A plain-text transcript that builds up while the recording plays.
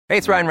Hey,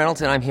 it's Ryan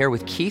Reynolds, and I'm here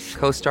with Keith,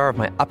 co-star of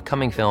my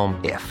upcoming film,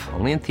 If,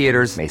 only in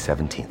theaters May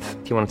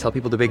 17th. Do you want to tell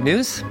people the big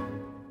news?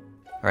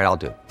 All right, I'll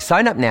do it.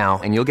 Sign up now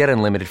and you'll get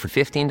unlimited for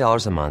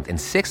 $15 a month and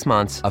 6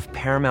 months of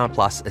Paramount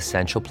Plus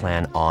Essential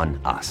Plan on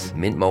us.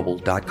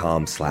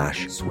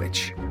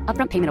 MintMobile.com/switch.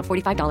 Upfront payment of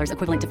 $45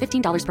 equivalent to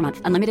 $15 per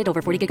month. Unlimited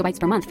over 40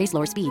 gigabytes per month. Face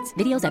lower speeds.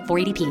 Videos at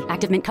 480p.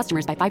 Active Mint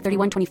customers by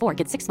 531.24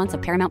 get 6 months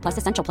of Paramount Plus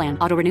Essential Plan.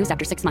 Auto renews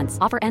after 6 months.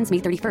 Offer ends May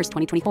 31st,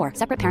 2024.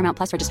 Separate Paramount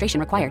Plus registration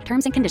required.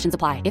 Terms and conditions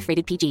apply if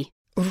rated PG.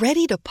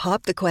 Ready to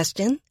pop the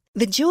question?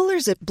 The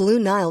jewelers at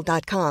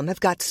BlueNile.com have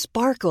got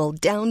sparkle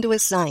down to a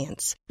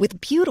science with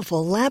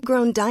beautiful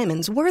lab-grown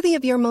diamonds worthy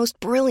of your most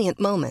brilliant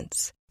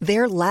moments.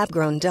 Their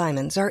lab-grown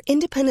diamonds are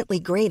independently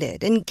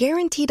graded and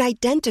guaranteed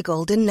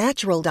identical to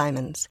natural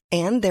diamonds,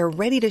 and they're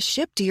ready to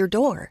ship to your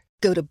door.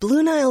 Go to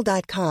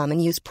BlueNile.com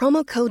and use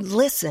promo code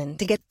LISTEN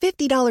to get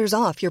 $50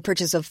 off your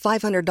purchase of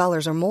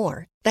 $500 or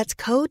more. That's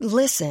code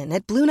LISTEN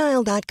at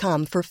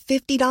BlueNile.com for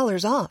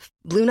 $50 off.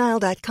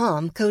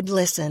 BlueNile.com, code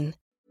LISTEN.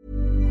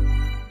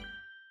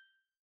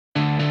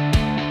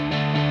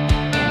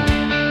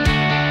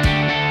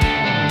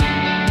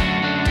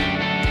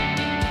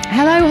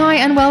 Hello, hi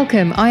and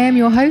welcome. I am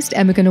your host,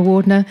 Emma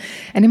Gunnar-Wardner,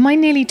 and in my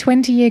nearly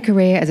 20-year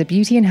career as a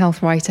beauty and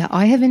health writer,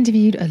 I have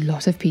interviewed a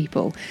lot of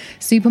people.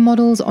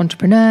 Supermodels,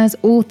 entrepreneurs,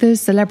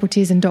 authors,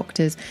 celebrities and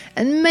doctors,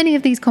 and many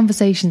of these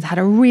conversations had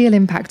a real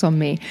impact on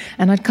me,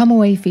 and I'd come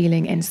away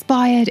feeling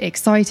inspired,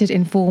 excited,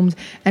 informed,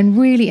 and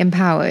really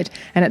empowered.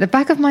 And at the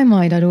back of my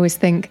mind, I'd always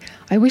think,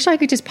 I wish I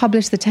could just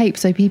publish the tape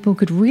so people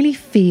could really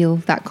feel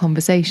that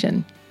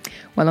conversation.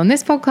 Well, on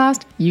this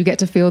podcast, you get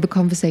to feel the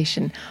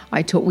conversation.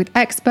 I talk with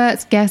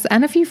experts, guests,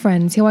 and a few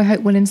friends who I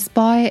hope will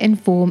inspire,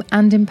 inform,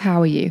 and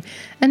empower you,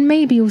 and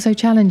maybe also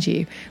challenge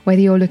you,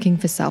 whether you're looking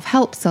for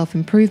self-help,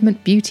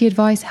 self-improvement, beauty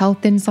advice,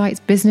 health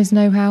insights, business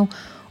know-how,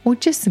 or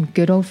just some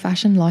good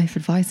old-fashioned life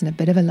advice and a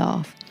bit of a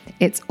laugh.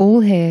 It's all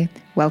here.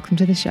 Welcome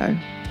to the show.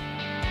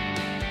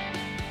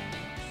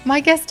 My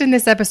guest in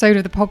this episode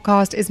of the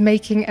podcast is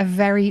making a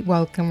very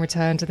welcome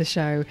return to the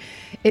show.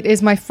 It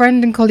is my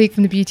friend and colleague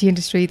from the beauty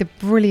industry, the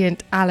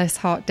brilliant Alice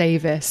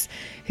Hart-Davis,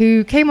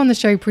 who came on the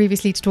show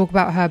previously to talk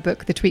about her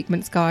book, The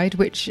Tweakments Guide,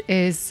 which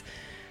is,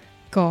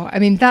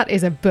 that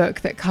is a book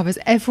that covers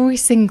every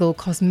single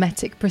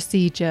cosmetic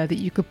procedure that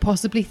you could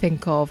possibly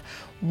think of,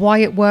 why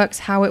it works,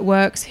 how it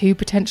works, who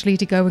potentially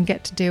to go and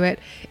get to do it.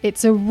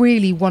 It's a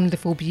really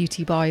wonderful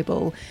beauty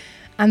Bible.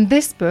 And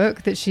this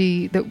book that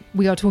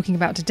we are talking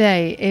about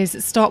today is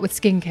Start with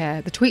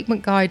Skincare. The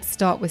Tweakment Guide,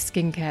 Start with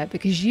Skincare,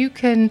 because you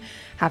can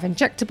have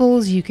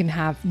injectables, you can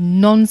have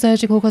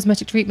non-surgical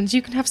cosmetic treatments,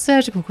 you can have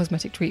surgical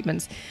cosmetic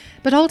treatments.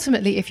 But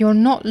ultimately, if you're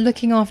not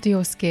looking after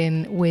your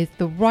skin with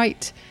the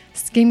right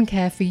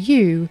skincare for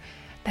you,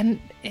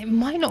 then it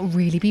might not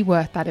really be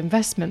worth that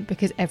investment,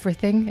 because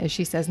everything, as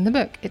she says in the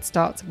book, it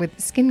starts with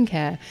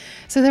skincare.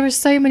 So there are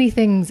so many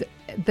things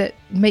that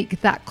make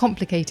that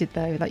complicated,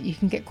 though. Like, you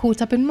can get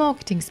caught up in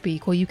marketing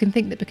speak, or you can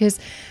think that because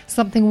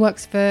something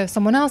works for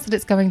someone else that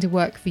it's going to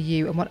work for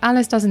you. And what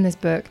Alice does in this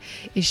book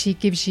is she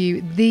gives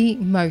you the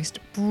most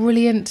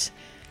brilliant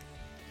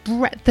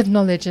breadth of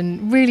knowledge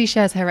and really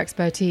shares her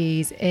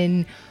expertise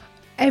in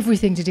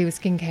everything to do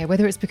with skincare,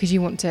 whether it's because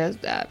you want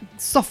to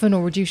soften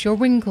or reduce your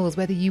wrinkles,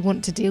 whether you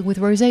want to deal with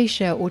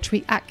rosacea or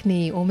treat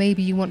acne, or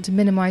maybe you want to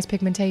minimize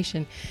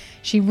pigmentation.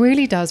 She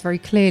really does very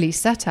clearly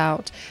set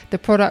out the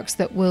products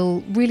that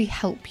will really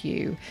help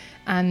you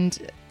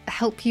and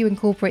help you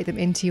incorporate them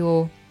into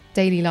your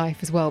daily life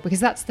as well,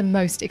 because that's the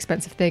most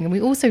expensive thing. And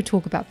we also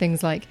talk about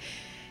things like,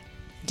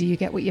 do you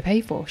get what you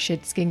pay for?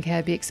 Should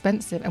skincare be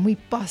expensive? And we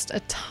bust a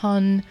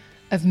ton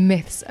of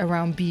myths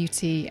around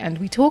beauty, and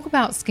we talk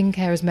about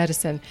skincare as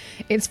medicine.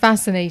 It's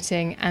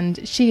fascinating,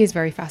 and she is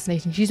very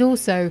fascinating. She's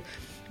also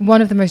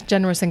one of the most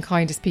generous and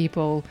kindest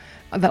people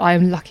that I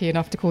am lucky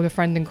enough to call a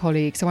friend and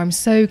colleague. So I'm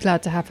so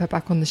glad to have her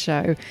back on the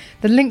show.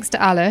 The links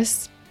to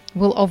Alice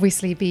will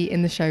obviously be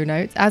in the show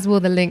notes, as will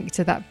the link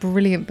to that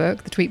brilliant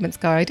book, The Tweakments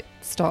Guide,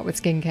 Start with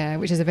Skincare,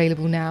 which is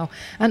available now.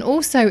 And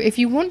also, if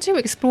you want to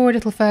explore a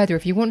little further,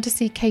 if you want to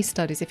see case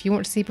studies, if you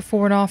want to see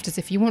before and afters,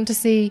 if you want to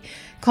see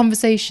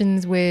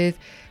conversations with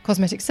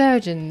cosmetic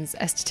surgeons,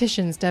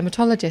 estheticians,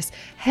 dermatologists,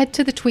 head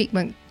to the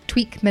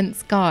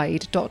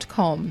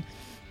tweakmentsguide.com,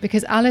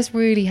 because Alice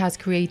really has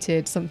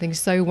created something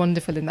so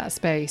wonderful in that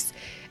space.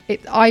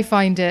 I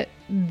find it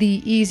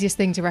the easiest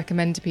thing to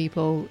recommend to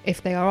people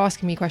if they are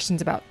asking me questions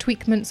about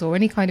tweakments or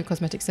any kind of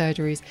cosmetic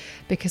surgeries,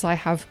 because I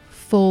have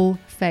full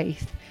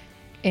faith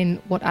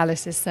in what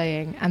Alice is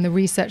saying and the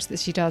research that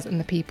she does and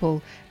the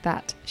people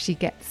that she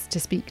gets to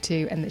speak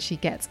to and that she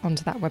gets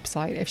onto that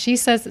website. If she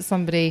says that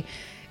somebody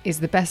is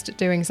the best at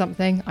doing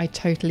something, I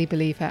totally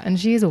believe her, and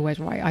she is always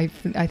right.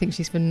 I think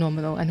she's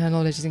phenomenal and her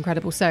knowledge is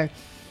incredible. So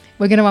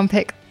we're going to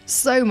unpick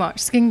so much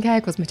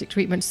skincare, cosmetic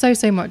treatment, so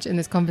much in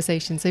this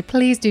conversation. So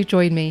please do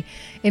join me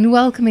in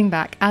welcoming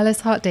back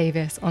Alice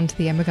Hart-Davis onto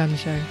the Emma Gunn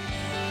Show.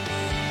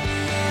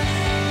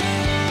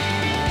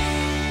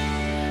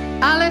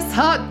 Alice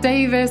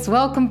Hart-Davis,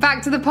 welcome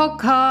back to the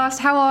podcast.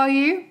 How are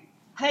you?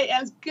 Hey,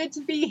 it's good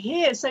to be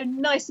here. So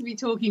nice to be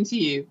talking to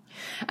you.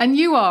 And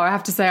you are, I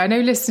have to say, I know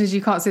listeners,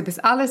 you can't see this.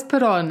 Alice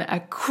put on a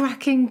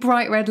cracking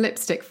bright red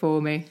lipstick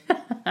for me.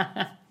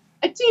 I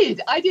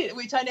did,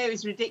 which I know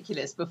is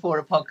ridiculous before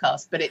a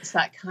podcast, but it's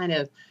that kind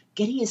of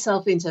getting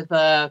yourself into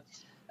the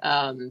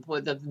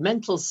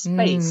mental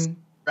space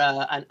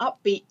for an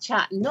upbeat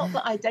chat. Not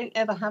that I don't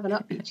ever have an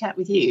upbeat chat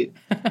with you.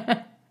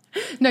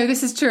 No,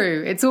 this is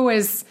true. It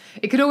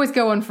could always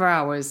go on for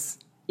hours.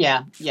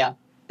 Yeah.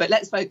 But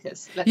let's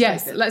focus.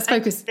 Let's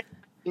focus.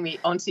 Me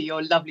onto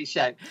your lovely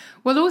show.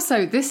 Well,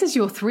 also, this is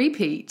your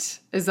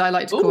three-peat, as I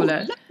like to call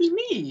it. Lucky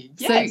me.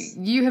 Yes.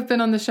 So you have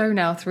been on the show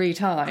now 3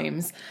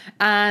 times.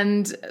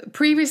 And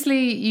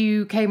previously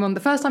the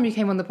first time you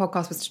came on the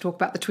podcast was to talk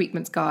about the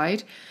Tweakments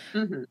Guide,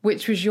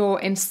 which was your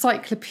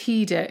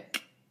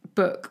encyclopedic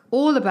book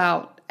all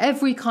about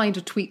every kind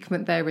of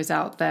tweakment there is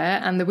out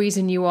there. And the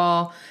reason you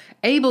are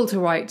able to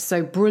write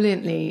so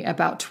brilliantly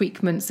about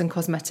tweakments and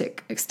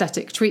cosmetic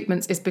aesthetic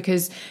treatments is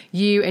because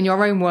you, in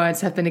your own words,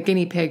 have been a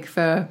guinea pig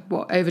for,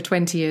 over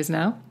 20 years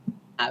now?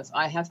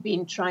 I have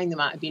been trying them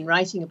out. I've been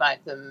writing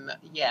about them,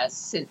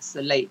 since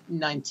the late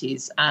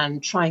 90s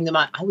and trying them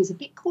out. I was a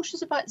bit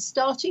cautious about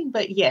starting,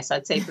 but yes,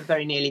 I'd say for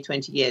very nearly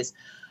 20 years.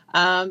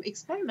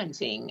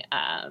 Experimenting,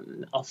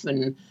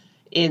 often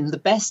in the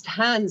best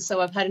hands, so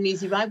I've had an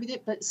easy ride with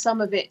it, but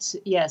some of it's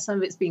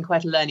been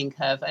quite a learning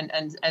curve,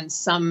 and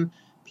some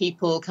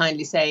people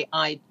kindly say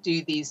I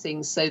do these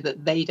things so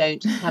that they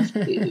don't have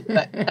to.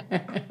 But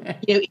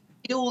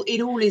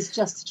it all is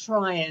just to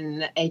try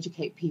and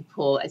educate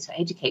people.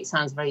 Educate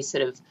sounds very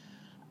sort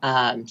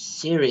of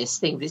serious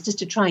thing, but it's just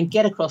to try and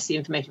get across the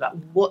information about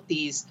what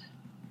these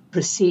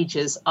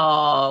procedures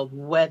are,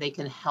 where they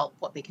can help,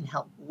 what they can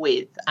help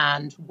with,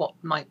 and what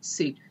might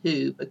suit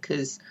who.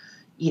 Because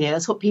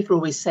that's what people are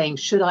always saying.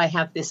 Should I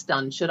have this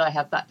done? Should I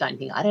have that done?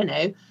 I don't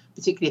know.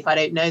 Particularly if I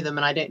don't know them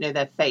and I don't know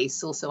their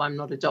face. Also, I'm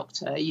not a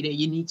doctor.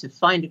 You need to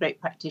find a great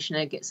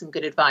practitioner, get some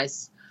good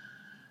advice.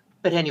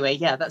 But anyway,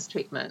 that's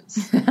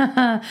Tweakments.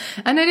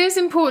 And it is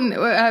important.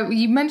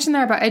 You mentioned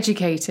there about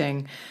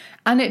educating,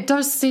 and it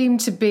does seem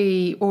to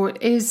be, or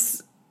it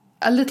is,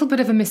 a little bit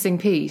of a missing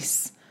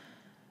piece.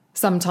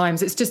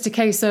 Sometimes it's just a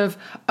case of,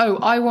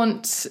 I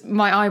want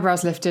my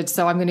eyebrows lifted,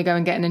 so I'm going to go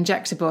and get an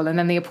injectable, and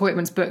then the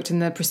appointment's booked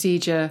and the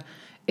procedure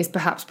is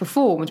perhaps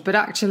performed, but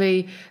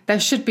actually there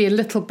should be a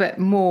little bit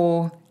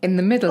more in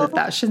the middle of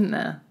that, shouldn't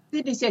there?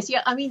 Goodness, yes.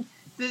 Yeah, I mean,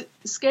 the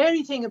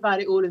scary thing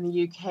about it all in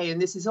the UK,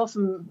 and this is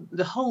often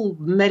the whole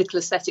medical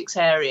aesthetics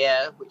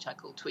area, which I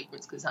call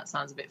Tweakments because that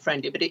sounds a bit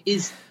friendly, but it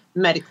is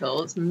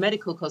medical. It's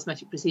medical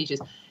cosmetic procedures.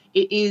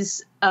 It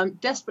is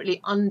desperately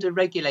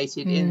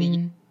under-regulated in the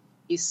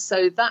UK.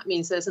 So that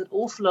means there's an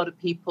awful lot of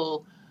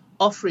people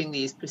offering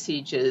these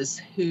procedures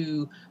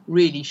who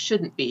really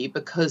shouldn't be,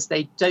 because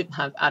they don't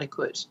have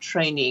adequate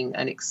training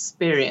and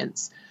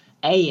experience,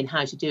 A, in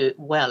how to do it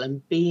well,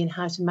 and B, in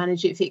how to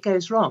manage it if it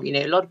goes wrong.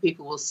 A lot of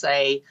people will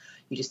say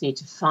you just need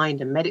to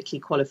find a medically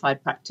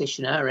qualified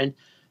practitioner, and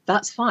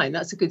that's fine.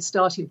 That's a good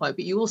starting point.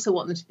 But you also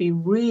want them to be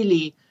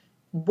really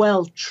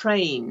well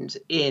trained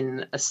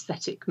in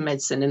aesthetic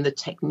medicine and the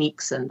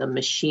techniques and the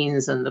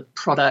machines and the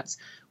products,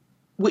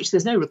 which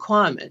there's no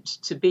requirement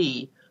to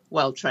be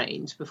well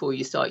trained before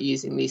you start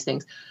using these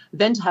things.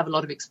 Then to have a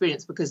lot of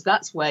experience, because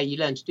that's where you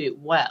learn to do it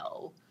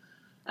well.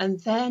 And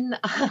then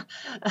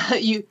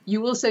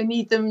you also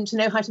need them to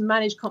know how to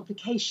manage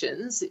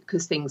complications,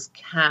 because things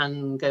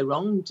can go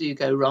wrong, do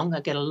go wrong. I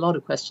get a lot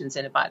of questions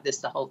in about this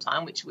the whole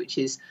time, which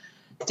is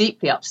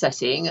deeply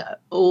upsetting.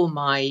 All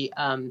my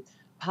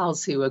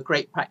pals who are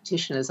great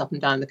practitioners up and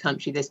down the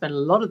country, they spend a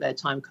lot of their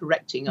time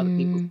correcting other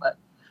people's work.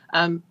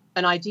 And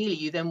ideally,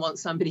 you then want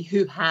somebody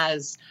who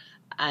has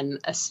an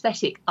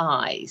aesthetic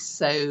eye.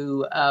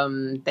 So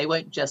they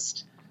won't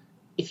just,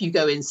 if you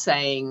go in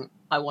saying,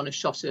 I want a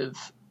shot of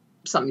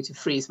something to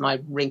freeze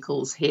my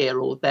wrinkles here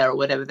or there or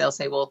whatever, they'll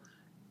say, well,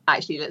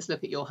 actually, let's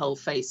look at your whole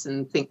face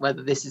and think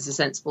whether this is a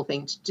sensible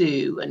thing to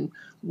do and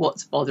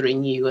what's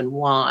bothering you and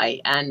why,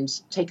 and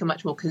take a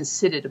much more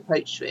considered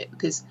approach to it.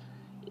 Because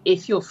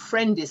if your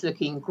friend is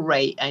looking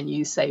great and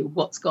you say,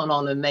 what's gone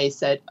on? And they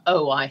said,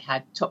 I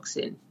had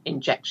toxin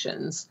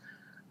injections,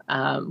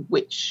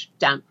 which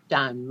damp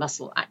down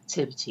muscle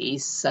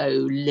activities, so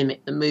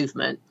limit the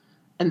movement.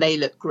 And they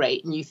look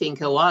great. And you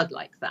think, I'd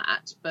like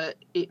that. But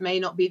it may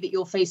not be that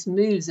your face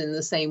moves in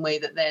the same way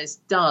that theirs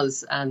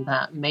does. And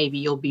that maybe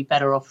you'll be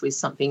better off with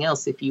something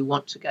else if you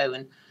want to go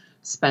and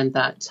spend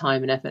that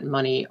time and effort and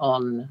money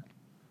on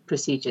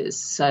procedures.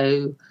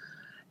 So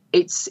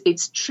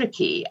it's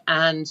tricky.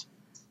 And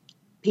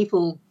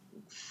people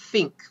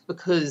think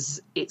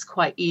because it's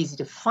quite easy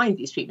to find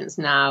these treatments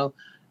now,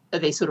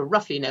 they sort of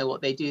roughly know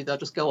what they do. They'll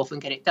just go off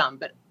and get it done.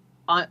 But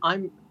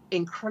I'm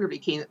incredibly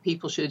keen that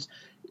people should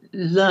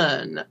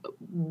learn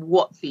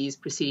what these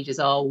procedures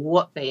are,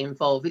 what they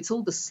involve. It's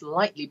all the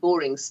slightly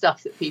boring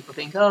stuff that people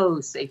think,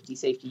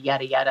 safety,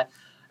 yada, yada.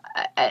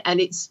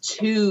 And it's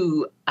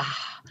too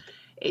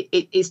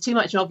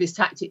much an obvious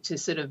tactic to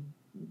sort of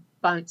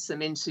bounce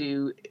them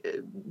into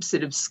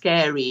sort of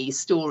scary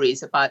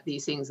stories about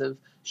these things of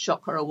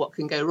shock horror, what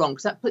can go wrong,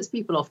 because that puts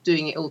people off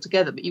doing it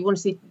altogether. But you want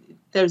to see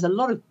there's a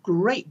lot of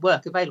great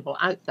work available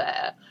out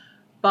there,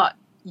 but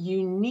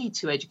you need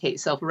to educate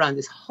yourself around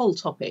this whole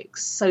topic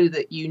so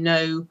that you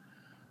know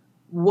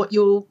what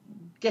you're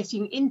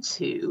getting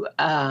into,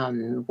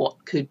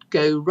 what could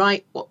go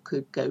right, what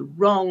could go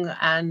wrong,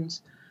 and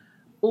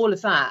all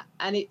of that.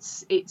 And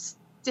it's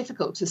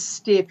difficult to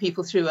steer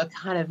people through a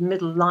kind of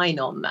middle line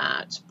on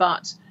that,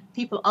 but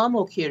people are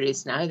more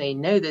curious now. They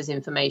know there's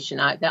information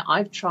out there.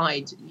 I've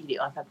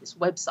had this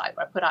website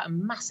where I put out a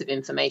massive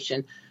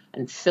information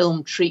and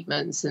film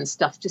treatments and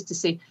stuff just to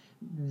see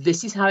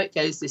this is how it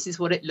goes, this is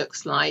what it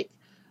looks like.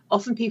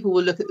 Often people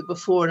will look at the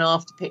before and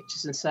after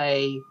pictures and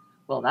say,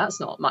 well,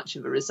 that's not much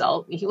of a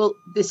result. You think, well,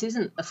 this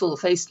isn't a full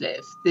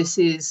facelift, this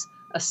is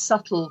a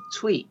subtle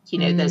tweak.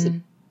 There's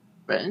a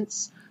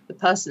difference. The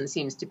person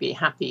seems to be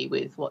happy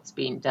with what's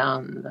been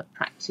done. The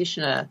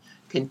practitioner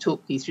can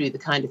talk you through the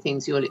kind of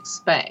things you'll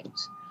expect.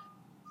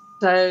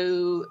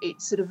 So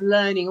it's sort of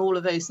learning all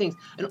of those things.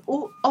 And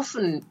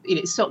often,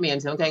 stop me, I'm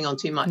going on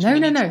too much.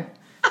 No.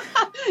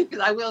 Because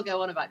I will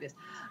go on about this.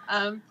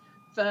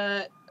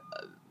 But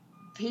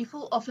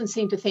people often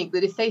seem to think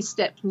that if they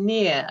step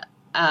near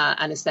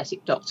an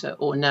aesthetic doctor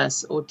or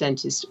nurse or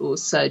dentist or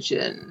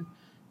surgeon,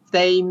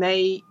 they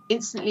may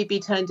instantly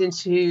be turned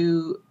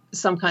into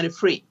some kind of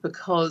freak,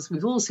 because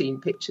we've all seen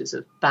pictures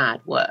of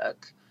bad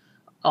work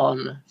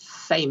on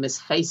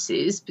famous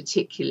faces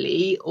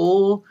particularly,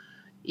 or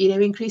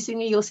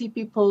increasingly you'll see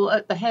people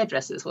at the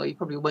hairdressers. Well, you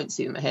probably won't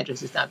see them at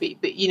hairdressers now,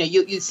 but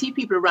you see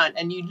people around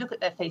and you look at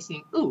their face and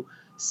think, ooh,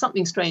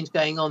 something strange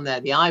going on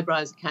there. The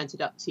eyebrows are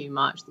canted up too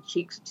much, the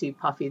cheeks are too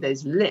puffy,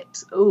 those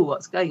lips, ooh,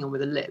 what's going on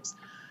with the lips?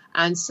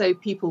 And so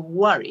people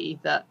worry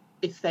that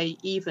if they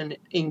even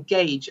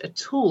engage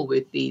at all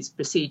with these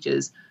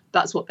procedures,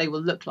 that's what they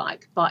will look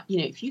like. But,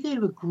 if you go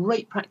to a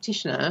great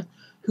practitioner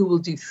who will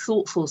do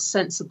thoughtful,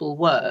 sensible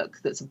work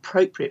that's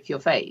appropriate for your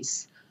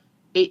face,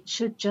 it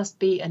should just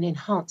be an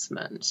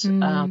enhancement,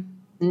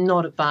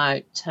 not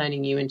about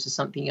turning you into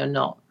something you're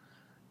not.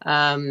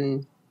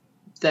 Though,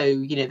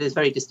 there's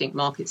very distinct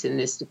markets in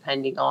this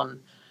depending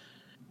on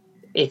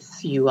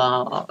if you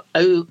are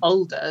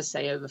older,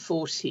 say over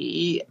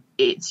 40,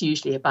 it's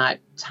usually about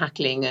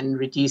tackling and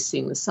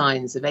reducing the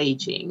signs of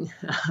aging,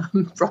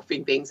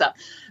 propping things up.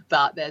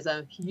 But there's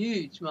a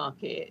huge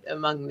market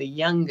among the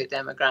younger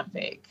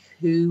demographic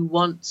who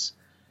want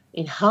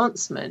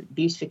enhancement,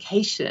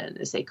 beautification,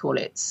 as they call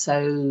it.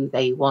 So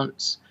they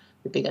want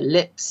the bigger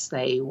lips,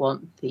 they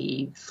want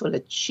the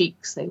fuller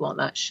cheeks, they want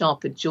that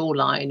sharper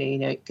jawline.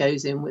 It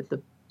goes in with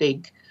the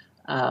big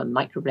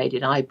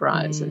microbladed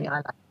eyebrows and the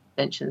eyelash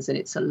extensions, and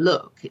it's a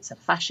look, it's a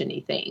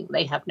fashiony thing.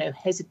 They have no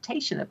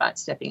hesitation about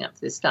stepping up for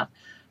this stuff.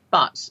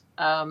 But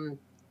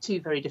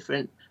two very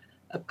different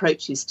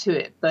approaches to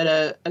it.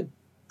 But a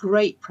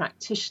great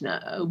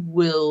practitioner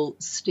will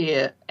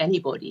steer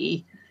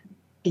anybody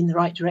in the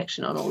right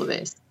direction on all of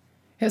this.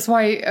 It's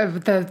why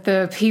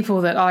the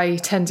people that I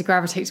tend to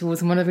gravitate towards,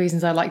 and one of the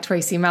reasons I like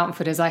Tracy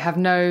Mountford is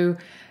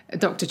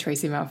Dr.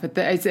 Tracy Mountford,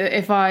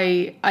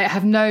 I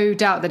have no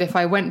doubt that if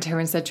I went to her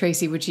and said,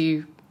 Tracy, would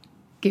you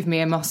give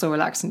me a muscle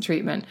relaxant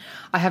treatment,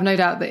 I have no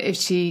doubt that if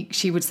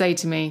she would say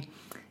to me,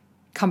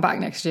 come back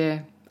next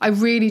year. I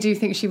really do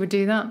think she would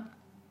do that.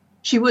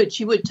 She would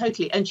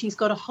totally. And she's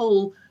got a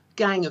whole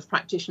gang of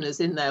practitioners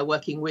in there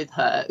working with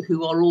her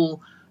who are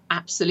all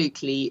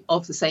absolutely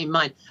of the same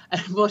mind.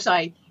 And what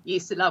I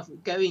used to love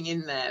going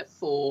in there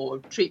for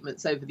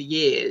treatments over the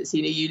years,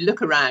 you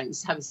look around,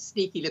 have a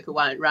sneaky look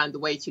around the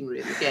waiting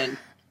room again,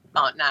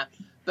 aren't now,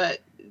 but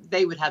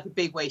they would have a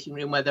big waiting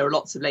room where there are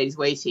lots of ladies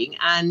waiting,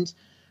 and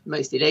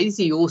mostly ladies.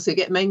 You also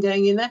get men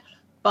going in there,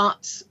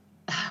 but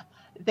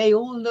they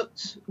all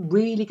looked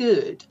really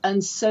good,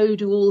 and so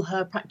do all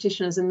her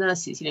practitioners and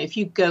nurses. If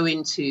you go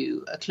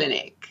into a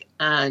clinic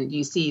and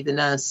you see the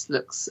nurse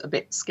looks a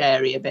bit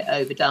scary, a bit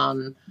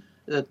overdone,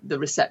 the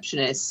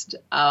receptionist,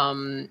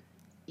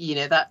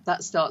 that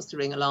starts to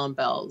ring alarm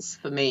bells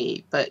for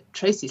me. But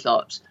Tracy's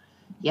lot,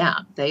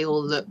 they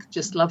all look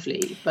just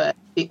lovely. But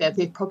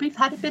they've probably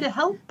had a bit of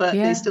help, but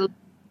they still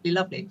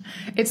lovely.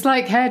 It's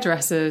like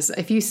hairdressers.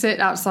 If you sit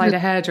outside a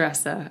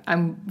hairdresser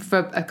and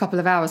for a couple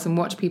of hours and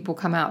watch people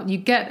come out, you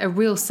get a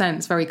real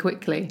sense very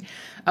quickly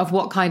of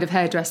what kind of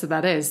hairdresser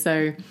that is.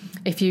 So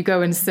if you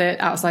go and sit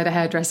outside a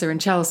hairdresser in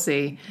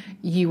Chelsea,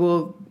 you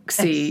will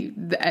see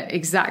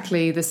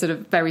exactly the sort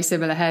of very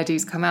similar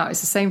hairdos come out.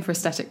 It's the same for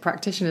aesthetic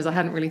practitioners. I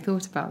hadn't really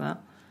thought about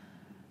that.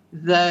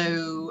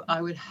 Though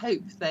I would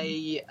hope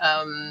they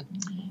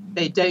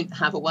don't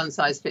have a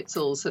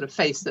one-size-fits-all sort of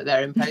face that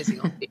they're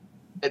imposing on people.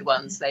 Good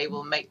ones, they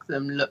will make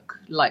them look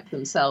like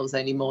themselves,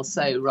 only more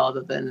so,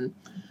 rather than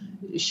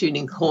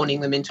shoehorning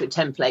them into a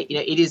template.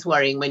 It is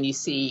worrying when you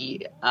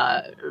see,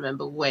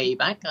 remember way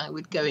back, I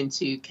would go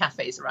into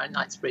cafes around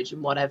Knightsbridge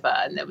and whatever,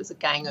 and there was a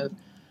gang of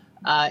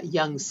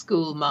young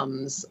school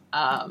mums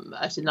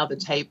at another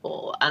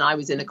table, and I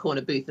was in a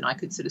corner booth and I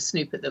could sort of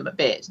snoop at them a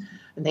bit,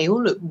 and they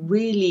all looked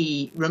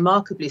really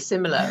remarkably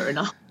similar, and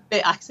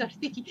bit. I started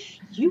thinking,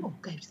 you all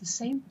go to the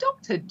same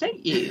doctor,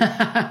 don't you?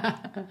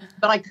 But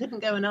I couldn't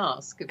go and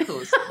ask, of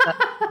course.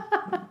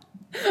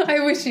 I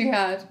wish you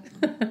had.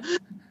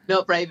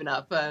 Not brave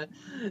enough.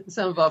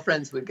 Some of our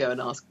friends would go and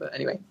ask, but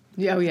anyway.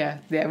 Oh, yeah.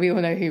 We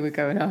all know who would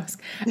go and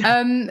ask.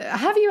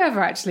 Have you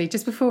ever actually,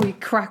 just before we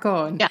crack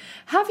on,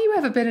 have you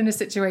ever been in a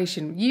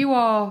situation, you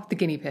are the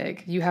guinea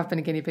pig, you have been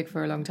a guinea pig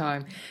for a long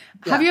time.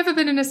 Have you ever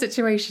been in a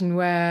situation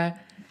where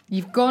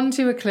you've gone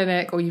to a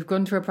clinic or you've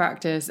gone to a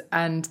practice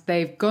and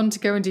they've gone to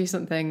go and do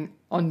something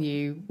on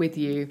you, with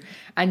you,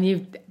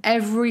 and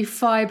every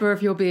fibre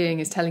of your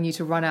being is telling you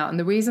to run out? And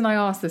the reason I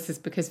ask this is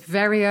because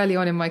very early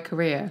on in my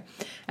career,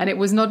 and it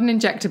was not an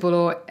injectable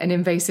or an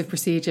invasive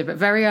procedure, but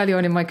very early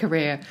on in my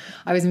career,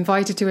 I was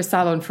invited to a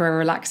salon for a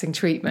relaxing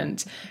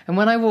treatment. And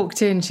when I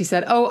walked in, she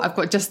said, "Oh, I've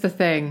got just the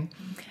thing."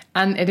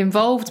 And it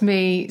involved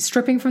me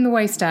stripping from the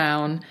waist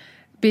down,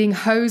 being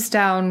hosed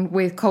down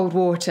with cold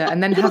water,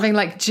 and then having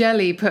like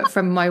jelly put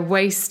from my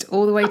waist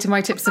all the way to my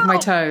tips of my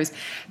toes.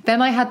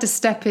 Then I had to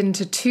step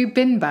into 2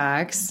 bin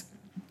bags.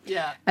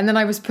 Yeah. And then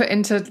I was put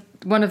into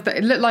one of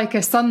it looked like a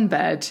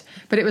sunbed,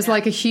 but it was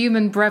like a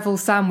human Breville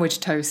sandwich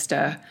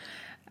toaster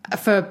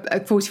for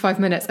 45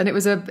 minutes. And it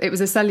was a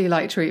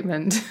cellulite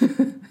treatment,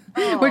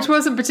 which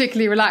wasn't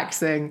particularly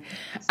relaxing.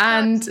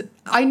 And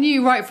I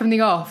knew right from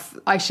the off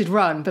I should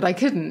run, but I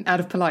couldn't out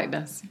of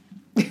politeness.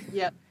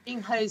 Yeah.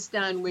 Being hosed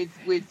down with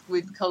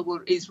cold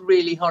water is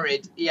really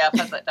horrid. Yeah, I've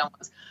had that done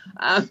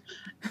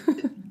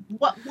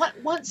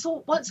once.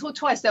 Once or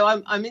twice, though,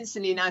 I'm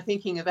instantly now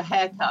thinking of a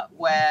haircut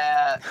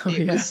where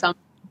was someone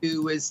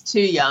who was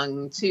too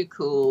young, too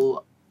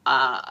cool.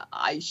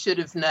 I should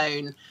have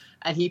known,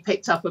 and he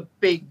picked up a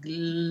big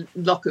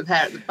lock of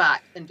hair at the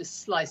back and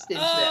just sliced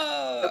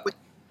into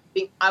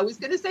it. I was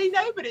going to say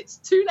no, but it's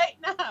too late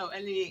now.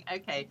 And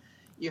okay,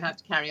 you have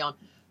to carry on.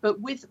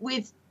 But with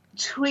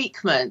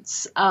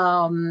treatments,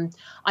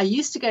 I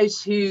used to go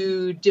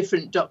to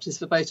different doctors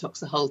for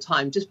Botox the whole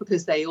time, just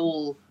because they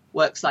all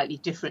work slightly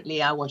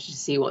differently. I wanted to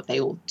see what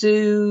they all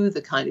do,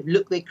 the kind of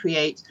look they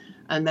create.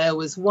 And there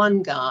was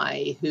one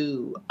guy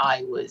who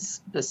I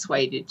was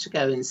persuaded to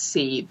go and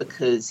see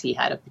because he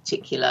had a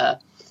particular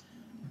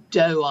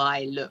doe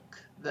eye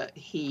look that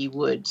he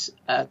would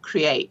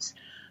create.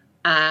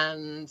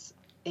 And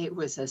it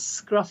was a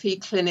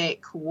scruffy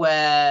clinic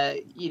where,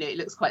 it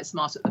looks quite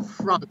smart at the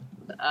front.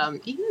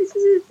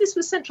 This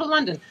was central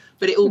London,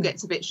 but it all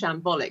gets a bit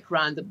shambolic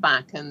round the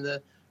back, and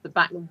the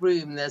back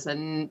room, there's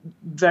a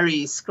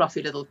very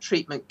scruffy little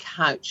treatment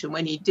couch. And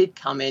when he did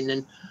come in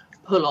and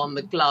pull on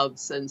the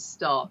gloves and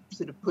start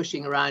sort of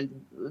pushing around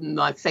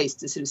my face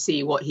to sort of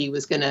see what he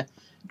was going to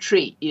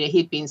treat,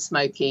 he'd been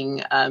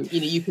smoking.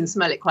 You can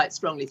smell it quite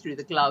strongly through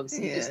the gloves.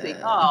 You just think,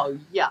 oh,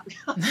 yeah.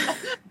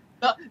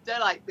 Don't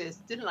like this.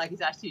 Didn't like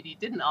his attitude. He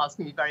didn't ask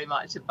me very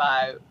much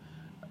about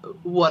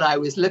what I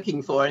was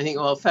looking for. I think,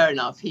 well, fair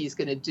enough. He's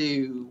going to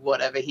do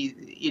whatever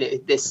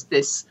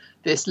this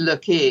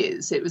look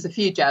is. It was a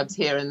few jabs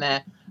here and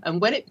there. And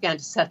when it began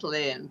to settle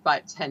in,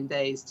 about 10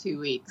 days, 2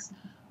 weeks,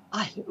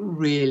 I looked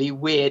really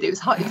weird. It was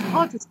hard. It's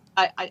hard to.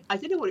 I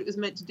don't know what it was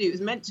meant to do. It was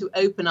meant to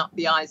open up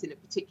the eyes in a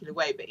particular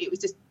way, but it was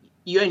just,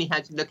 you only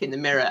had to look in the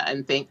mirror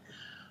and think,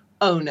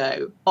 oh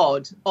no,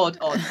 odd,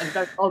 and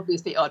very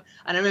obviously odd.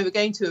 And I remember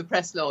going to a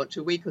press launch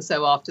a week or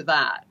so after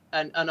that,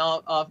 and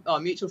our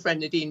mutual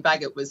friend Nadine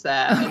Baggett was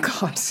there. Oh,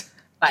 God.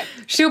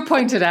 She'll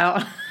point it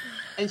out.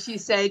 And she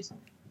said,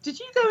 did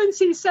you go and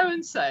see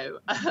so-and-so?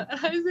 And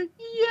I was like,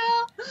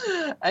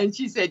 yeah. And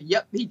she said,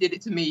 yep, he did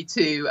it to me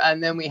too.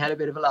 And then we had a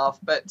bit of a laugh.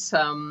 But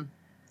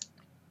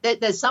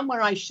there's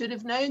somewhere I should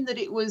have known that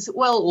it was,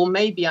 or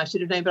maybe I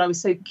should have known, but I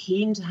was so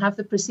keen to have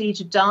the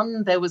procedure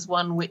done. There was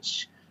one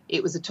which,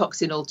 it was a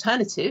toxin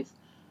alternative,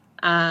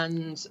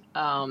 and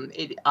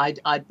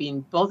I'd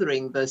been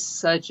bothering the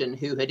surgeon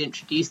who had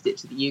introduced it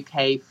to the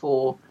UK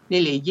for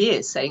nearly a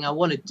year, saying, I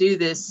want to do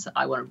this,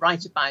 I want to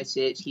write about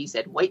it. He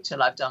said, wait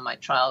till I've done my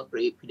trial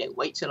group,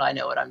 wait till I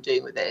know what I'm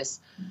doing with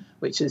this,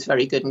 which was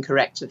very good and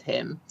correct of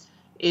him.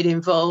 It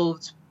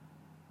involved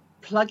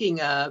plugging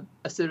a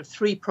sort of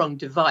 3-pronged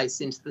device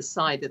into the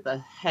side of the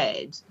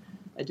head,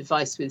 a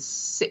device with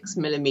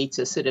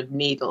 6mm sort of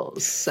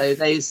needles. So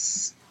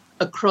those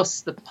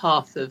across the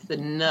path of the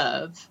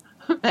nerve.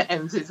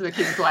 Ems is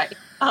looking quite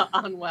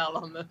unwell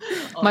on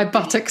my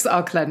buttocks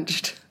are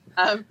clenched.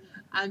 And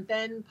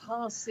then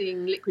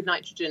passing liquid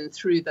nitrogen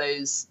through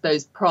those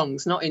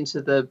prongs, not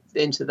into the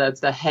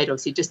head,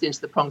 obviously, just into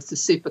the prongs to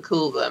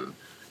supercool them.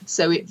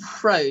 So it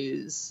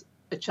froze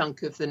a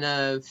chunk of the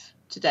nerve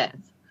to death.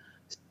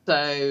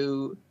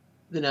 So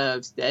the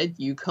nerve's dead,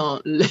 you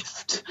can't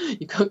lift,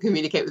 you can't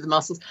communicate with the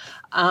muscles.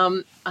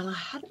 And I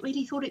hadn't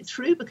really thought it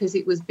through because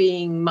it was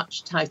being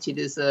much touted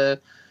as a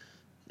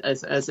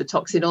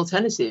toxin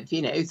alternative,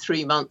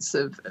 3 months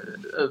of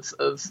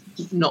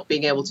not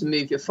being able to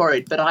move your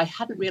forehead. But I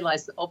hadn't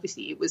realised that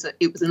obviously it was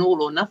an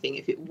all or nothing.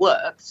 If it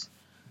worked,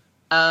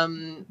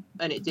 and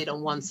it did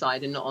on one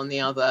side and not on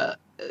the other,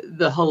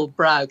 the whole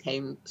brow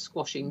came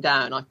squashing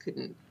down. I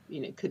couldn't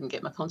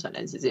get my contact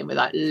lenses in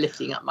without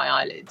lifting up my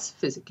eyelids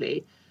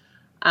physically.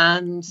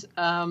 And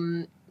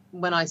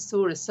when I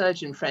saw a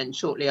surgeon friend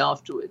shortly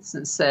afterwards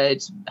and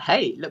said,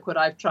 hey, look what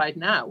I've tried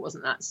now,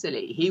 wasn't that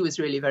silly? He was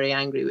really very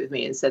angry with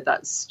me and said,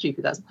 that's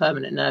stupid, that's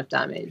permanent nerve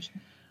damage.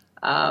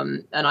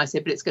 And I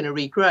said, but it's going to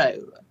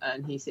regrow.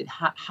 And he said,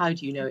 how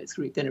do you know it's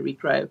going to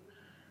regrow?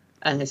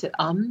 And I said,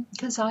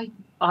 because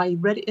I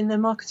read it in their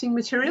marketing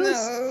materials.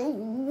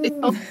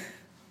 No.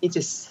 He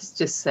just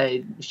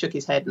said, shook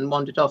his head and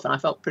wandered off, and I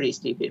felt pretty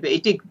stupid. But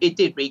it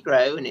did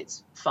regrow, and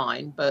it's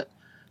fine. But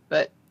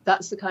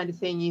that's the kind of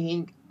thing you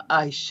think,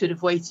 I should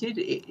have waited.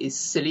 It is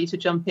silly to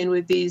jump in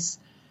with these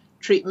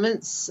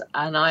treatments,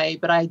 but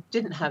I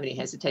didn't have any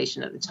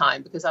hesitation at the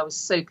time because I was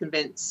so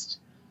convinced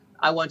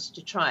I wanted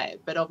to try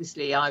it. But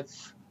obviously,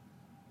 I've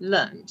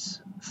learned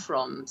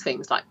from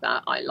things like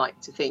that, I like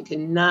to think.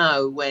 And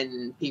now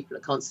when people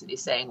are constantly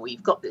saying, well,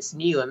 you've got this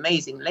new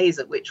amazing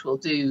laser which will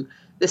do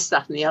this,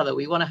 that and the other,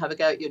 we want to have a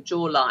go at your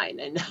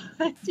jawline. And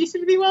you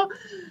sort of think, well,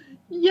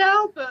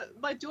 yeah, but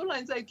my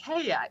jawline's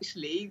okay,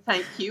 actually,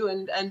 thank you.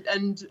 And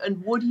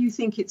what do you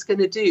think it's going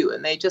to do?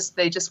 And they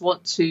just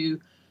want to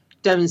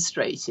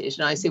demonstrate it.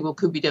 And I say, well,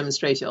 could we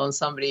demonstrate it on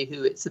somebody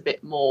who it's a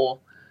bit more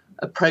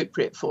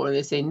appropriate for? And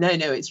they say, no,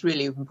 it's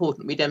really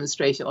important we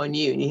demonstrate it on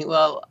you. And you think,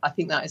 well, I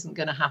think that isn't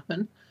going to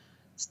happen.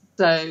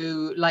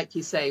 So like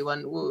you say,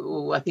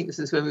 I think this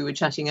is when we were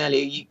chatting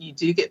earlier, you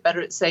do get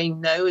better at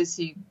saying no as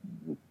you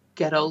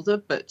get older,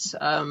 but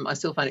I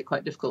still find it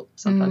quite difficult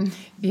sometimes.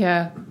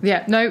 Yeah,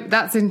 no,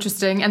 that's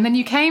interesting. And then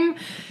you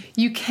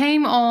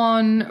came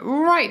on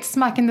right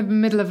smack in the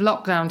middle of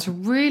lockdown to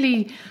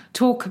really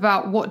talk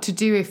about what to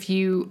do if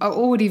you are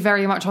already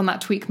very much on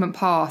that tweakment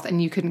path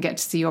and you couldn't get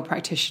to see your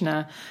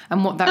practitioner,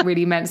 and what that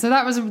really meant. So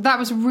that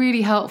was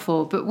really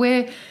helpful. But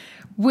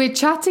we're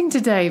chatting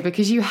today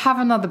because you have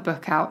another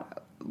book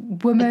out,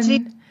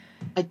 Woman.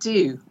 I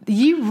do.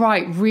 You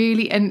write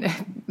really, and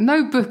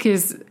no book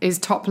is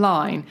top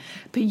line,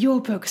 but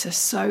your books are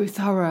so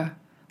thorough.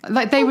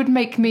 Like they would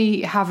make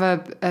me have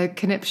a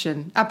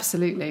conniption.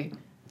 Absolutely.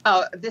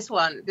 Oh, this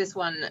one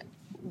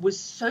was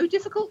so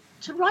difficult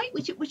to write,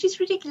 which is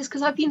ridiculous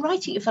because I've been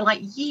writing it for like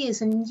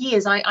years and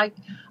years. I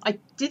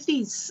did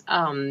these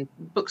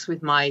books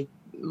with my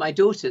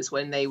daughters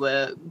when they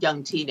were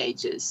young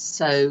teenagers,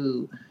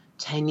 so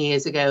 10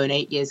 years ago and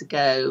 8 years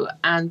ago.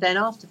 And then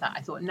after that,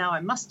 I thought, now I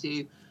must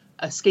do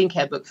a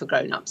skincare book for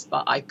grown-ups,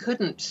 but I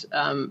couldn't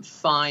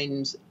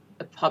find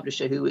a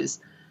publisher who was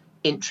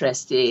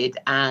interested,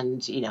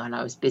 and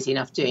I was busy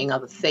enough doing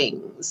other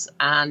things,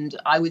 and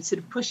I would sort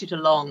of push it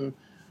along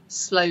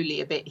slowly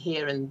a bit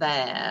here and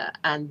there,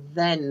 and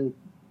then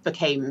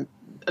became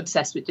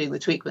obsessed with doing the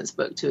Tweakments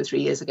book 2 or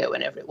 3 years ago,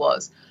 whenever it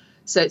was.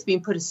 So it's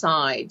been put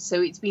aside. So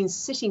it's been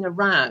sitting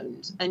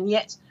around, and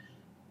yet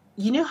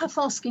you know how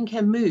fast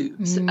skincare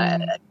moves.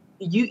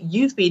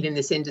 You've been in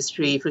this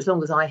industry for as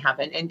long as I have,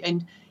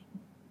 and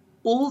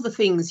all the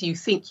things you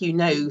think you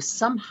know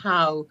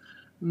somehow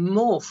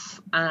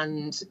morph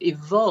and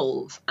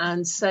evolve.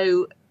 And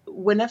so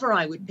whenever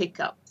I would pick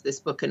up this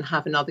book and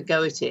have another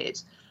go at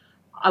it,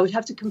 I would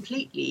have to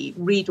completely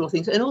read all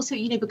things. And also,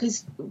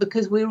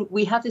 because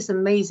we have this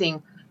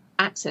amazing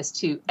access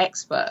to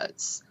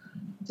experts,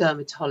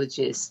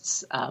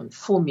 dermatologists,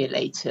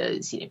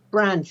 formulators,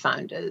 brand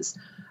founders,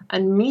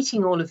 and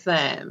meeting all of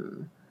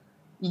them,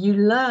 you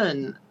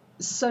learn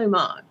so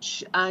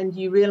much, and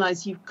you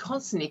realize you've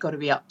constantly got to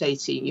be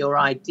updating your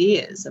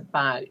ideas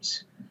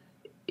about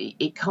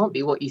it. Can't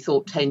be what you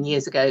thought 10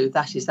 years ago.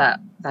 That is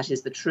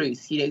the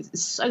truth.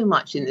 So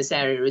much in this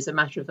area is a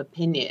matter of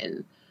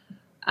opinion,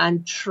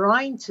 and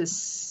trying to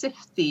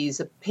sift these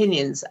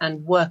opinions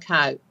and work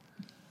out,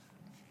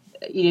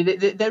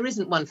 there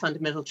isn't one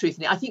fundamental truth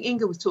in it. I think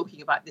Inga was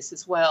talking about this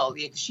as well.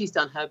 She's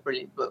done her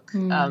brilliant book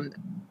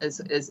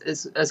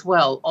as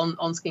well on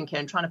skincare,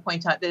 and trying to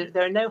point out that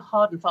there are no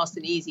hard and fast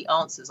and easy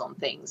answers on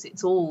things.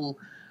 It's all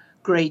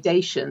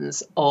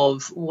gradations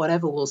of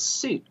whatever will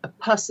suit a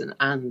person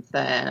and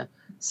their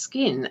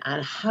skin,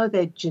 and how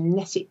their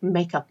genetic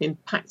makeup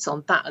impacts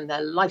on that, and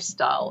their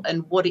lifestyle,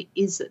 and what it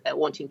is that they're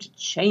wanting to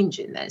change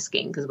in their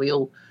skin, because we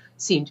all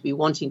seem to be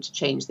wanting to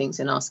change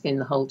things in our skin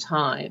the whole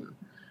time.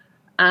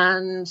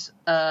 And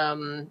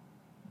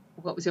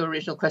what was your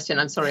original question?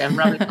 I'm sorry, I'm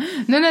rambling.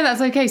 No,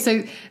 that's okay.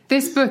 So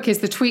this book is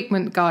the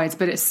Tweakment Guides,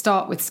 but it's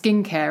start with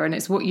skincare, and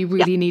it's what you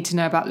really need to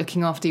know about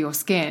looking after your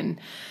skin.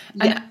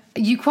 And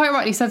you quite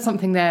rightly said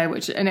something there,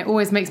 and it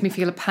always makes me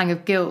feel a pang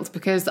of guilt,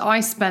 because I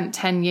spent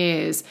 10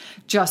 years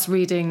just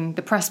reading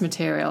the press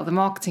material, the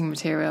marketing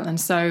material. And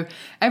so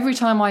every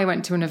time I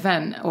went to an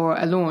event or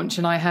a launch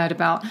and I heard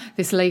about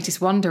this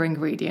latest wonder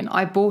ingredient,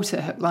 I bought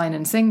it hook, line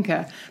and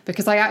sinker,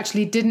 because I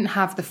actually didn't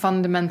have the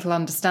fundamental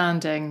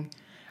understanding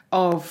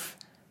of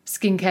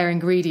skincare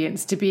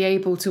ingredients to be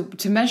able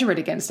to measure it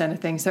against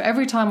anything. So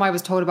every time I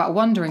was told about a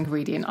wonder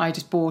ingredient, I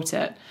just bought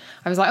it.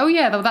 I was like, oh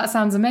yeah, that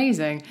sounds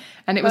amazing.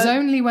 And it was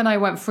only when I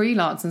went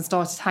freelance and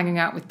started hanging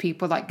out with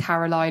people like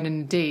Caroline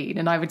and Dean,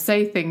 and I would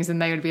say things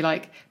and they would be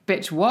like,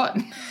 bitch, what?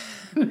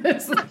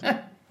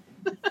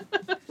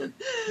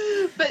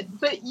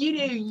 But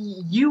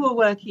you were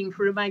working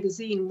for a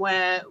magazine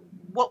where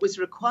what was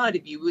required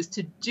of you was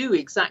to do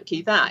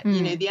exactly that.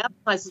 You know, the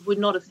advertisers would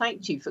not have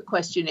thanked you for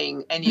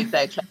questioning any of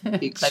their claims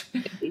too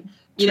closely.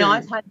 You know,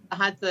 I've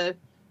had the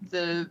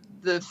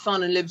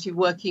fun and liberty of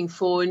working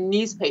for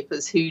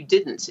newspapers who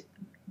didn't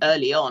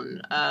early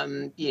on,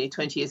 20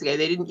 years ago.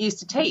 They didn't used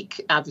to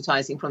take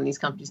advertising from these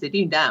companies. They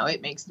do now.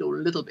 It makes it all a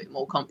little bit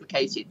more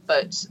complicated.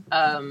 But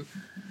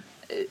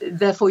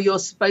therefore, you're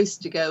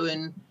supposed to go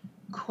and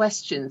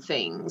question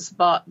things.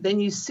 But then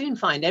you soon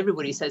find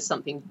everybody says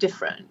something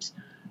different.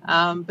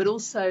 But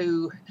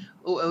also,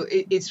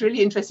 it's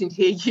really interesting to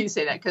hear you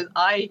say that, because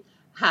I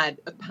had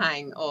a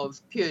pang of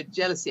pure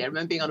jealousy. I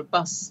remember being on a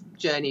bus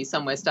journey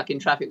somewhere, stuck in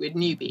traffic with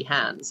Newbie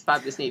Hands,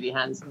 fabulous Newbie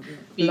Hands.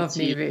 Love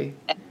Newbie.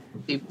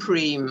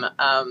 Supreme,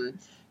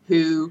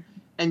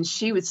 and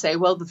she would say,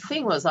 well, the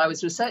thing was, I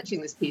was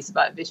researching this piece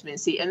about vitamin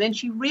C, and then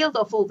she reeled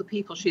off all the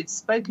people she'd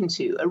spoken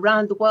to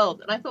around the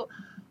world. And I thought,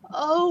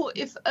 oh,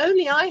 if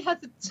only I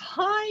had the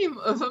time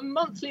of a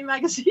monthly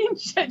magazine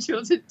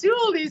schedule to do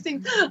all these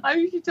things. I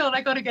was told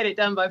I got to get it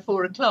done by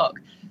 4:00.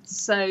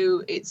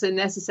 So it's a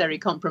necessary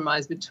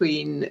compromise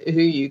between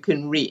who you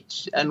can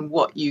reach and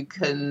what you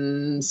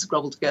can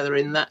scrabble together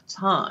in that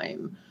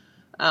time.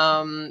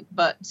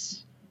 But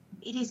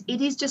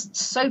it is just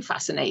so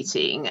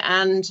fascinating,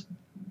 and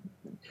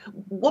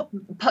why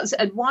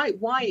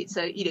it's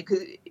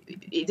because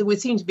it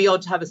would seem to be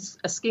odd to have a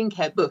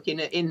skincare book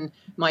in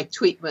my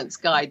Tweetments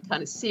Guide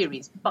kind of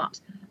series, but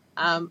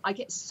I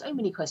get so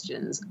many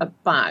questions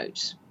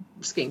about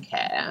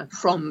skincare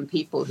from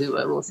people who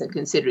are also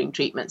considering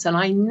treatments, and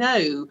I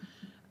know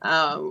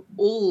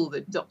all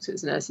the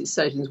doctors, nurses,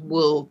 surgeons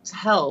will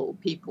tell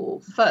people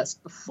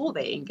first, before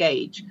they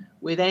engage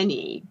with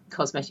any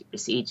cosmetic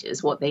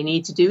procedures, what they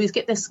need to do is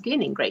get their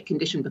skin in great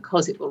condition,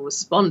 because it will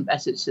respond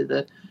better to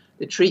the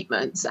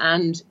treatments,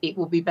 and it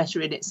will be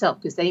better in itself,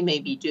 because they may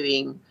be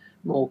doing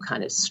more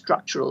kind of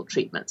structural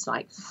treatments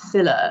like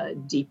filler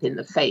deep in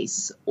the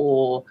face,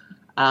 or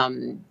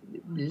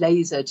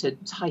laser to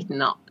tighten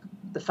up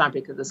the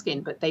fabric of the skin,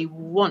 but they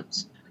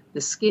want the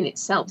skin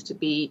itself to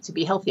be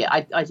healthier.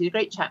 I did a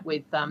great chat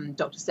with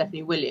Dr.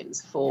 Stephanie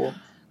Williams for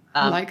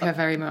I like her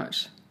very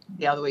much.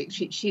 The other week.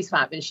 She's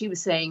fab, and she was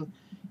saying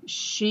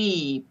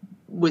she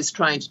was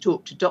trying to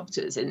talk to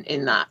doctors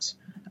in that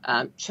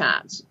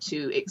chat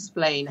to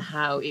explain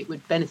how it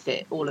would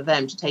benefit all of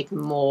them to take a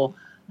more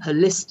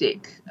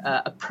holistic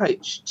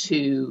approach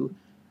to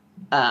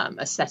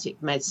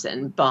aesthetic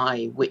medicine,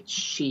 by which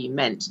she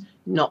meant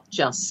not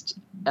just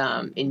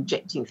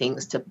injecting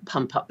things to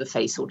pump up the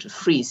face or to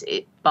freeze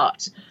it,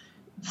 but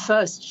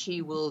first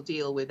she will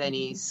deal with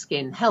any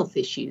skin health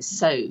issues.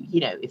 So,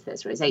 if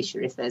there's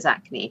rosacea, if there's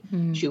acne,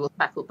 she will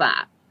tackle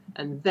that.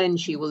 And then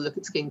she will look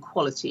at skin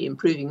quality,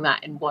 improving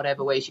that in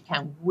whatever way she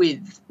can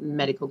with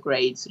medical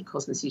grade sort of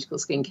cosmeceutical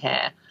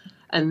skincare.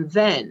 And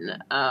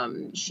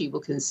then she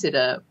will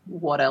consider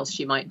what else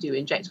she might do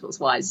injectables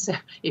wise. So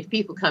if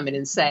people come in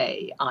and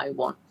say, I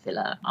want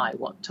filler, I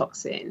want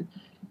toxin,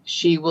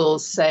 she will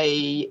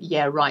say,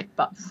 yeah, right,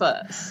 but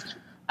first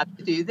I have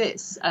to do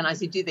this. And I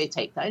said, do they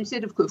take that? And she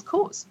said, of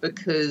course,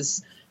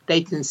 because they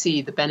can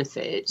see the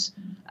benefit.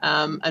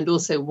 And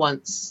also,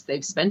 once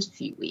they've spent a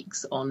few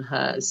weeks on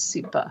her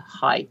super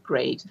high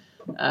grade,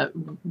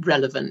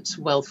 relevant,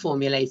 well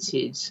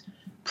formulated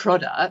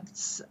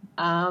products,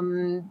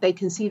 they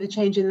can see the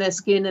change in their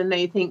skin, and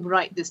they think,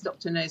 right, this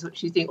doctor knows what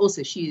she's doing.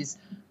 Also, she's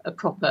a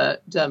proper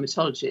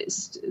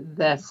dermatologist,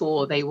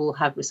 therefore they will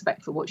have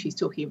respect for what she's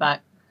talking about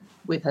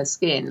with her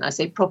skin. I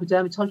say proper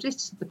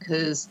dermatologist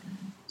because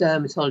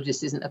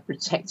dermatologist isn't a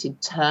protected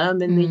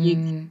term in the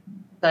UK.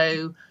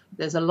 So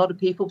there's a lot of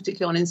people,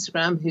 particularly on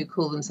Instagram, who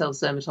call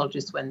themselves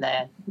dermatologists when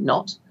they're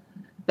not.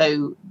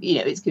 Though,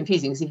 it's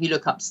confusing, because if you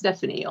look up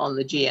Stephanie on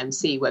the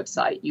GMC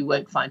website, you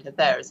won't find her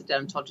there as a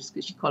dermatologist,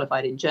 because she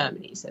qualified in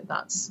Germany. So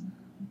that's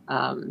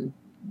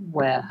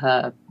where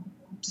her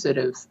sort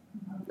of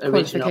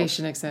original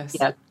qualification exists.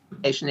 Yeah,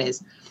 qualification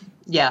is.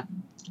 Yeah.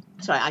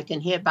 Sorry, I can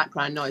hear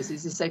background noise.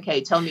 Is this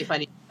okay? Tell me if I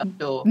need to shut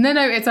the door.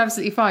 No, it's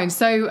absolutely fine.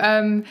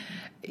 So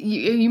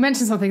you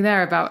mentioned something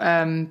there about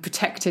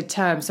protected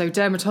terms. So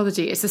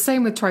dermatology, it's the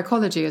same with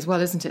trichology as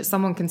well, isn't it?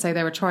 Someone can say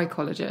they're a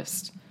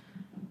trichologist.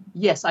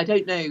 Yes, I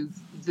don't know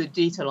the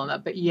detail on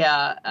that, but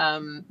yeah,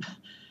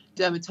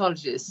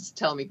 dermatologists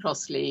tell me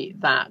crossly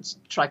that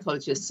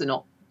trichologists are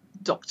not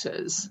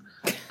doctors,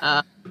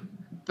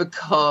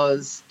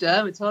 because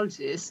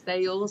dermatologists,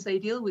 they also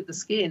deal with the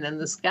skin, and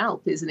the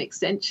scalp is an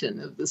extension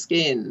of the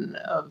skin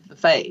of the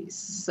face.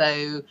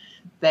 So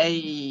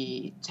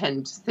they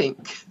tend to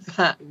think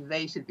that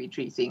they should be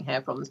treating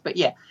hair problems. But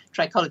yeah,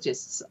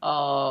 trichologists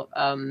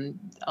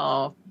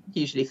are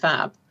usually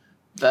fab,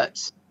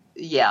 but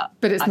yeah.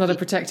 But it's not a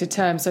protected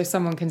term, so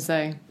someone can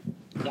say.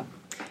 Yeah.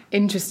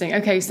 Interesting.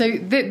 Okay, so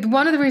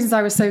one of the reasons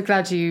I was so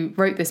glad you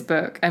wrote this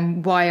book,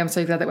 and why I'm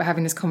so glad that we're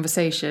having this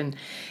conversation,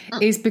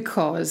 is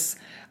because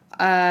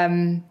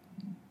any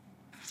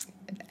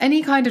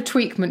kind of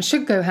treatment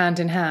should go hand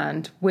in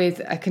hand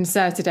with a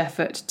concerted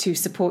effort to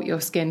support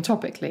your skin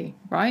topically,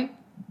 right?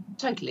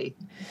 Totally.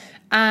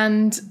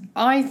 And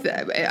I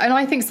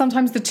think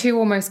sometimes the two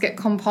almost get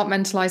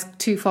compartmentalized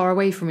too far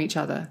away from each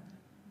other.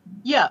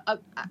 Yeah,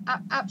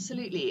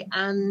 absolutely.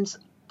 And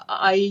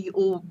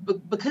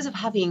because of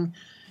having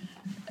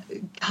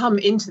come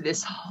into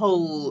this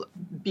whole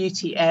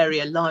beauty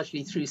area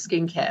largely through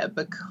skincare,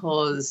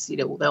 because,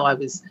 although I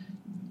was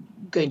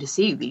going to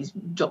see these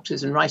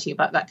doctors and writing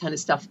about that kind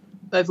of stuff,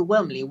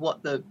 overwhelmingly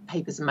what the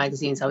papers and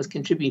magazines I was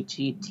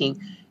contributing to,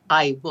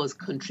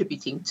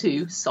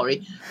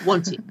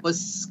 wanted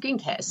was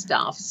skincare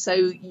stuff. So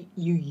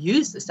you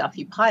use the stuff,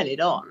 you pile it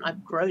on.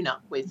 I've grown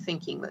up with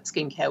thinking that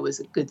skincare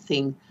was a good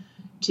thing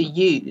to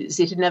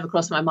use. It had never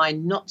crossed my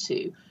mind not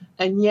to.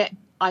 And yet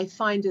I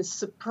find a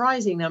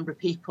surprising number of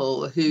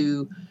people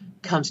who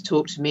come to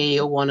talk to me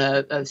or want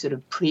a sort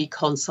of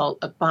pre-consult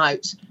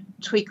about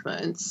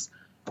treatments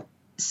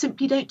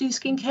simply don't do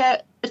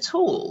skincare at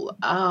all.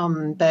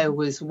 There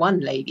was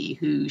one lady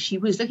who she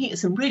was looking at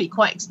some really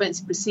quite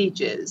expensive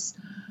procedures,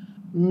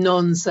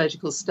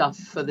 non-surgical stuff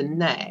for the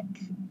neck,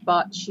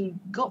 but she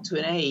got to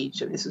an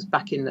age, and this was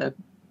back in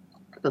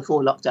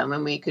before lockdown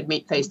when we could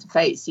meet face to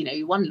face.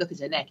 You want to look at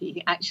her neck and you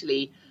think,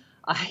 actually,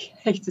 I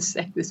hate to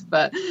say this,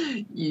 but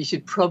you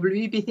should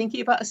probably be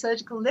thinking about a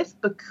surgical lift,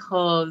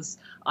 because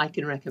I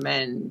can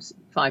recommend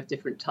 5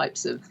 different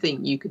types of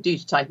thing you could do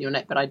to tighten your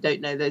neck, but I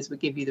don't know those would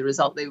give you the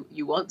result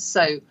you want.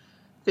 So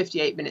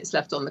 58 minutes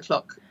left on the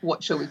clock.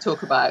 What shall we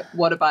talk about?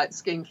 What about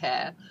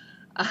skincare?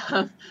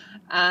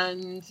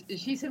 And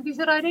she simply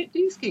said, I don't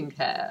do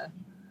skincare.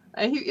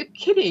 You're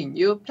kidding.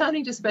 You're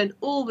planning to spend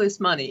all this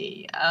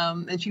money.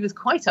 And she was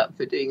quite up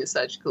for doing a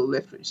surgical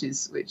lift, which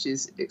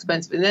is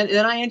expensive. And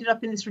then I ended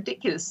up in this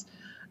ridiculous,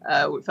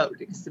 what felt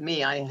ridiculous to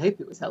me, I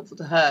hope it was helpful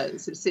to her,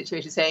 sort of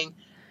situation saying,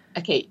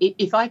 okay,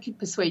 if I could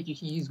persuade you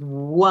to use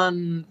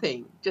one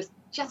thing,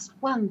 just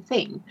one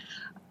thing,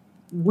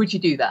 would you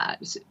do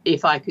that?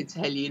 If I could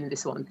tell you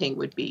this one thing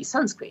would be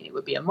sunscreen, it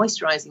would be a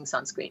moisturizing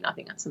sunscreen. I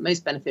think that's the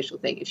most beneficial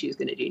thing if she was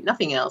going to do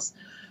nothing else,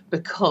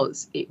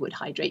 because it would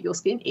hydrate your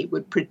skin. It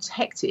would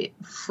protect it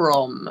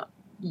from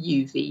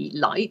UV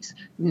light.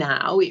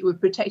 Now it would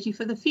protect you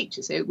for the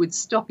future. So it would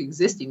stop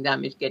existing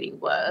damage getting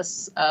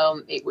worse.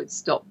 It would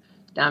stop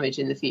damage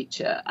in the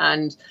future.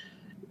 And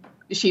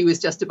she was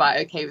just about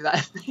okay with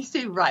that. He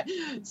said, right.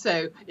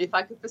 So if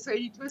I could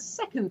persuade you to a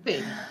second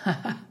thing,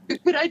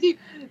 could I do...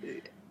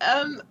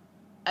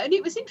 and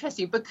it was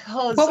interesting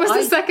because... What was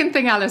the second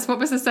thing, Alice? What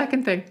was the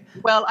second thing?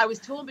 Well, I was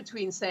torn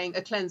between saying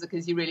a cleanser,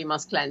 because you really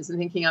must cleanse, and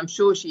thinking I'm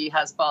sure she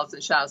has baths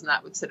and showers, and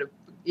that would sort of,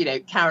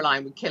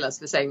 Caroline would kill us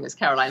for saying this,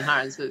 Caroline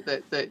Harrens,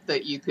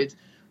 that you could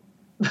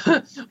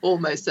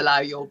almost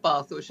allow your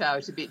bath or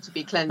shower to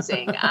be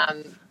cleansing.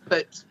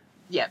 But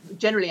yeah,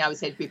 generally I would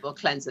say to people,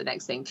 cleanse the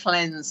next thing.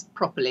 Cleanse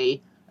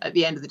properly at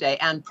the end of the day,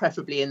 and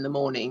preferably in the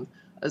morning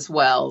as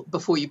well,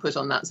 before you put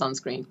on that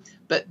sunscreen.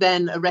 But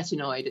then a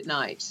retinoid at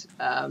night,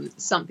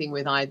 something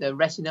with either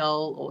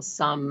retinol or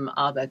some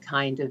other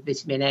kind of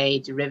vitamin A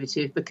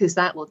derivative, because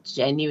that will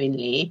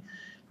genuinely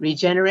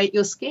regenerate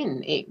your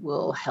skin. It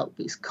will help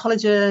boost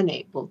collagen,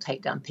 it will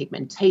take down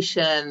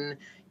pigmentation,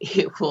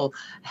 it will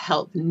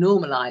help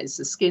normalize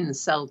the skin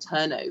cell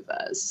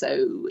turnover.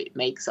 So it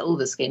makes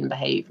older skin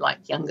behave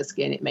like younger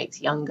skin, it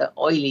makes younger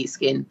oily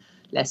skin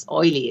less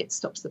oily, it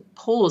stops the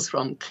pores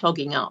from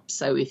clogging up.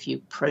 So if you're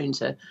prone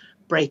to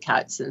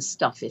breakouts and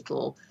stuff,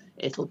 it'll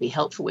be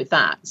helpful with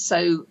that.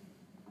 So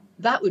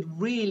that would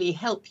really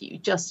help you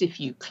just if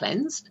you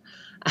cleansed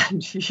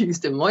and you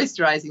used a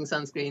moisturizing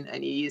sunscreen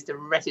and you used a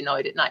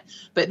retinoid at night.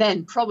 But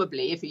then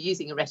probably if you're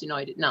using a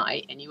retinoid at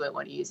night and you won't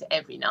want to use it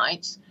every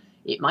night,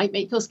 it might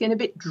make your skin a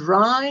bit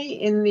dry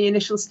in the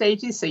initial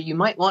stages. So you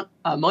might want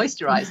a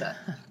moisturizer.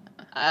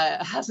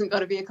 Hasn't got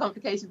to be a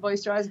complicated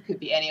moisturizer, could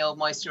be any old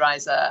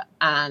moisturizer,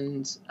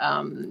 and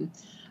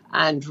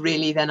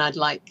really then I'd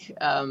like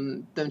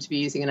them to be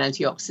using an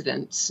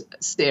antioxidant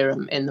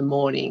serum in the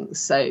morning,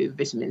 so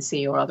vitamin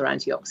C or other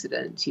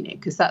antioxidant,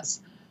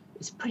 because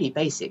it's pretty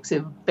basic.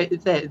 So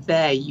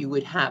there you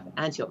would have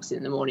antioxidant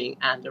in the morning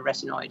and a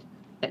retinoid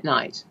at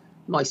night,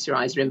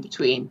 moisturizer in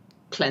between,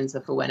 cleanser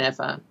for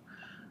whenever.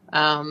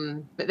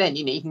 But then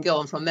you can go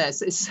on from there.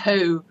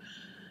 So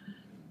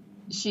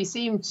she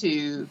seemed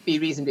to be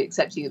reasonably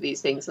accepting of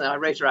these things, and I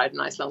wrote her out a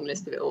nice long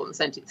list of it all and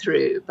sent it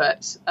through.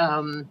 But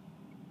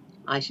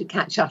I should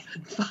catch up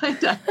and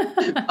find out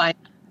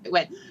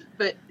when.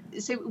 But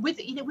so with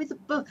the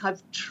book,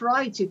 I've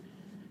tried to.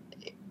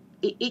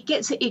 It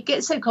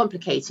gets so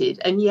complicated,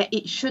 and yet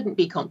it shouldn't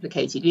be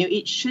complicated.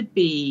 It should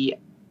be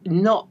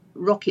not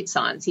rocket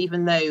science,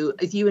 even though,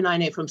 as you and I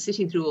know from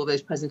sitting through all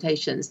those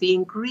presentations, the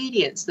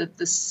ingredients,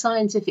 the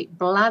scientific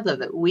blather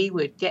that we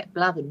would get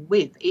blathered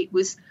with, it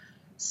was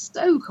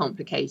so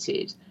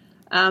complicated,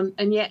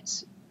 and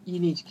yet you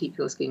need to keep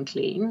your skin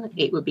clean.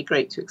 It would be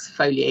great to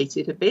exfoliate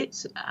it a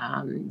bit.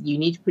 You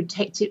need to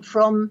protect it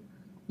from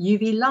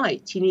UV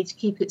light. You need to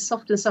keep it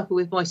soft and supple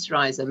with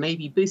moisturizer,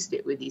 maybe boost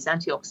it with these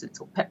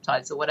antioxidants or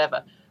peptides or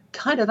whatever.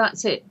 Kind of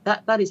that's it.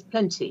 That is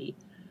plenty.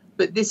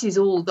 But this is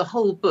all, the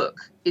whole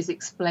book is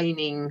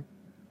explaining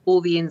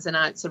all the ins and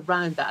outs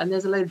around that. And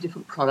there's a load of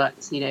different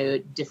products,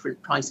 at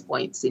different price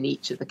points in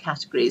each of the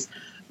categories.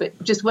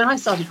 But just when I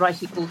started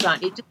writing it all down,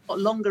 it just got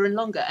longer and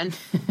longer. And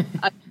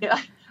I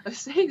was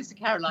saying this to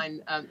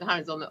Caroline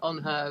Harrins on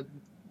her,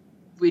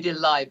 we did a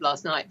live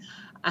last night,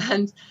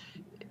 and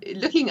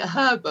looking at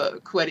her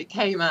book when it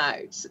came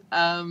out,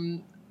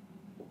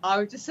 I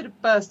would just sort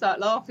of burst out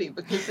laughing,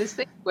 because there's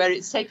things where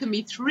it's taken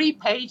me 3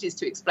 pages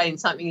to explain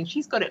something, and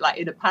she's got it like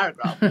in a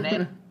paragraph, and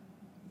then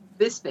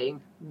this,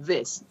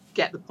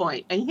 get the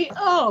point. And you think,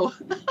 oh,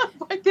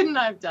 why couldn't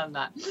I have done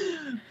that?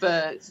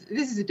 But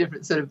this is a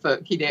different sort of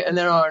book, and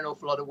there are an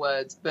awful lot of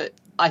words. But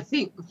I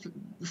think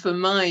for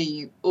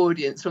my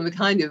audience, from the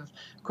kind of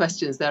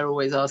questions they're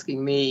always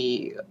asking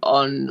me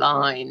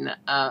online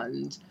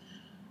and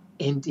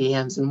in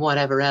DMs and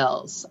whatever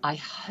else, I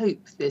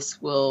hope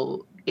this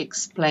will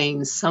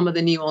explain some of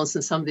the nuance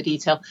and some of the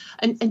detail,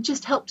 and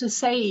just help to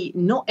say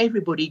not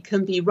everybody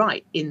can be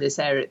right in this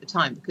area at the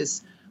time,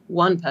 because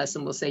one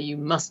person will say you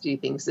must do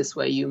things this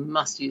way, you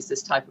must use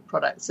this type of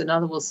products.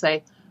 Another will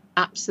say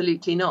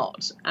absolutely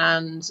not.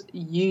 And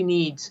you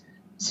need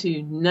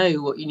to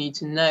know what you need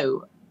to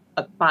know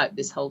about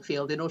this whole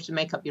field in order to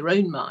make up your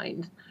own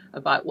mind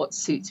about what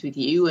suits with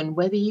you, and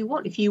whether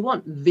if you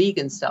want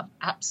vegan stuff,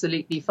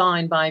 absolutely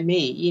fine by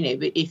me,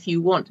 but if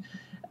you want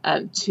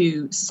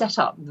to set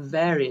up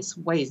various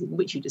ways in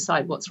which you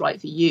decide what's right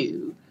for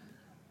you,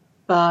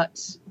 but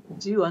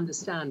do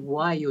understand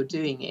why you're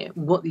doing it,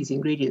 what these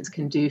ingredients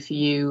can do for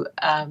you,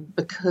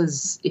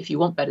 because if you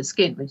want better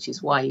skin, which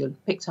is why you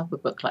picked up a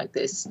book like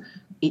this,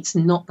 it's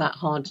not that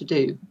hard to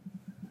do.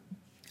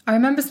 I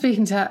remember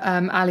speaking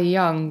to Ali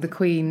Young, the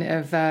queen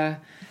of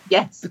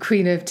yes, the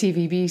queen of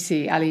TV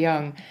beauty, Ali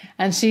Young,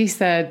 and she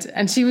said,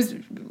 and she was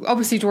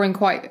obviously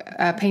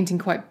painting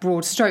quite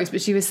broad strokes,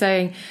 but she was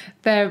saying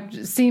there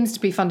seems to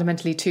be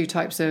fundamentally 2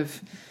 types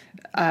of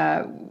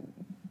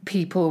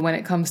people when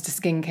it comes to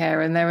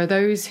skincare, and there are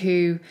those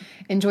who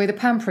enjoy the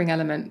pampering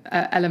element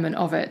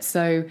of it.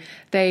 So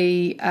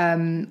they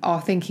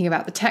are thinking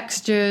about the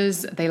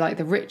textures, they like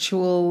the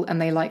ritual,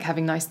 and they like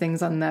having nice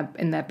things in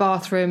their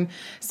bathroom.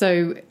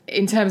 So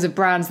in terms of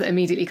brands that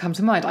immediately come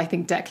to mind, I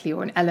think Deckley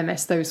or an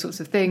Elemis, those sorts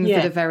of things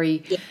that are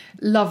very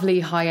lovely,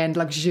 high-end,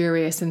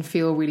 luxurious, and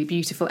feel really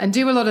beautiful, and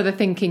do a lot of the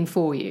thinking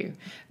for you.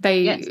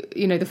 They,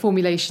 the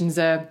formulations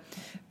are.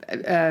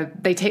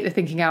 They take the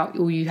thinking out.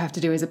 All you have to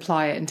do is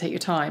apply it and take your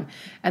time.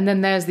 And then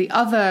there's the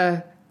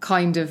other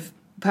kind of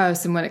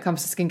person when it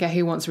comes to skincare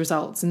who wants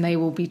results, and they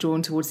will be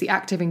drawn towards the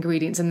active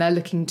ingredients, and they're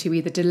looking to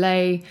either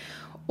delay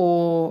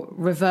or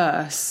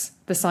reverse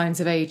the signs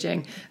of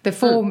aging.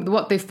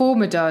 What the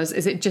former does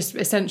is it just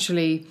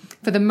essentially,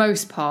 for the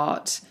most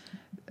part,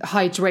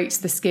 hydrates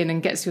the skin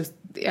and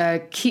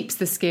keeps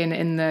the skin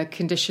in the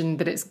condition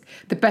that it's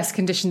the best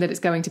condition that it's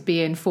going to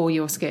be in for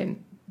your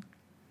skin.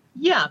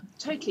 Yeah,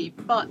 totally.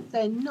 But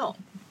they're not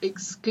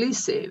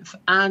exclusive.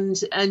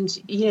 And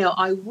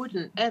I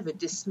wouldn't ever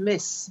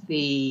dismiss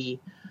the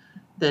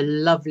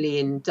lovely,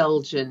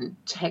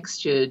 indulgent,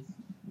 textured,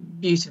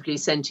 beautifully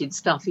scented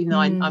stuff. Even though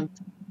I'm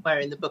where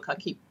in the book I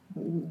keep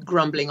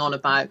grumbling on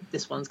about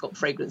this one's got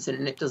fragrance in it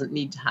and it doesn't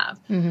need to have.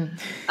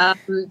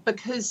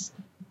 Because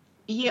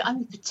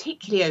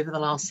particularly over the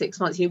last 6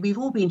 months, we've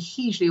all been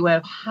hugely aware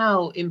of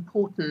how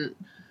important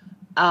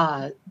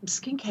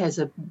skincare is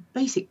a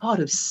basic part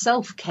of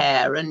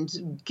self-care,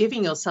 and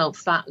giving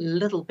yourself that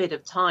little bit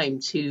of time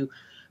to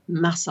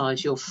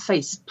massage your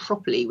face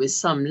properly with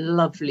some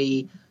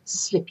lovely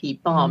slippy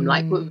balm,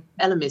 like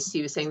Elemis,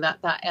 you were saying that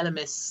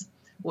Elemis,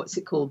 what's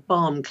it called,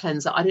 balm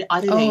cleanser. I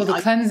don't know. The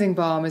cleansing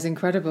balm is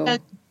incredible.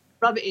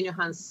 Rub it in your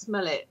hands,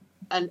 smell it,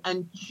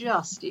 and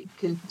just it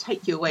can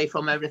take you away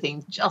from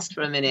everything just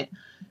for a minute.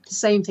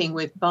 Same thing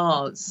with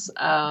bars.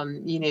 The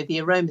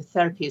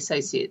aromatherapy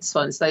associates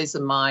ones, those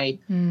are my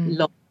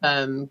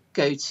long-term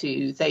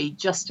go-to. They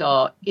just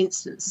are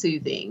instant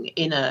soothing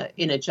in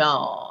a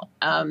jar.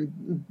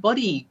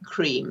 Body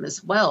cream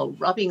as well,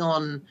 rubbing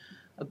on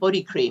a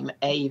body cream,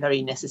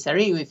 very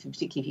necessary,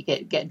 particularly if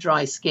you get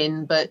dry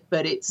skin, but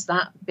it's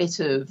that bit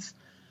of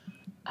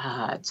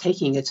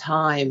taking a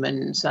time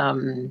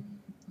and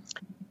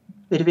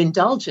bit of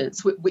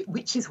indulgence,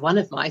 which is one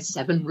of my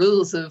 7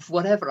 rules of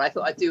whatever. I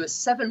thought I'd do a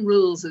 7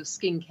 rules of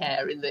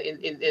skincare in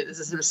there's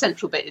a sort of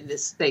central bit in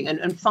this thing,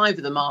 and 5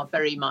 of them are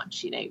very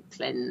much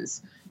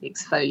cleanse,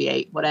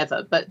 exfoliate,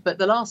 whatever. But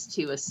the last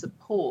 2 are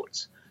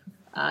support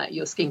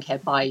your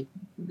skincare by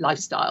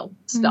lifestyle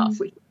stuff,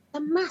 which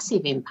has a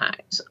massive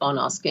impact on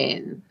our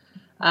skin.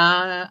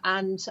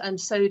 And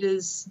so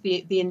does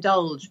the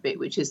indulge bit,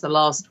 which is the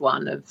last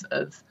one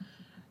of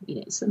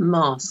it's the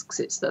masks,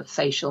 it's the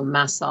facial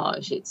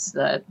massage, it's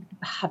the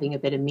having a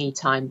bit of me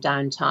time,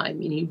 downtime,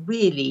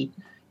 really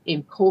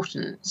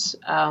important.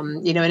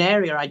 An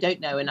area I don't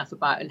know enough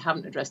about and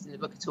haven't addressed in the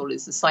book at all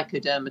is the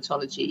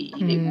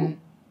psychodermatology,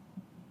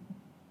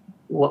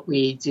 what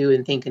we do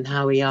and think and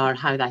how we are,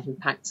 how that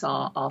impacts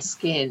our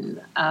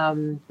skin.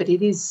 But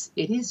it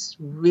is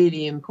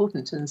really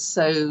important. And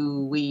so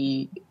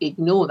we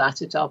ignore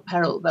that at our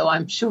peril, though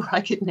I'm sure I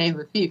could name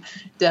a few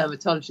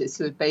dermatologists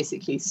who would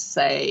basically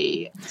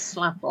say,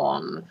 slap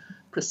on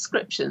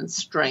prescription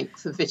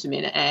strength of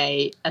vitamin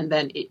A, and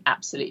then it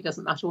absolutely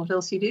doesn't matter what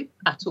else you do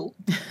at all.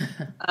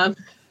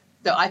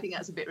 So I think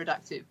that's a bit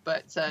reductive,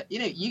 but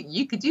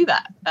you could do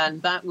that,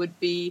 and that could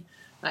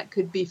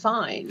be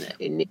fine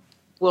in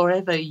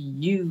whatever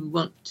you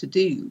want to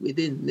do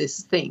within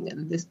this thing.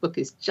 And this book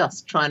is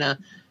just trying to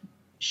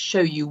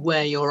show you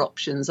where your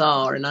options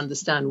are and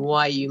understand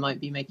why you might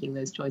be making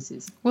those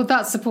choices. Well,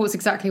 that supports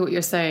exactly what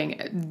you're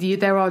saying.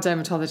 There are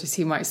dermatologists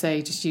who might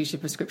say just use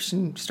your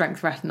prescription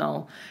strength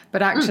retinol,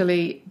 but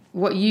actually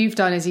what you've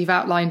done is you've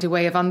outlined a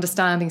way of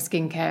understanding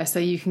skincare so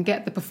you can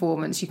get the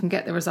performance, you can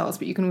get the results,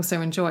 but you can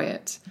also enjoy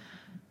it.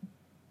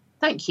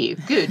 Thank you.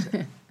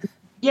 Good.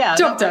 Yeah.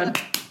 Job done.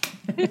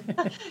 Kind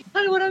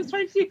of what I was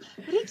trying to do.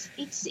 But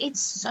it's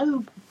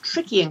so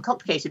tricky and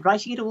complicated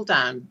writing it all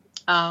down.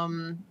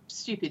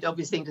 Stupid,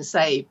 obvious thing to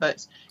say,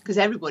 but because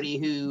everybody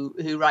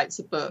who writes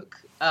a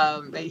book,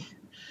 they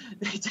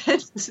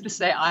tend to sort of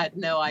say, I had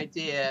no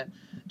idea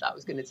that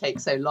was going to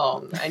take so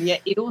long. And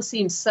yet it all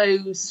seems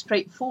so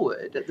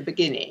straightforward at the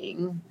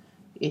beginning.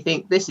 You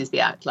think, this is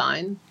the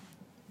outline.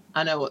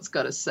 I know what I've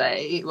got to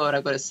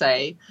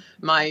say.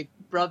 My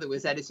brother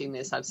was editing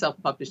this. I've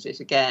self-published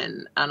it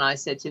again. And I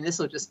said to him, this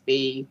will just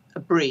be a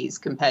breeze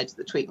compared to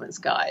the Tweakman's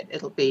Guide.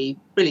 It'll be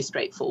really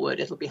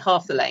straightforward. It'll be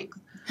half the length.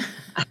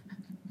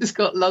 Just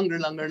got longer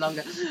and longer and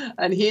longer.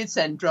 And he'd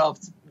send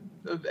drafts,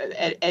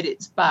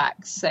 edits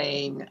back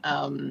saying,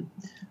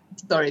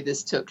 sorry,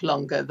 this took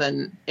longer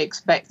than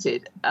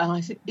expected. And I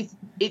said,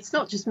 it's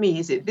not just me,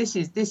 is it? This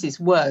is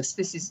worse.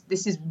 This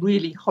is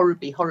really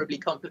horribly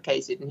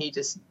complicated. And he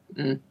just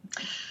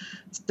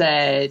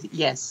said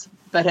yes.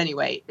 But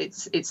anyway,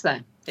 it's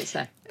there. It's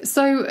there.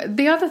 So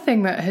the other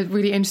thing that had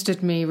really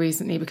interested me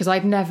recently, because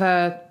I'd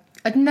never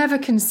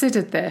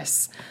considered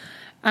this,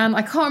 and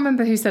I can't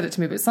remember who said it to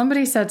me, but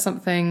somebody said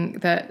something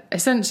that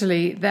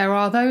essentially there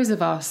are those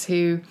of us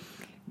who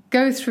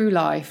go through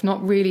life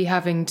not really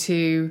having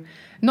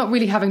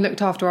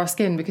looked after our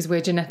skin because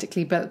we're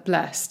genetically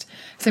blessed.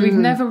 So we've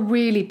never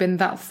really been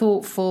that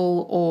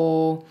thoughtful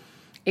or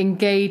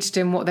engaged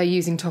in what they're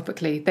using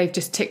topically. They've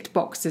just ticked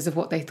boxes of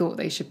what they thought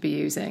they should be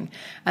using.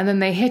 And then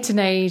they hit an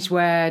age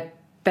where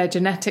their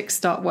genetics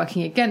start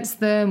working against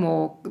them,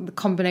 or the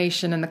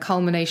combination and the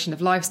culmination of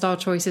lifestyle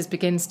choices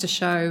begins to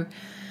show.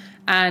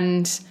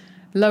 And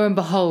lo and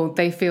behold,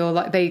 they feel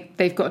like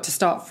they've got to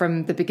start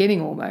from the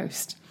beginning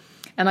almost.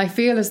 And I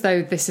feel as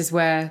though this is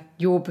where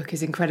your book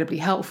is incredibly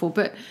helpful.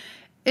 But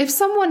if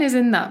someone is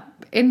in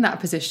that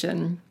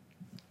position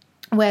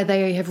where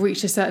they have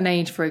reached a certain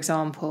age, for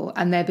example,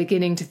 and they're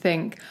beginning to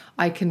think,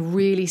 I can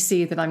really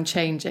see that I'm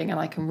changing and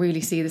I can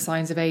really see the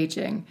signs of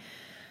aging,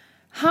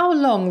 how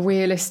long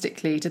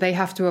realistically do they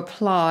have to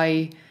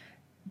apply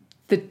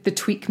the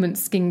Tweakment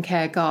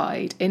skincare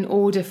guide in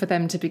order for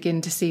them to begin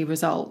to see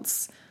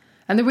results?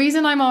 And the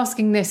reason I'm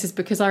asking this is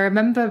because I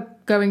remember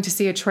going to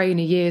see a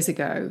trainer years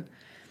ago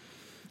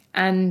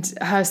and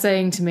her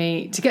saying to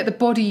me, to get the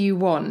body you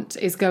want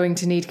is going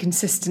to need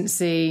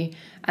consistency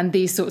and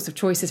these sorts of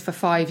choices for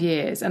 5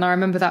 years. And I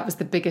remember that was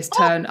the biggest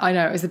turn. I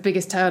know, it was the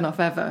biggest turn off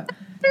ever.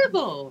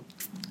 Terrible.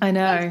 I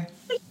know.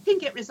 You can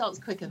get results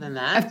quicker than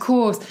that. Of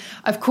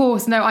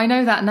course. No, I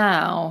know that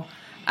now.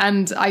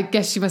 And I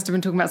guess she must have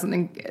been talking about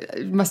something,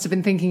 must have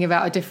been thinking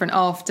about a different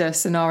after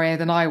scenario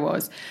than I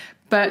was.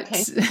 But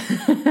okay.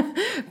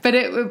 But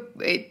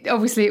it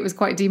obviously it was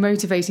quite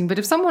demotivating. But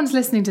if someone's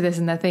listening to this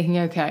and they're thinking,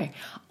 okay,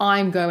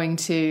 I'm going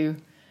to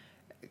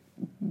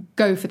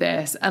go for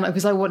this, and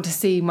because I want to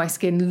see my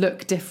skin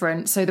look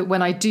different so that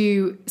when I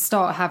do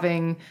start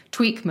having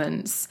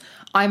tweakments,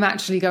 I'm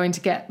actually going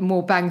to get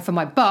more bang for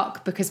my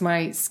buck because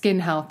my skin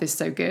health is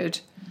so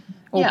good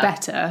or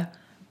better.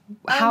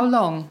 How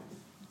long?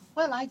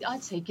 Well,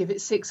 I'd say give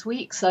it 6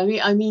 weeks.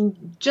 I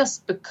mean,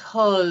 just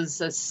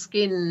because our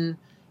skin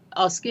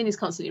is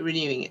constantly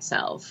renewing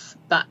itself,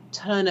 that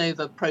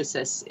turnover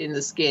process in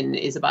the skin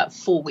is about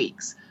 4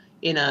 weeks.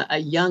 In a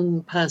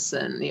young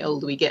person, the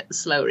older we get, the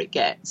slower it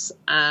gets.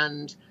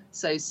 And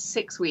so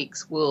 6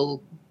 weeks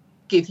will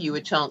give you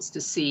a chance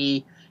to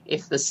see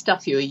if the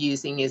stuff you're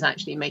using is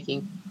actually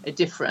making a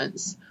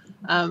difference.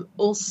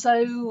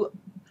 Also,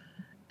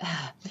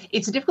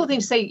 it's a difficult thing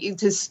to say,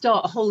 to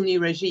start a whole new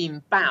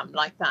regime, bam,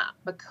 like that,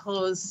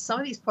 because some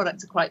of these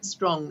products are quite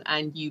strong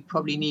and you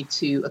probably need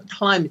to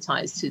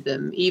acclimatize to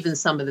them. Even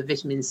some of the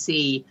vitamin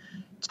C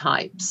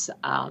types,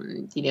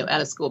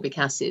 L-ascorbic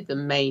acid, the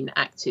main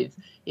active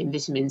in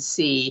vitamin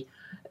C,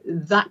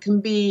 that can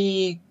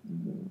be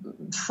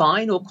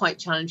fine or quite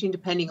challenging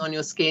depending on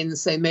your skin.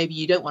 So maybe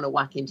you don't want to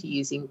whack into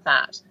using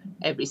that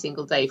every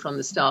single day from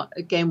the start.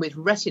 Again, with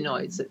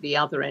retinoids at the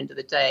other end of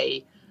the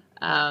day,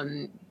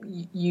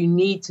 you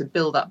need to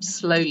build up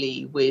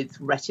slowly with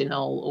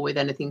retinol or with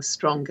anything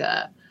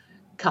stronger,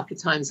 a couple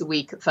of times a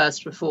week at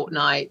first for a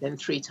fortnight, then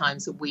 3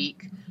 times a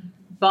week.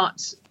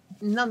 But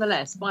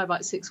nonetheless, by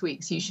about 6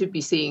 weeks, you should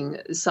be seeing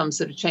some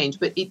sort of change.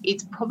 But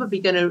it's probably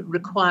going to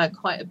require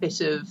quite a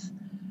bit of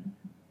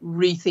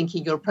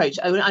rethinking your approach.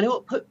 I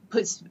know what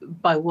puts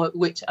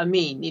which I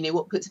mean,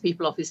 what puts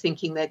people off is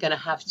thinking they're going to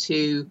have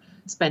to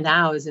spend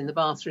hours in the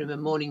bathroom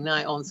and morning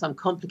night on some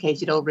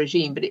complicated old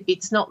regime, but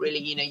it's not really.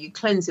 You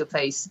cleanse your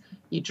face,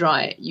 you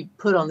dry it, you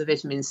put on the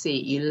vitamin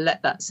C, you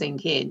let that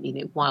sink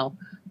in, while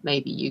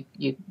maybe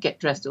you get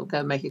dressed or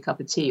go make a cup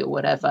of tea or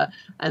whatever,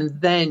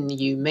 and then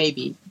you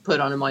maybe put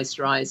on a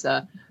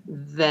moisturizer.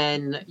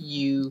 Then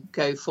you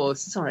go for,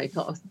 sorry, I've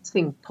got a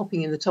thing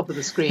popping in the top of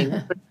the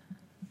screen.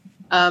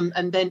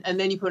 And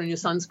then you put on your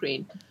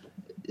sunscreen.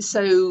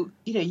 So,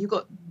 you've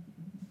got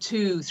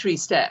 2-3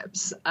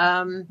 steps.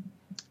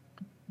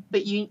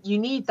 But you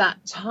need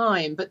that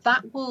time, but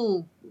that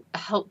will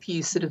help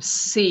you sort of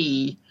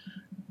see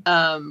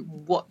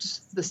what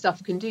the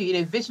stuff can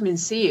do. Vitamin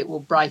C, it will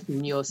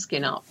brighten your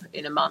skin up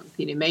in a month.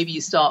 Maybe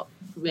you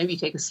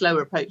take a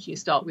slower approach. You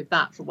start with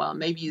that for a while.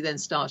 Maybe you then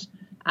start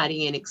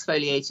adding in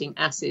exfoliating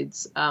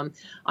acids. I'm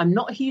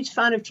not a huge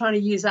fan of trying to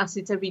use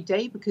acids every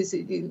day because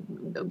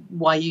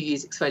why you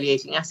use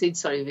exfoliating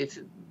acids? Sorry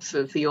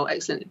for your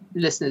excellent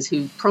listeners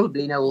who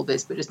probably know all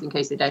this, but just in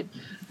case they don't,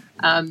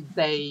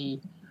 they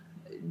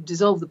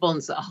dissolve the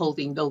bonds that are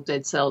holding old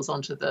dead cells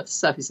onto the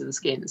surface of the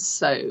skin.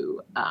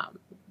 So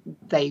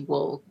they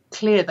will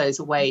clear those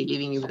away,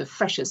 leaving you with a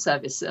fresher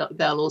surface.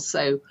 They'll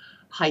also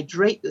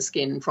hydrate the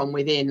skin from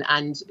within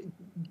and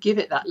give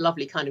it that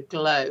lovely kind of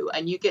glow,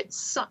 and you get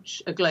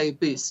such a glow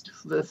boost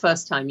for the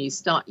first time you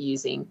start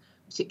using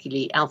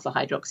particularly alpha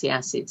hydroxy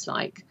acids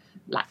like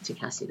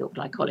lactic acid or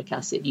glycolic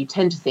acid. You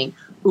tend to think,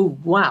 oh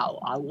wow,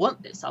 I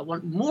want this, I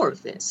want more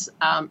of this,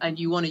 and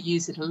you want to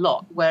use it a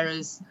lot,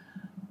 whereas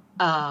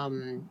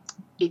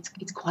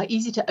it's quite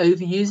easy to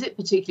overuse it,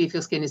 particularly if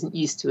your skin isn't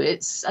used to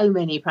it. So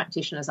many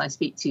practitioners I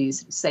speak to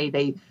say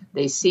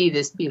they see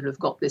this, people have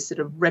got this sort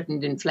of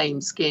reddened,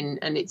 inflamed skin,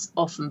 and it's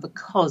often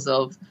because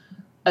of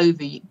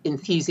over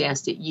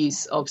enthusiastic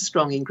use of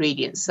strong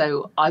ingredients.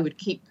 So I would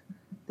keep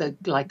the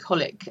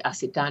glycolic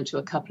acid down to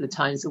a couple of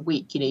times a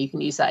week. You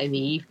can use that in the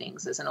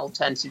evenings as an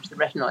alternative to the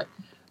retinoid.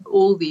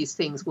 All these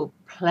things will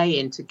play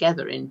in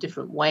together in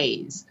different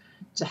ways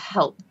to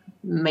help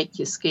make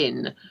your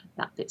skin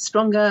that bit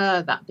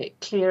stronger, that bit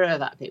clearer,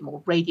 that bit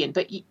more radiant.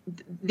 But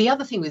the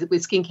other thing with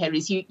skincare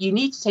is you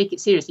need to take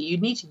it seriously. You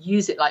need to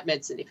use it like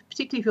medicine,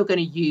 particularly if you're going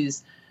to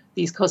use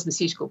these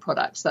cosmeceutical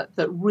products that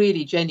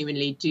really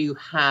genuinely do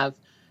have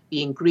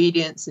the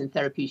ingredients in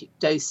therapeutic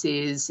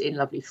doses, in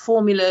lovely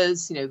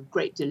formulas,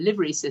 great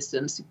delivery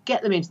systems to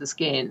get them into the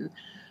skin.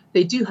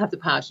 They do have the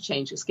power to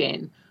change your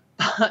skin,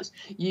 but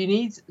you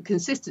need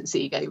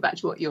consistency, going back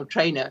to what your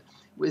trainer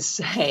was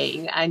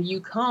saying, and you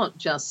can't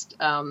just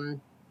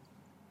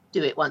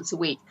do it once a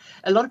week.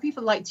 A lot of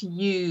people like to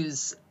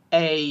use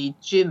a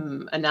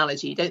gym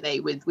analogy, don't they,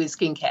 with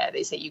skincare.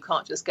 They say you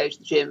can't just go to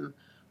the gym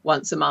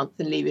once a month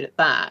and leave it at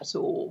that,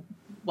 or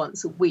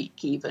once a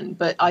week even.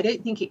 But I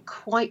don't think it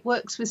quite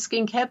works with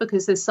skincare,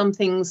 because there's some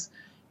things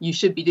you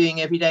should be doing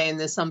every day and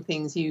there's some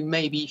things you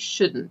maybe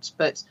shouldn't.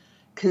 But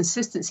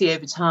consistency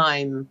over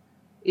time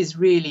is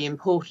really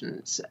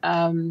important.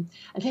 And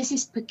there's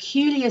this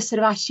peculiar sort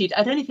of attitude.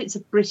 I don't know if it's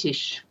a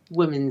British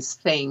woman's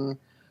thing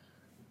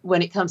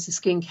when it comes to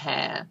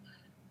skincare,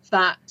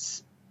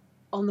 that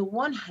on the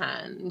one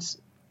hand,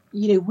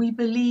 we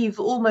believe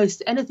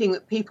almost anything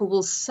that people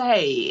will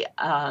say.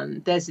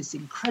 There's this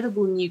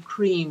incredible new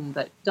cream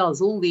that does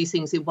all these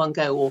things in one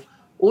go, or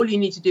all you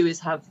need to do is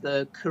have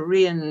the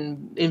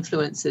Korean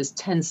influencers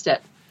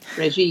 10-step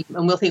regime,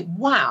 and we'll think,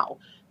 wow,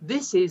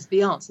 this is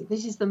the answer.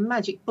 This is the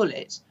magic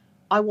bullet.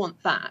 I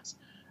want that.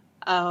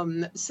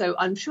 So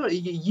I'm sure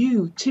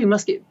you too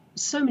must get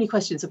so many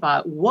questions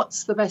about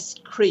what's the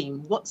best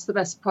cream, what's the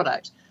best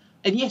product.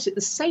 And yet at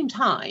the same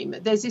time,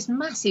 there's this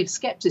massive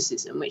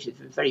skepticism, which is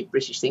a very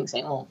British thing,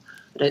 saying, oh,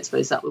 I don't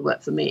suppose that would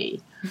work for me.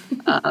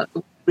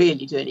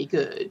 Really do any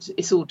good.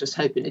 It's all just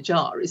hope in a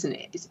jar, isn't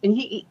it?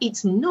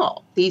 It's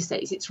not these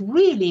days. It's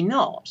really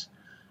not.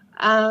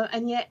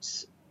 And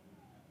yet,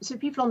 so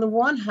people on the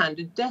one hand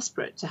are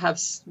desperate to have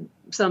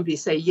somebody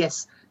say,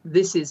 yes,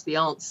 this is the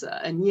answer.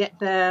 And yet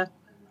they're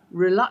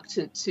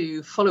reluctant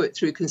to follow it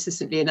through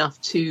consistently enough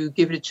to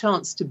give it a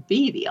chance to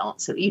be the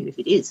answer, even if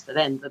it is for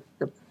them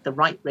the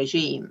right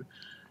regime.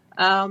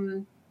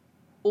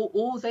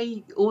 Or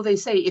they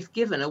say, if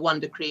given a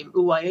wonder cream,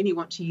 oh, I only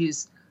want to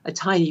use a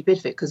tiny bit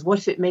of it, because what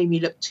if it made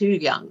me look too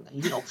young?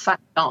 Fat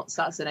chance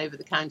that's an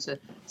over-the-counter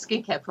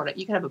skincare product.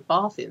 You can have a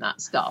bath in that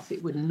stuff.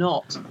 It would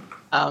not,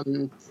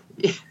 So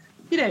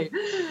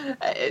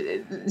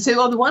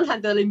on the one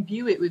hand, they'll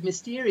imbue it with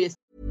mysterious.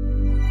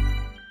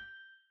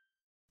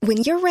 When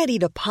you're ready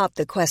to pop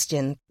the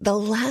question, the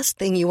last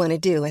thing you want to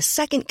do is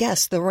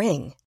second-guess the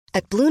ring.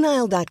 At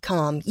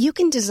BlueNile.com, you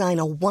can design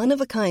a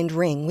one-of-a-kind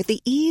ring with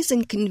the ease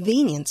and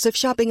convenience of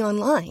shopping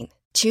online.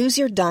 Choose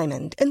your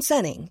diamond and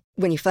setting.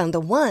 When you find the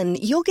one,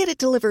 you'll get it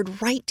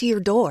delivered right to your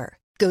door.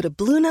 Go to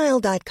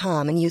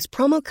BlueNile.com and use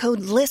promo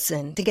code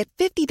LISTEN to get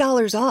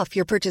 $50 off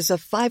your purchase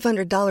of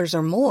 $500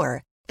 or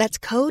more. That's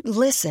code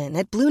LISTEN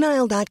at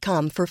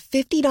BlueNile.com for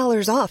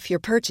 $50 off your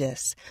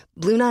purchase.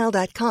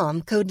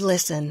 BlueNile.com, code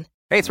LISTEN.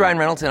 Hey, it's Ryan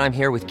Reynolds, and I'm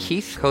here with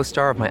Keith,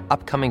 co-star of my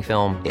upcoming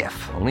film, If,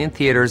 only in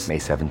theaters May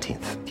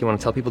 17th. Do you want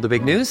to tell people the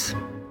big news?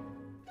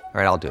 All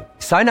right, I'll do it.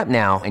 Sign up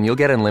now and you'll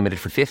get unlimited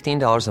for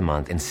 $15 a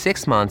month and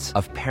 6 months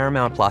of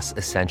Paramount Plus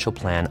Essential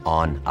Plan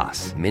on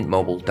us.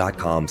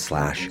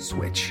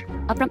 MintMobile.com/switch.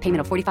 Upfront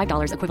payment of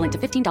 $45 equivalent to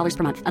 $15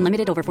 per month.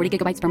 Unlimited over 40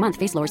 gigabytes per month.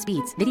 Face lower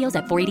speeds. Videos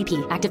at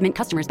 480p. Active Mint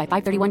customers by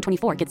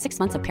 531.24 get 6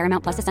 months of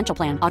Paramount Plus Essential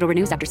Plan. Auto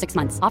renews after 6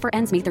 months. Offer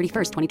ends May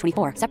 31st,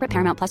 2024. Separate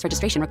Paramount Plus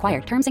registration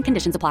required. Terms and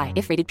conditions apply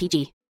if rated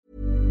PG.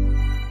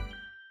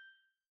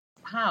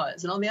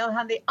 Powers, and on the other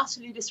hand, they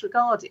utterly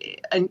disregard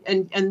it, and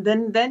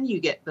then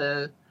you get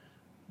the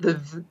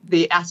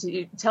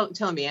attitude.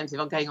 Tell me, Ems, if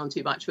I'm going on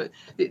too much, but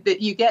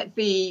that you get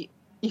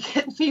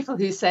people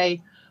who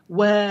say,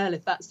 well,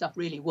 if that stuff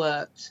really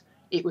worked,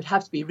 it would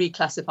have to be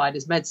reclassified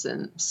as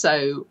medicine,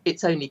 so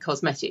it's only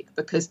cosmetic,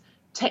 because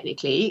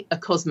technically a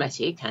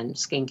cosmetic, and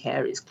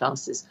skincare is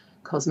classed as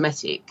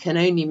cosmetic, can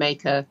only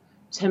make a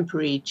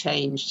temporary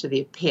change to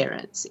the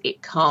appearance.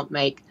 It can't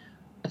make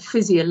a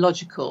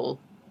physiological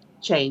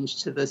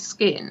change to the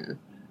skin.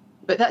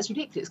 But that's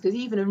ridiculous, because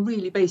even a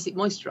really basic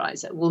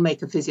moisturizer will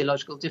make a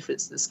physiological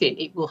difference to the skin.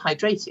 It will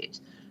hydrate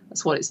it.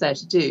 That's what it's there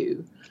to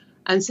do.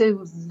 And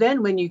so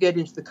then when you get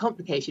into the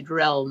complicated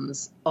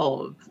realms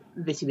of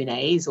vitamin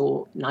A's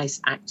or nice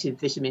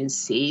active vitamin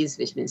C's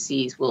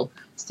will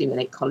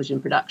stimulate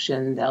collagen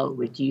production. They'll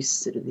reduce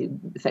sort of the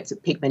effects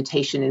of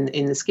pigmentation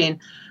in the skin.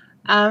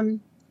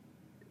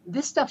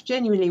 This stuff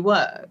genuinely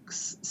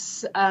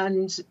works.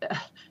 And,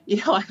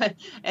 I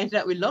ended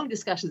up with long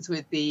discussions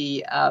with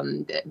the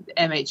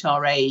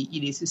MHRA,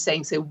 who's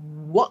saying, so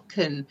what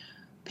can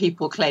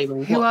people claim?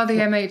 And Who are the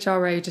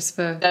MHRA, just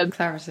for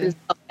clarity?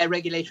 A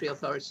regulatory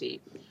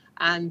authority.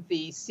 And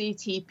the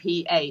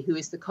CTPA, who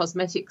is the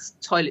Cosmetics,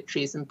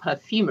 Toiletries and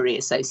Perfumery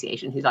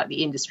Association, who's like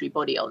the industry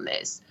body on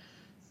this,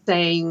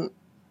 saying,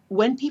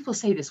 when people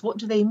say this, what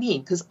do they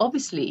mean? Because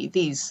obviously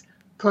these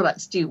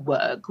products do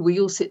work. We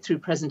all sit through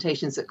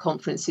presentations at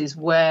conferences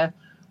where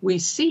we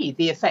see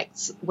the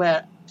effects,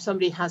 where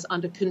somebody has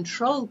under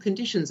controlled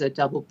conditions a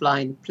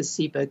double-blind,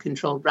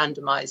 placebo-controlled,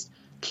 randomized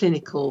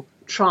clinical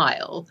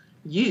trial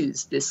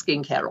used this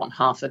skincare on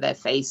half of their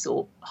face,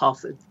 or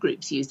half of the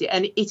groups used it.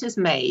 And it has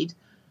made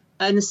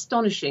an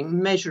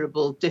astonishing,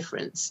 measurable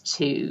difference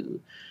to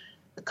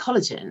the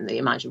collagen, the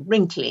amount of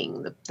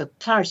wrinkling, the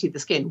clarity of the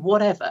skin,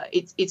 whatever.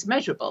 It's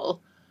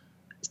measurable.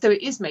 So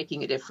it is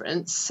making a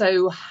difference.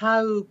 So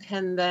how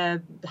can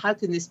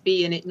this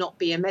be and it not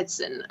be a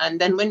medicine? And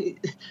then when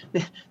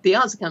the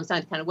answer comes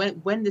down to kind of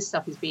when this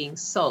stuff is being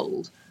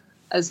sold,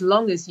 as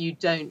long as you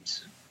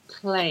don't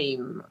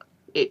claim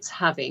it's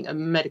having a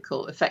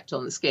medical effect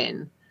on the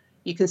skin,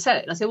 you can sell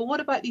it. And I say, well, what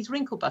about these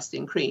wrinkle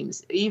busting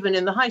creams? Even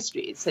in the high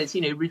street, it says,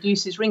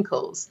 reduces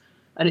wrinkles,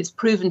 and it's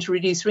proven to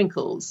reduce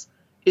wrinkles.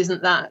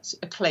 Isn't that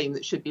a claim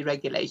that should be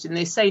regulated? And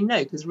they say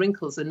no, because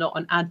wrinkles are not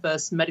an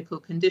adverse medical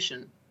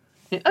condition.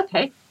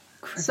 Okay,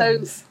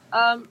 so it's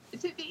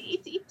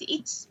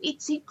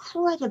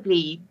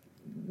incredibly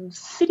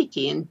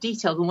finicky and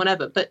detailed and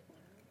whatever, but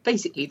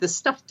basically the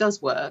stuff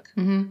does work.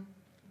 Mm-hmm.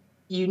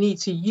 You need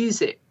to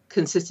use it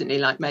consistently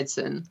like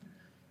medicine.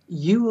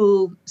 You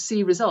will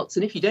see results,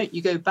 and if you don't,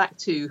 you go back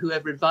to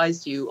whoever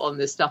advised you on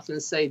this stuff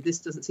and say, this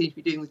doesn't seem to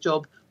be doing the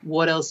job,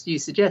 what else do you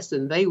suggest?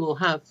 And they will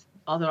have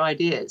other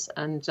ideas.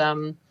 And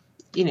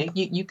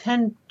you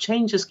can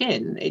change your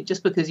skin.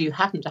 Just because you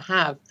happen to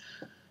have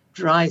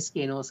dry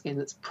skin or skin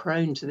that's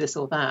prone to this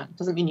or that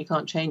doesn't mean you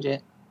can't change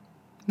it.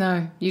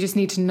 No, you just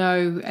need to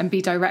know and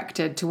be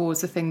directed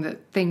towards things that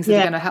are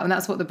going to help, and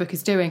that's what the book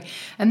is doing.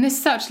 And this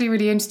is actually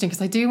really interesting,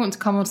 because I do want to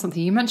come on to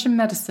something. You mentioned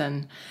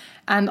medicine,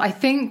 and I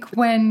think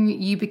when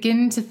you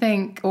begin to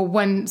think, or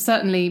when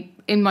certainly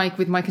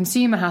with my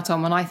consumer hat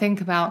on, when I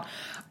think about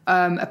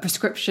a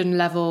prescription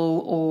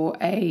level or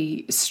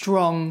a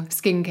strong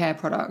skincare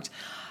product,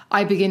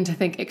 I begin to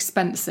think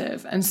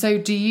expensive. And so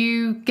do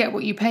you get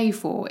what you pay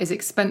for? Is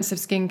expensive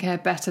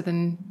skincare better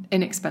than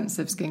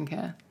inexpensive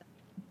skincare?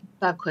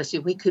 Bad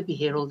question. We could be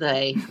here all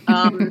day.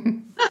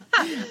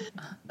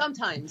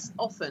 Sometimes,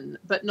 often,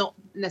 but not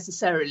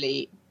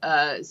necessarily.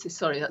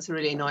 Sorry, that's a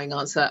really annoying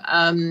answer.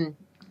 I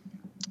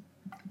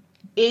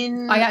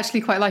actually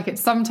quite like it.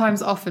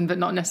 Sometimes, often, but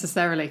not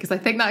necessarily, because I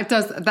think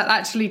that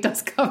actually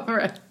does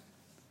cover it.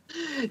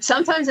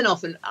 Sometimes and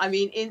often. I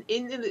mean,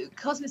 in the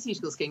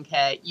cosmeceutical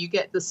skincare, you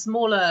get the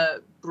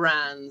smaller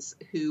brands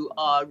who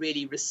are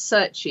really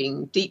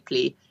researching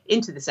deeply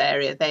into this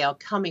area. They are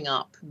coming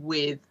up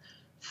with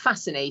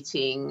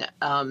fascinating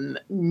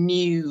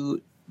new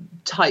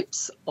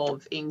types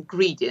of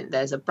ingredient.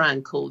 There's a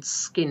brand called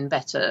Skin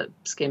Better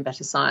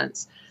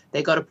Science.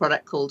 They got a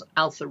product called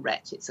Alpha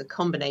Ret. It's a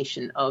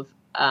combination of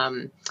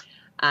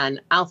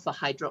an alpha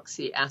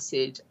hydroxy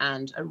acid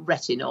and a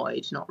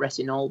retinoid, not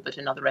retinol, but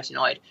another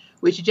retinoid,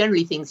 which are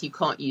generally things you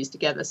can't use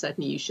together.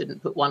 Certainly you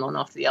shouldn't put one on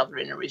after the other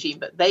in a regime,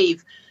 but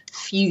they've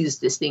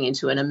fused this thing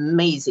into an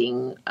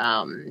amazing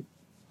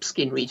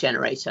skin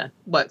regenerator.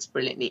 Works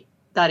brilliantly.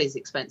 That is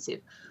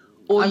expensive.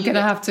 I'm going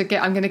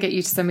to get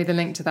you to send me the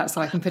link to that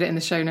so I can put it in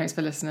the show notes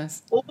for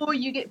listeners. Or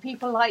you get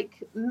people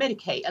like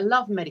Medicaid. I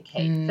love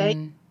Medicaid.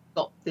 They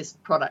got this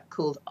product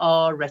called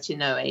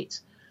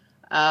R-retinoate,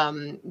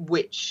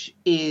 which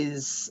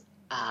is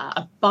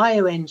a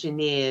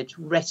bioengineered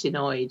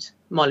retinoid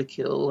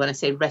molecule. When I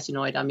say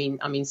retinoid, I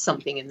mean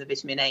something in the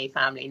vitamin A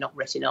family, not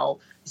retinol.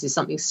 This is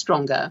something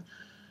stronger,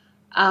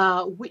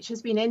 which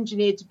has been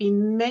engineered to be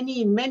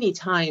many, many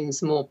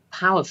times more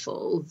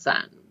powerful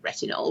than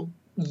retinol,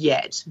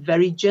 yet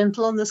very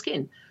gentle on the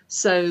skin.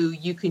 So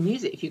you can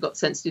use it if you've got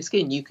sensitive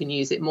skin. You can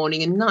use it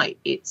morning and night.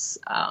 It's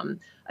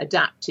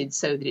adapted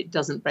so that it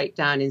doesn't break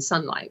down in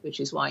sunlight, which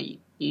is why you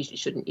usually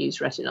shouldn't use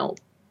retinol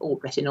or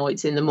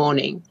retinoids in the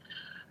morning.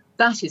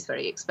 That is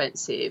very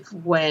expensive.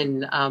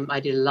 When I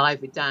did a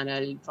live with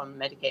Dan from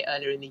Medicaid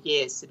earlier in the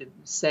year, sort of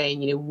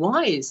saying,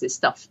 why is this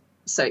stuff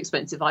so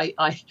expensive?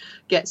 I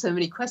get so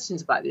many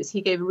questions about this. He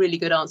gave a really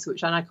good answer,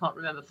 which I can't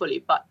remember fully,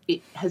 but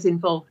it has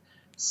involved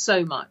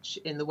so much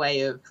in the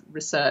way of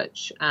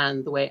research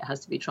and the way it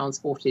has to be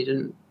transported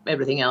and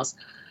everything else.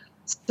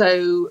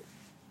 So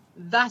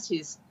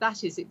those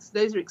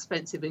are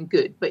expensive and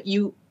good, but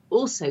you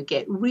also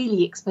get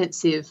really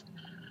expensive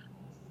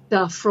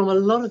stuff from a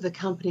lot of the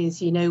companies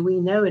we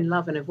know and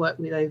love and have worked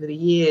with over the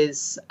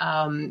years,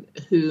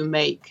 who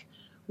make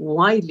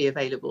widely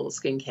available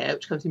skincare,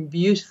 which comes in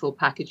beautiful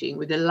packaging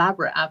with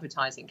elaborate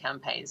advertising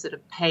campaigns that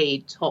have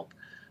paid top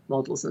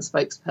models and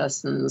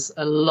spokespersons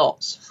a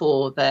lot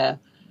for their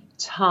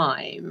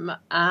time.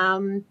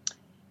 And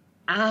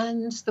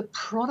the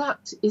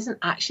product isn't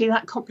actually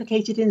that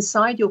complicated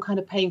inside. You're kind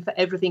of paying for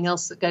everything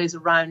else that goes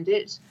around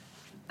it.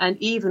 And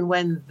even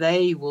when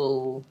they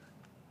will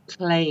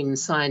claim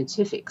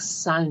scientific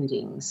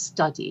sounding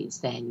studies,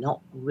 they're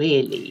not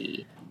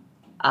really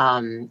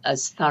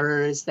as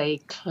thorough as they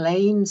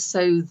claim.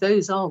 So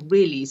those are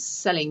really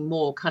selling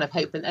more kind of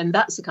hope. And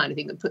that's the kind of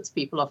thing that puts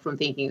people off from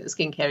thinking that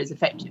skincare is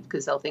effective,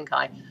 because they'll think,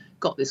 I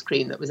got this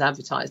cream that was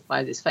advertised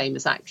by this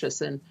famous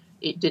actress and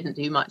it didn't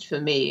do much for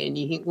me. And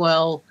you think,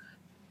 well,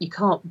 you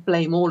can't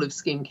blame all of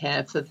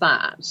skincare for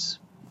that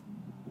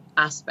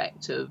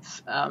aspect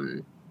of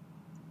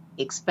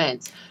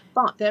expense.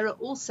 But there are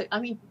also,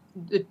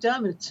 the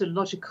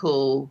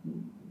dermatological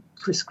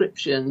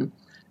prescription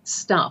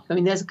stuff.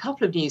 There's a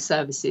couple of new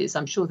services.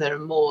 I'm sure there are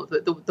more.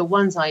 The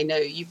ones I know,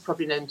 you've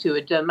probably known too,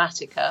 are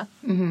Dermatica,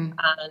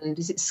 and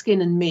is it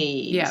Skin and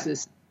Me? Yeah.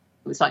 It's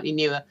slightly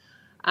newer,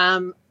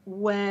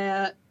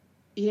 where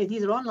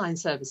these are online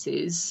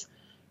services.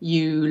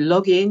 You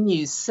log in,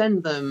 you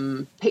send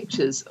them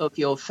pictures of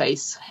your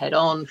face head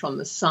on from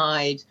the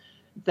side.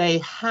 They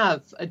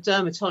have a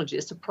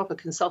dermatologist, a proper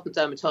consultant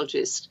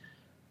dermatologist,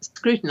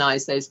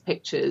 scrutinize those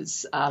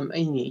pictures,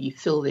 and you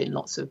fill in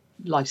lots of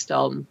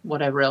lifestyle and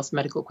whatever else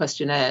medical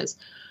questionnaires,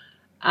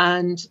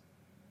 and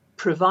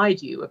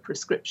provide you a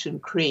prescription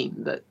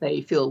cream that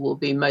they feel will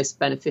be most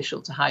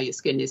beneficial to how your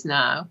skin is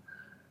now,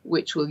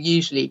 which will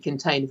usually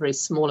contain a very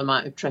small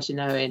amount of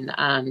tretinoin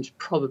and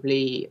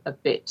probably a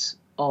bit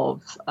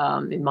of,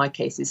 in my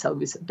case, it's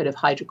always a bit of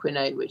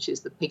hydroquinone, which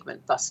is the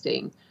pigment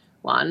busting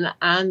one,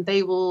 and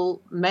they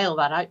will mail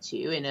that out to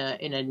you in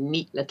a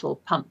neat little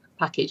pump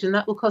package, and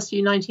that will cost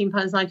you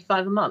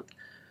 £19.95 a month,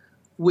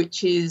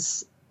 which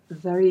is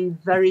very,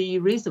 very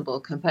reasonable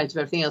compared to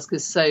everything else.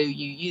 Because so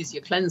you use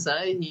your cleanser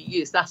and you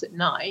use that at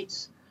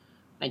night,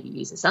 and you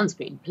use a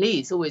sunscreen.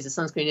 Please, always a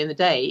sunscreen in the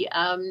day.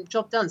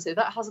 Job done. So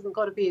that hasn't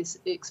got to be as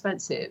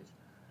expensive.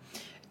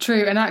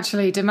 True, and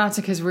actually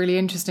Dermatica is really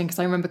interesting, because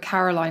I remember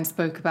Caroline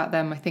spoke about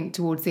them, I think,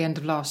 towards the end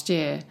of last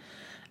year,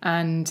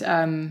 and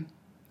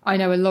I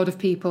know a lot of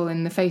people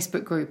in the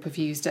Facebook group have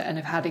used it and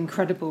have had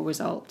incredible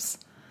results,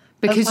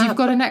 because you've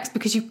got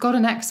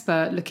an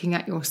expert looking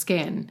at your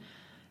skin,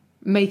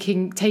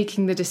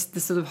 taking the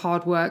sort of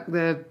hard work,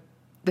 the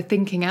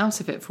thinking out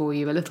of it for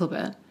you a little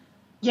bit.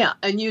 Yeah,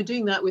 and you're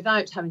doing that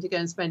without having to go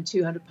and spend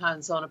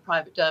 £200 on a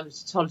private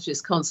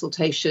dermatologist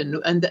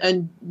consultation. And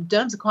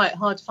derms are quite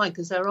hard to find,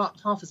 because there aren't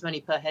half as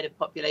many per head of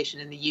population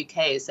in the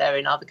UK as there are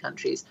in other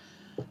countries.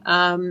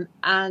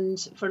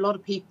 And for a lot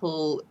of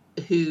people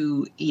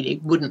who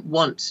wouldn't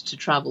want to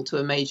travel to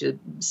a major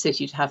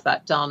city to have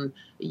that done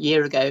a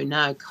year ago,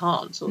 now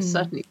can't, or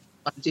certainly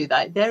can't do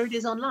that. There it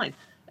is online.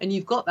 And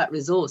you've got that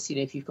resource.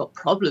 If you've got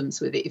problems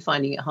with it, you're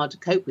finding it hard to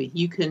cope with,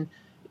 you can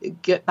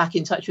get back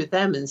in touch with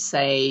them and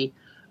say,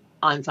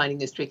 I'm finding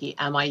this tricky.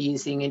 Am I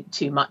using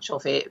too much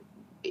of it?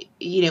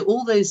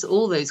 All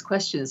those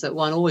questions that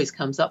one always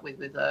comes up with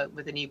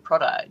a new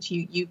product.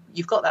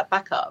 You've got that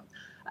backup,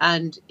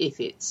 and if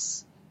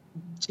it's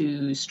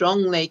too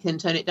strong, they can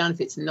turn it down.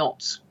 If it's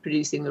not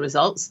producing the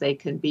results, they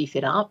can beef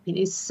it up.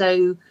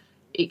 So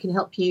it can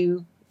help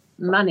you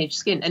manage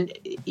skin. And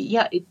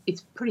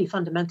it's pretty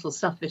fundamental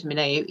stuff. Vitamin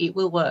A, it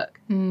will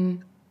work.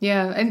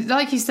 Yeah, and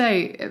like you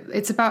say,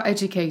 it's about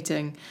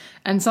educating,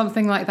 and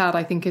something like that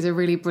I think is a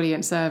really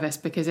brilliant service,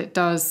 because it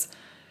does,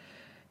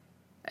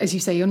 as you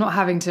say, you're not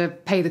having to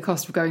pay the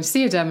cost of going to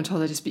see a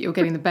dermatologist, but you're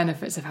getting the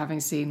benefits of having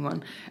seen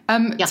one.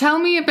 Tell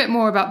me a bit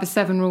more about the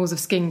 7 rules of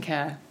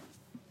skincare.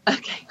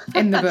 Okay.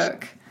 In the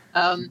book.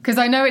 Because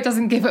I know it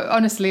doesn't give it,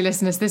 honestly,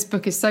 listeners, this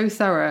book is so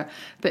thorough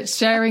that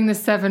sharing the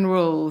 7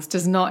 rules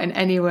does not in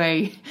any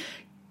way,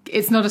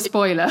 it's not a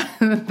spoiler.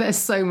 There's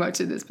so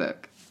much in this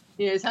book.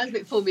 Yeah, it sounds a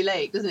bit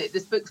formulaic, doesn't it?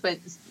 This book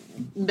spent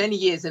many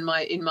years in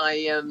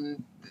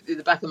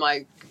the back of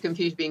my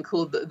computer being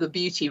called the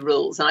beauty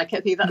rules, and I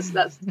kept thinking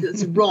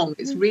that's wrong.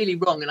 It's really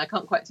wrong, and I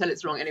can't quite tell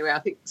it's wrong. Anyway, I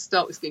think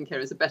Start With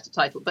Skincare is a better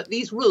title. But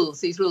these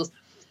rules,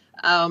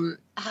 I know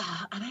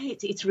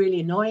it's really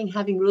annoying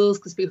having rules,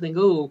 because people think,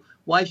 oh,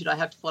 why should I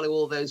have to follow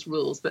all those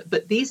rules?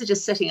 But these are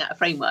just setting out a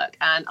framework,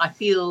 and I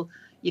feel,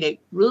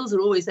 rules are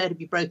always there to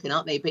be broken,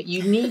 aren't they? But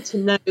you need to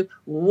know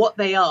what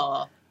they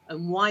are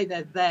and why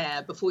they're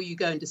there before you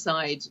go and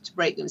decide to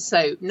break them.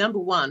 So, number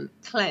 1,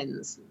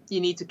 cleanse.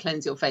 You need to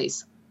cleanse your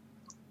face.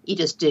 You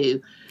just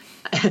do.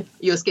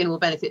 Your skin will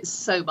benefit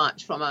so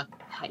much from a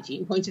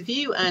hygiene point of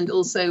view and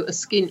also a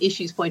skin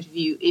issues point of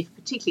view if,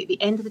 particularly at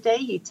the end of the day,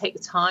 you take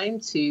the time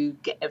to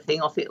get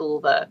everything off it, all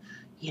the,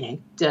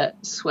 dirt,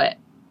 sweat,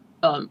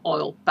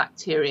 oil,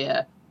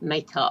 bacteria,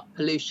 makeup,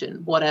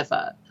 pollution,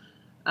 whatever.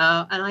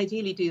 And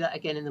ideally do that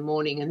again in the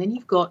morning. And then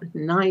you've got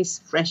nice,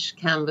 fresh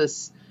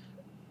canvas.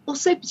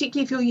 Also,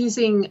 particularly if you're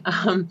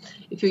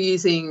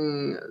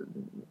using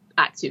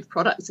active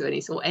products of any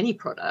sort, any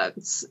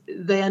products,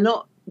 they are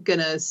not going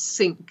to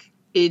sink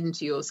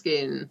into your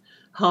skin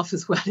half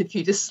as well if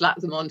you just slap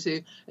them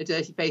onto a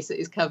dirty face that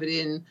is covered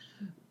in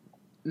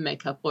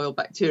makeup, oil,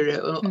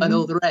 bacteria, and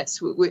all the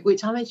rest,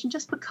 which I mentioned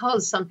just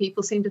because some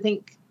people seem to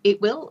think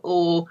it will,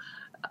 or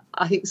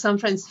I think some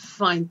friends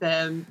find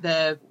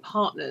their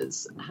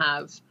partners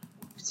have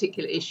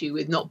particular issue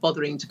with not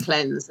bothering to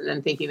cleanse and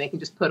then thinking they can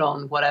just put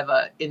on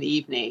whatever in the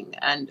evening,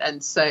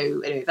 and so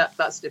anyway,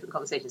 that's a different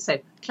conversation. So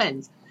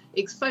cleanse,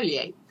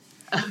 exfoliate.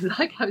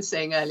 Like I was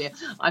saying earlier,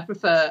 I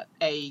prefer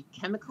a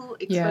chemical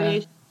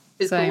exfoliation,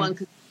 physical one,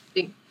 because I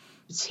think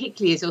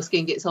particularly as your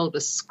skin gets older,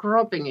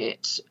 scrubbing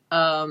it,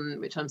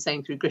 which I'm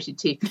saying through gritted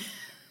teeth,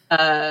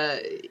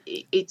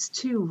 it's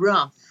too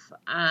rough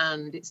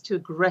and it's too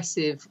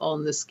aggressive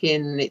on the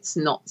skin. It's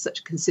not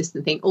such a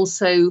consistent thing.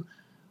 Also,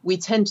 we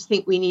tend to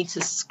think we need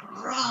to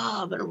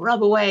scrub and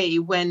rub away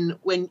when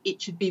it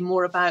should be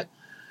more about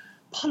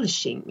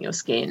polishing your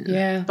skin.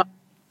 Yeah. But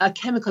a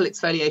chemical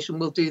exfoliation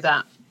will do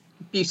that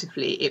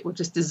beautifully. It will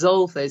just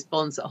dissolve those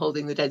bonds that are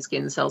holding the dead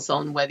skin cells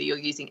on, whether you're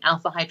using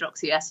alpha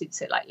hydroxy acids,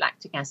 so like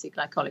lactic acid,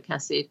 glycolic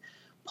acid,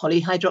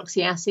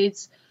 polyhydroxy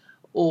acids,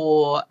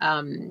 or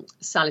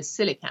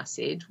salicylic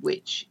acid,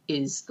 which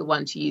is the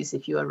one to use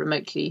if you are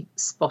remotely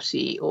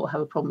spotty or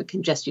have a problem with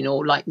congestion,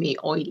 or like me,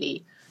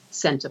 oily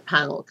center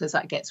panel, because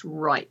that gets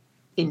right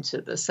into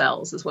the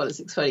cells as well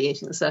as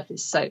exfoliating the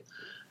surface. So,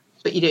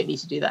 but you don't need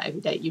to do that every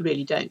day. You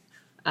really don't.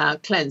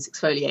 Cleanse,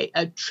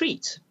 exfoliate,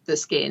 treat the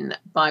skin,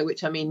 by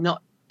which I mean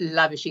not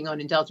lavishing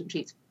on indulgent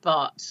treats,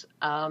 but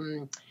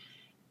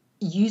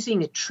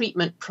using a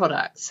treatment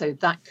product. So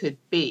that could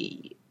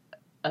be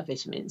a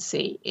vitamin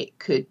C, it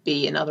could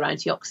be another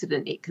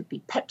antioxidant, it could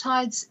be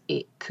peptides,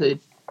 it could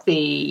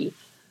be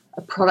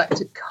a product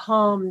to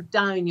calm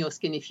down your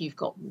skin if you've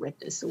got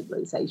redness or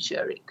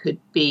rosacea, it could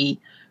be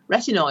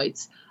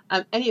retinoids,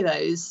 any of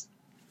those.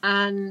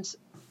 And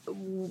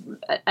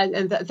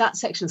that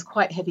section's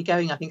quite heavy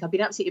going, I think. I've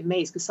been absolutely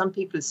amazed because some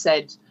people have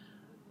said,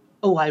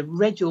 oh, I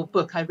read your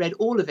book, I read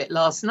all of it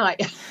last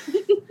night.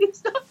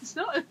 it's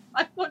not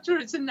I'm not sure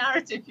it's a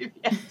narrative you've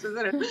yet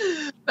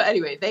to, but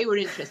anyway, they were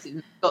interested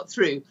and got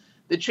through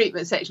the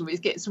treatment section,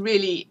 which gets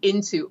really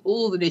into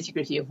all the nitty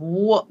gritty of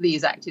what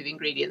these active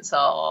ingredients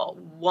are,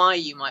 why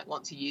you might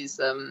want to use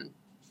them,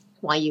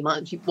 why you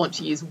might want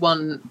to use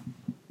one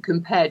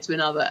compared to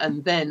another,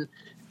 and then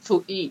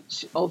for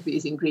each of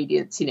these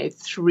ingredients,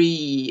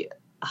 3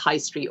 high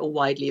street or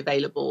widely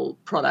available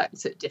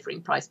products at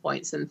differing price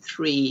points, and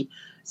 3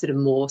 sort of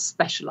more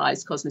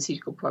specialized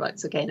cosmeceutical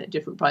products, again at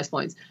different price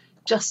points,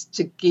 just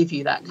to give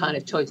you that kind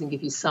of choice and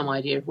give you some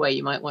idea of where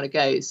you might want to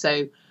go.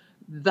 So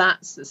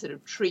that's the sort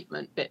of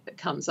treatment bit that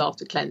comes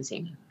after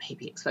cleansing,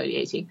 maybe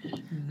exfoliating.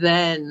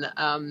 Then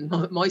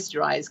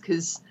moisturize,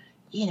 because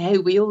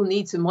we all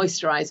need to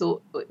moisturize,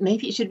 or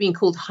maybe it should have been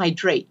called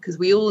hydrate, because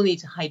we all need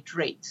to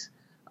hydrate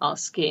our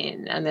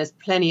skin, and there's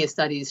plenty of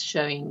studies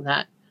showing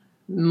that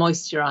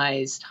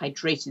moisturized,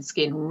 hydrated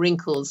skin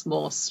wrinkles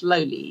more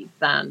slowly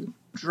than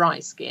dry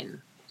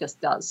skin just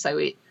does. So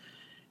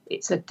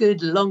it's a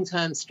good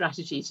long-term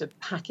strategy to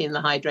pack in the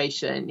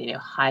hydration,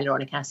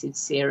 hyaluronic acid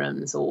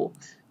serums or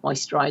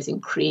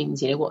moisturizing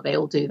creams, what they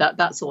all do,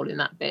 that's all in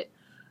that bit.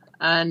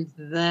 And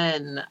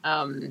then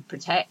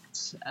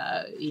protect,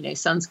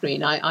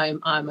 sunscreen.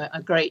 I'm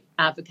a great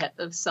advocate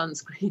of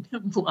sunscreen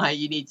and why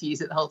you need to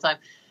use it the whole time.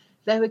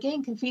 Though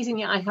again,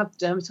 confusingly, I have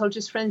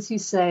dermatologist friends who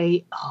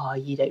say, oh,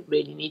 you don't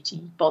really need to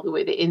bother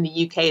with it in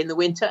the UK in the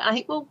winter. I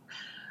think, well,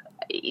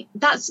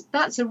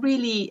 that's a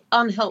really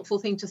unhelpful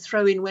thing to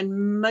throw in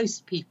when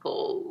most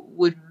people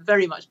would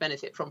very much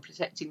benefit from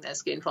protecting their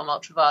skin from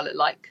ultraviolet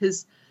light,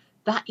 because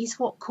that is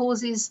what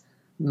causes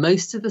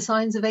most of the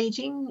signs of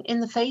aging in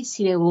the face.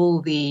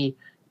 All the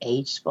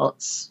age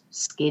spots,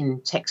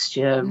 skin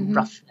texture,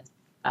 roughness,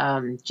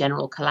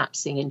 general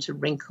collapsing into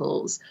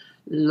wrinkles,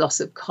 loss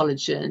of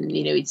collagen.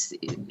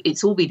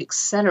 It's all been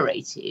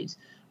accelerated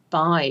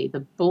by the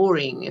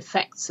boring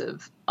effects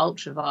of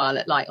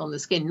ultraviolet light on the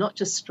skin, not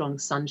just strong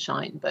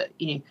sunshine, but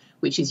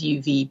which is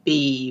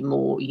UVB,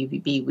 more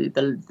UVB with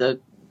the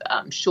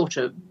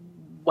shorter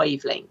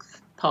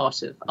wavelength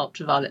part of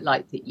ultraviolet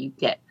light that you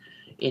get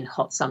in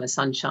hot summer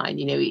sunshine.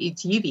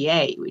 It's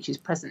UVA, which is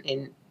present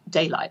in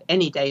daylight,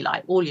 any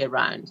daylight, all year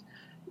round.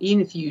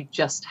 Even if you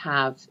just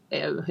have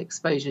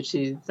exposure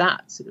to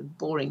that sort of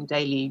boring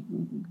daily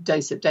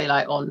dose of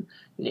daylight on,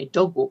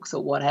 dog walks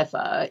or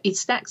whatever, it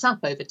stacks up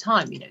over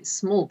time. It's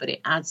small, but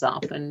it adds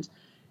up, and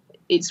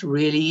it's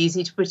really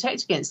easy to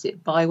protect against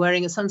it by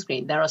wearing a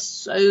sunscreen. There are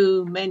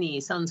so many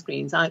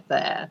sunscreens out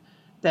there.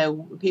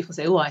 People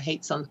say, "Oh, I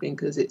hate sunscreen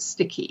because it's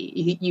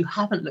sticky." You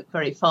haven't looked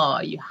very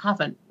far. You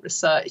haven't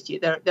researched.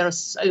 There are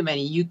so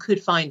many. You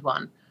could find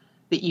one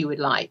that you would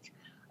like,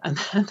 and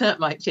that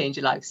might change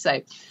your life. So,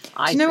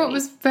 do you know what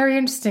was very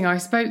interesting? I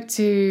spoke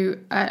to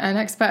an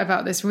expert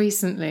about this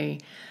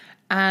recently,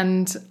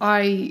 and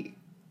I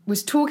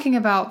was talking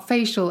about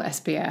facial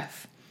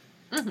SPF.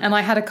 Mm-hmm. And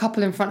I had a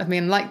couple in front of me,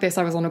 and like this,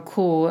 I was on a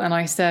call, and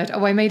I said,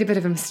 "Oh, I made a bit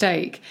of a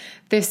mistake.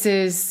 This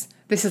is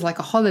like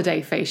a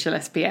holiday facial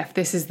SPF.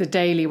 This is the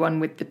daily one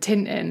with the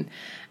tint in."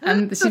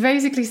 And she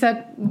basically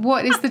said,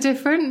 "What is the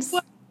difference?"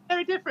 Well,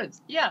 very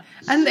different, yeah.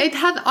 And I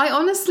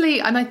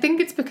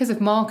think it's because of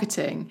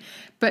marketing.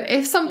 But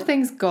if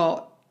something's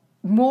got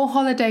more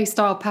holiday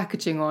style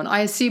packaging on,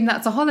 I assume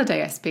that's a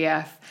holiday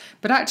SPF.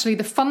 But actually,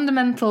 the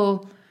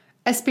fundamental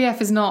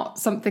SPF is not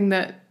something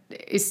that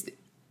is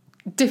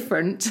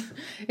different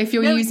if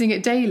you're using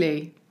it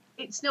daily.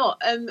 It's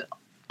not.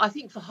 I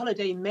think for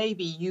holiday,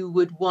 maybe you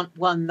would want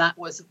one that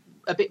was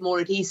a bit more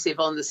adhesive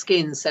on the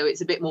skin, so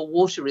it's a bit more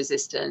water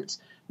resistant,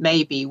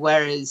 maybe.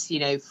 Whereas,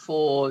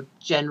 for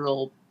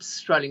general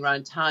strolling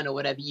around town or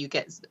whatever, you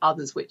get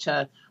others which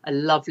are a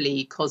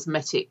lovely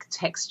cosmetic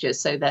texture,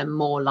 so they're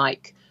more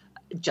like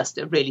just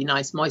a really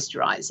nice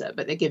moisturizer,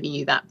 but they're giving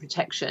you that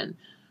protection.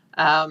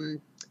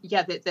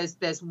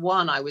 There's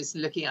one I was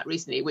looking at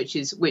recently, which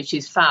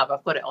is fab.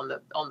 I've got it on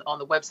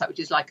the website,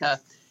 which is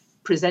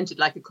presented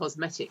like a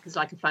cosmetic. It's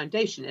like a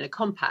foundation in a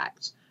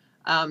compact,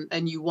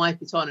 and you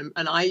wipe it on.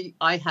 And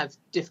I have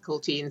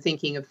difficulty in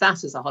thinking of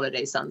that as a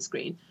holiday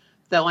sunscreen,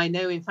 though I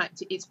know in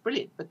fact it's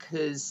brilliant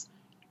because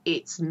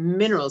it's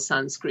mineral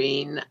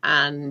sunscreen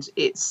and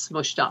it's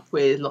smushed up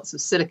with lots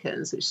of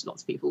silicons, which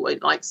lots of people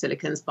won't like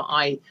silicons, but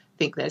I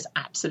think there's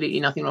absolutely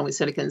nothing wrong with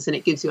silicons, and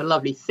it gives you a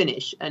lovely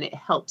finish and it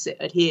helps it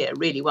adhere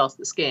really well to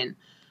the skin.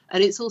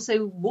 And it's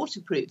also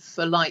waterproof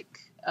for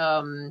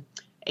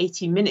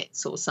 80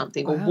 minutes or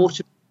something. Wow. Or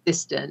water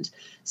resistant.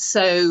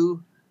 So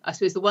I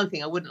suppose the one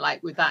thing I wouldn't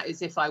like with that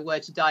is if I were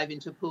to dive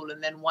into a pool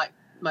and then wipe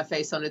my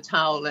face on a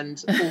towel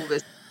and all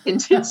this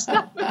tinted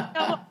stuff would come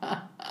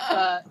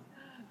off.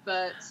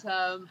 But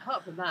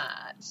apart from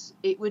that,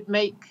 it would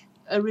make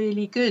a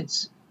really good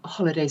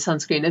holiday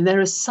sunscreen. And there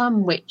are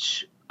some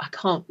which I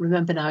can't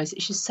remember now. Is it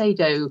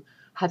Shiseido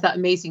had that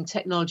amazing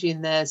technology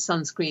in their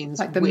sunscreens,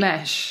 like the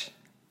mesh?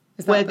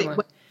 Is that the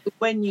one?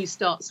 When you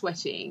start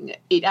sweating,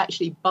 it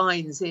actually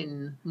binds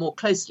in more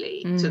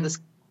closely to the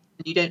skin.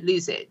 You don't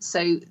lose it.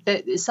 So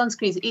the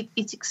sunscreens,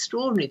 it's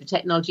extraordinary, the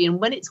technology, and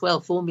when it's well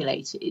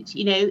formulated,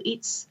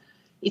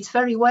 it's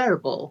very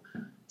wearable.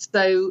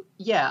 So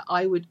yeah,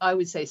 I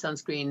would say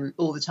sunscreen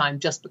all the time,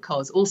 just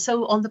because.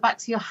 Also on the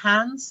backs of your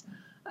hands,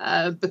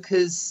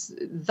 because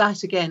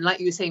that again, like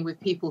you were saying, with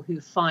people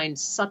who find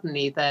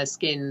suddenly their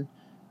skin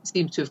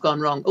seems to have gone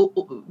wrong.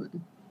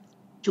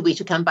 We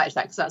should come back to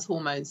that because that's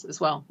hormones as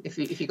well. If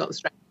you got the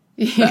strength.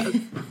 Yeah.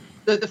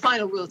 The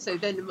final rule. So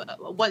then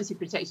once you've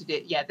protected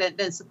it,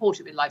 then support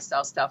it with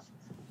lifestyle stuff,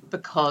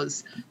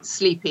 because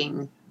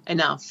sleeping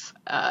enough,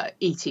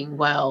 eating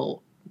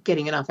well,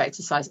 getting enough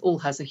exercise all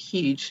has a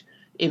huge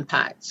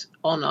impact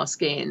on our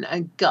skin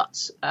and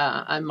gut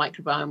and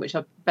microbiome, which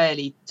I've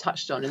barely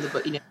touched on in the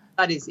book.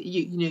 That is,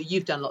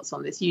 you've done lots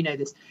on this.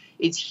 This.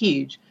 It's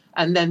huge.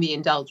 And then the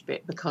indulge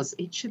bit, because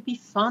it should be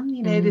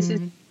fun. This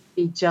is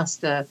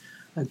just a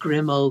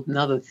grim old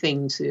another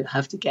thing to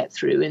have to get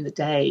through in the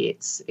day.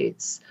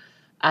 It's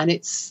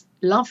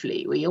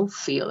lovely. We all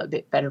feel a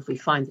bit better if we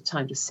find the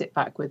time to sit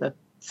back with a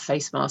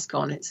face mask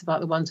on. It's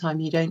about the one time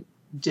you don't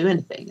do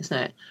anything, isn't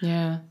it?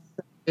 Yeah.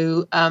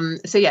 So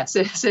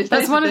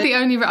that's one of the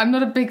only. I'm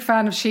not a big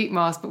fan of sheet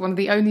masks, but one of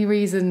the only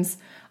reasons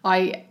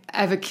I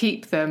ever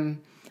keep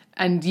them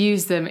and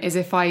use them is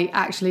if I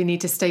actually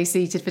need to stay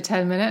seated for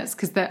 10 minutes,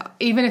 because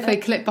even if they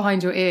clip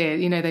behind your ear,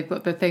 they've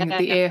got the thing at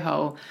the ear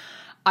hole.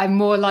 I'm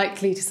more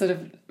likely to sort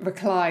of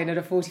recline at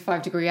a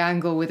 45-degree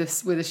angle with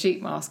a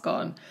sheet mask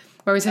on.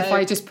 Whereas if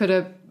I just put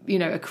a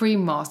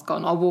cream mask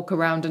on, I'll walk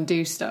around and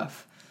do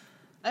stuff.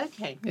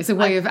 Okay. It's a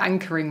way of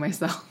anchoring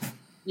myself.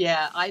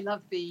 Yeah, I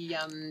love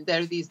there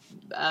are these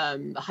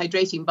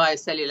hydrating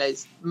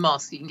biocellulose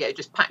masks you can get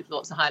just packed with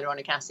lots of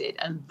hyaluronic acid,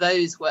 and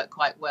those work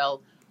quite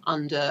well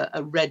under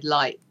a red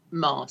light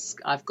mask.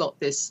 I've got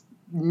this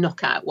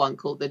knockout one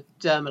called the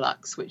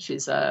Dermalux, which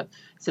is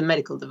it's a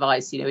medical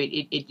device.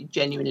 It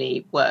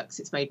genuinely works.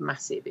 It's made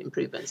massive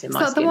improvements in my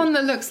skin. Is that the one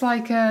that looks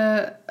like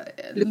a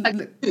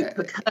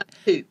curved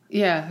hoop?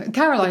 Yeah,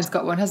 Caroline's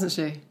got one, hasn't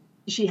she?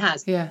 She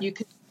has. Yeah. You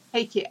can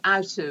take it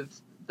out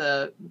of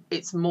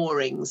its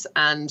moorings,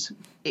 and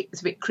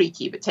it's a bit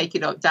creaky, but take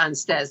it up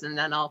downstairs, and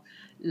then I'll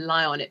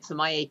lie on it for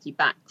my achy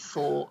back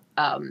for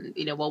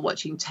while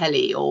watching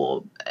telly,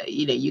 or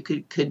you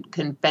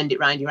can bend it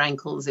around your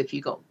ankles if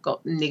you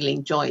got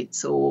niggling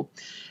joints,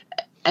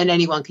 and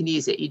anyone can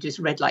use it. You just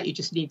you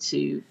just need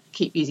to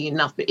keep using it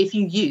enough. But if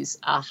you use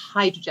a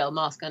hydrogel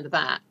mask under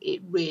that,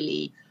 it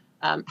really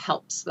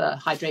helps the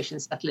hydration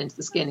settle into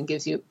the skin and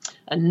gives you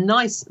a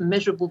nice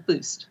measurable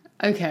boost.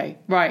 Okay,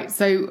 right.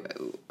 So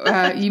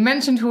you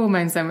mentioned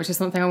hormones then, which is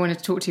something I wanted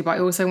to talk to you about. I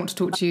also want to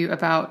talk to you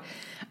about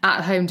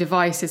at-home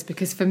devices,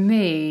 because for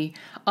me,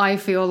 I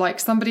feel like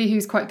somebody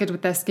who's quite good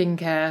with their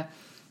skincare,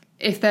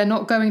 if they're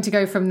not going to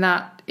go from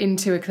that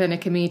into a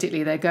clinic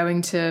immediately, they're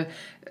going to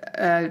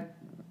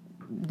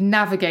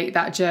navigate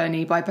that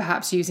journey by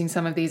perhaps using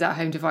some of these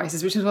at-home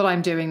devices, which is what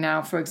I'm doing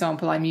now. For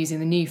example, I'm using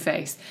the New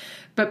Face.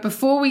 But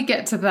before we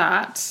get to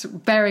that,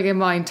 bearing in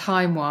mind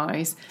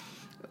time-wise,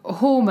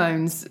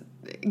 hormones,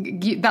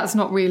 that's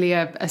not really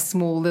a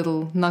small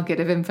little nugget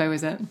of info,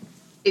 is it?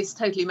 It's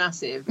totally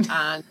massive,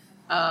 and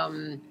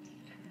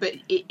but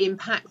it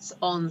impacts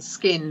on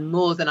skin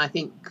more than I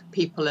think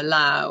people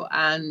allow.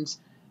 And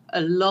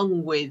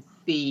along with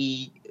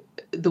the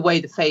way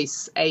the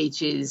face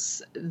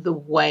ages, the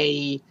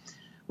way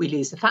we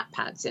lose the fat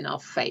pads in our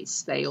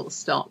face, they all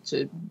start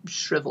to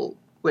shrivel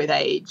with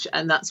age,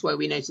 and that's where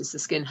we notice the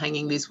skin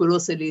hanging loose. We're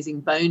also losing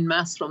bone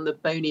mass from the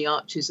bony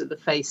arches of the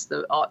face,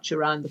 the arch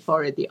around the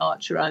forehead, the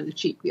arch around the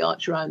cheek, the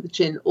arch around the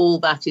chin. All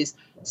that is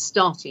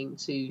starting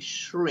to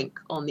shrink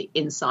on the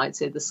inside,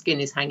 so the skin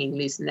is hanging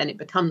loose, and then it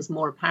becomes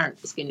more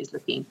apparent the skin is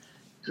looking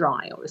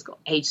dry, or it's got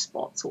age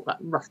spots or that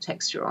rough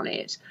texture on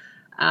it.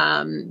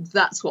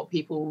 That's what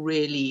people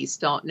really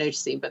start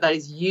noticing, but that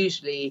is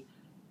usually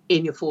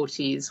in your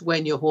 40s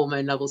when your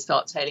hormone levels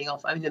start tailing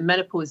off. I mean, the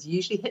menopause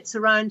usually hits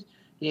around,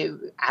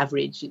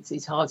 average,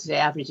 it's hard to say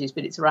averages,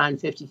 but it's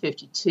around 50,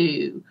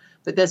 52.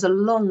 But there's a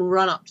long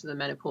run up to the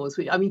menopause,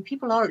 which, I mean,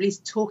 people are at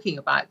least talking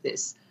about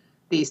this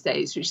these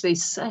days, which they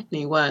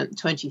certainly weren't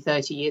 20,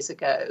 30 years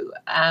ago.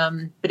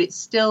 But it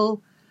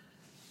still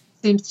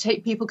seems to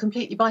take people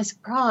completely by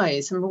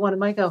surprise. I remember one of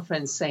my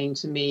girlfriends saying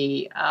to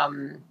me,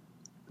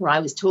 where I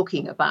was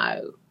talking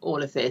about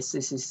all of this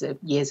is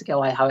years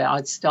ago, how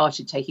I'd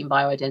started taking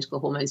bioidentical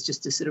hormones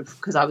just to sort of,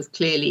 because I was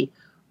clearly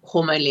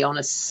hormonally on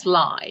a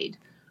slide.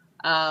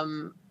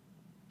 And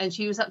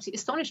she was absolutely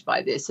astonished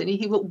by this. And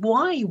he thought,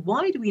 why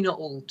do we not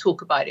all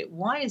talk about it?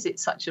 Why is it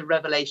such a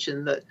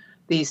revelation that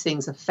these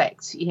things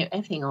affect,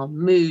 everything, our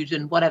mood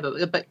and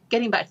whatever? But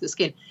getting back to the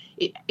skin,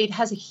 it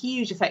has a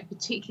huge effect,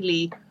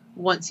 particularly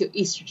once your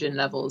estrogen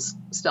levels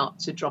start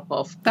to drop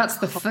off. That's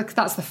the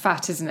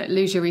fat, isn't it?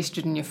 Lose your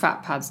estrogen, your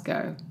fat pads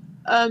go.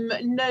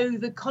 No,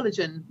 the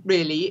collagen,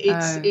 really.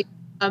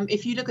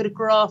 If you look at a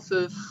graph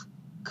of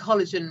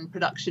collagen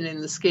production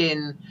in the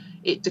skin,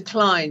 it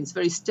declines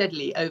very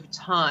steadily over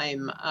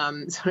time.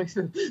 Sorry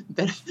for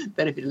the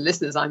benefit of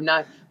listeners, I'm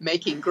now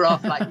making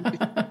graph like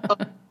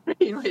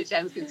in which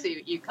Ems can see,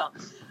 but you can't.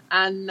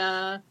 And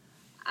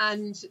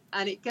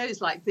it goes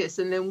like this.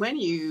 And then when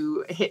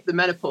you hit the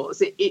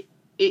menopause,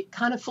 it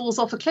kind of falls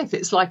off a cliff.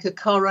 It's like a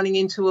car running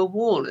into a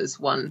wall, as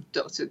one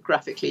doctor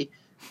graphically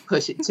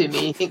put it to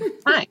me. You think,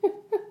 bang.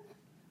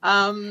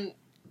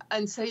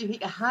 And so you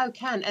think, how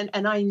can,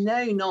 and I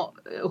know not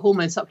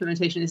hormone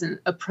supplementation isn't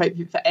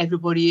appropriate for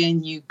everybody,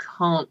 and you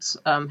can't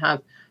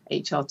have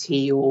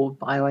HRT or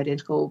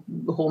bioidentical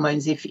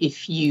hormones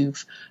if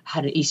you've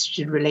had an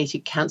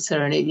estrogen-related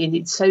cancer, and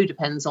it so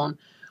depends on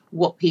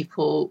what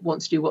people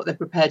want to do, what they're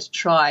prepared to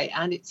try,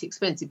 and it's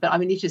expensive. But I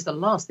mean, it is the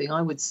last thing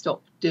I would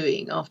stop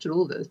doing after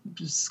all the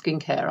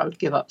skincare. I would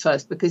give up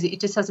first, because it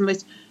just has the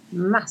most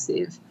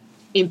massive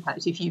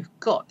impact. If you've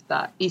got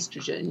that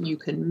estrogen, you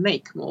can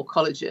make more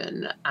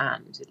collagen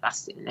and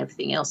elastin and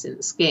everything else in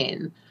the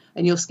skin,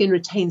 and your skin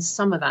retains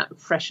some of that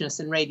freshness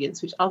and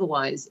radiance, which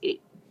otherwise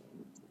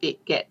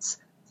it gets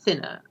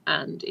thinner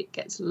and it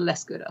gets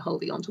less good at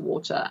holding onto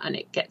water, and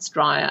it gets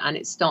drier, and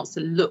it starts to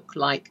look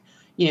like,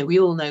 we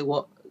all know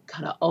what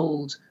kind of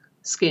old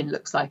skin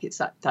looks like. It's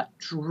that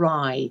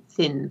dry,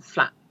 thin,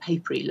 flat,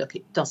 papery look.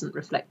 It doesn't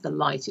reflect the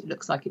light. It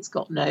looks like it's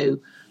got no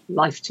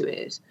life to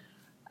it.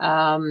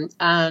 And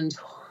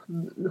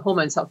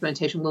hormone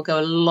supplementation will go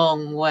a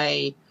long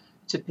way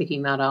to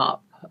picking that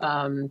up,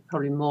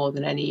 probably more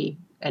than any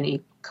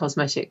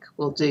cosmetic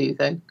will do,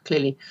 though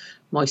clearly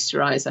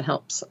moisturizer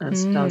helps,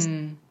 as does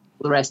all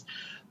the rest.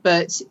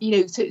 But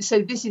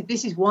so this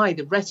is why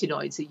the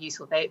retinoids are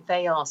useful.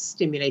 They are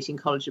stimulating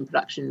collagen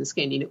production in the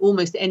skin.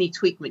 Almost any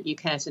treatment you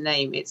care to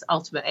name, its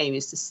ultimate aim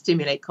is to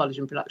stimulate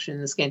collagen production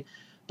in the skin,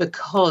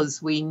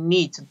 because we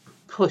need to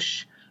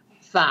push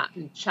that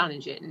and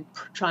challenge it and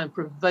try and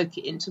provoke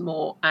it into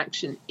more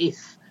action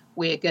if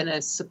we're going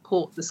to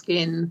support the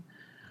skin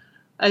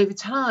over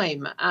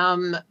time.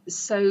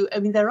 So, I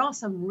mean, there are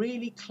some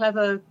really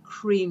clever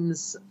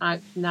creams out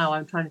now.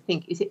 I'm trying to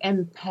think, is it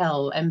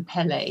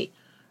Empele,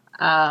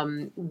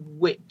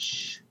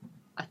 which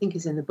I think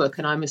is in the book,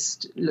 and I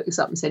must look this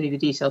up and send you the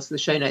details for the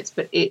show notes,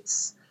 but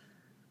it's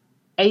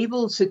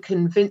able to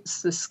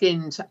convince the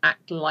skin to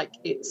act like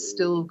it's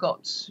still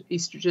got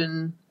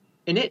estrogen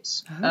in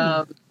it.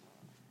 Oh.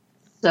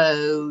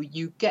 So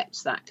you get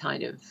that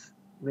kind of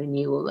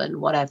renewal and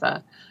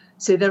whatever.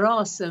 So there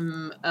are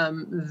some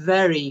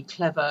very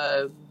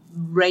clever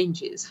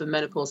ranges for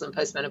menopause and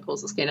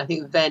postmenopausal skin. I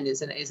think Ven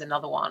is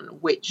another one,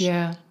 which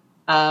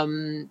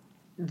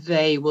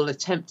they will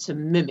attempt to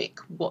mimic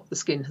what the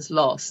skin has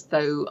lost.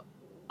 Though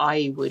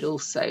I would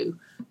also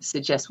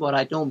suggest what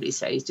I'd normally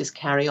say is just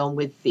carry on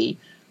with the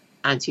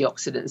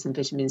antioxidants and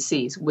vitamin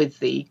C's, with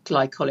the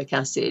glycolic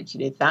acid.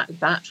 You know,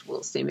 that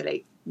will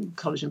stimulate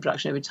collagen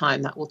production over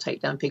time. That will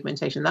take down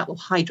pigmentation. That will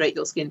hydrate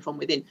your skin from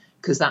within,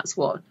 because that's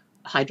what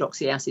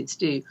hydroxy acids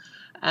do.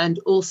 And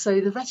also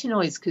the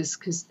retinoids,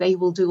 because they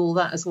will do all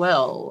that as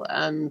well,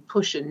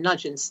 push and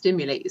nudge and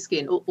stimulate the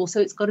skin. Also,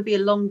 it's got to be a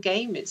long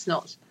game. It's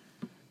not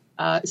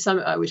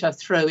which I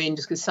throw in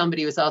just because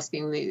somebody was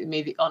asking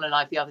me on a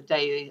live the other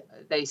day.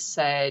 They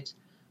said,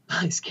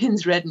 my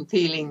skin's red and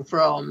peeling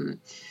from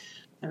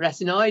a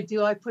retinoid.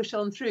 Do I push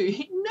on through?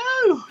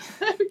 No,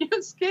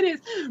 your skin is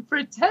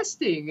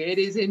protesting. It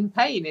is in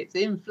pain. It's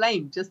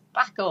inflamed. Just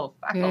back off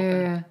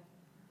and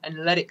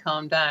let it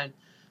calm down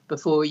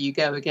before you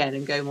go again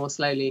and go more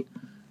slowly.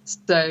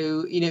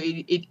 So, you know,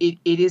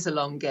 it is a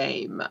long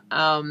game.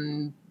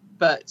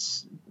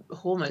 But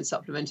hormone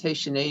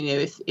supplementation, you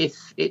know,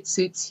 if it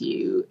suits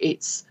you,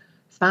 it's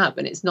fab,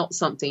 and it's not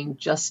something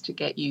just to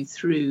get you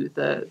through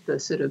the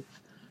sort of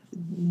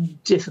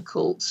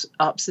difficult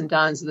ups and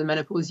downs of the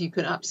menopause. You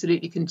can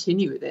absolutely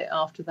continue with it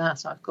after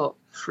that. I've got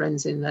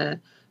friends in their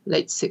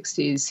late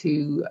 60s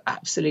who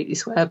absolutely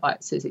swear by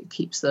it, says it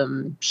keeps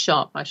them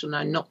sharp. I shall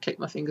now not click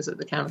my fingers at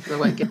the camera because I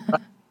won't get it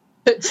right.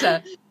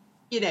 But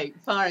you know,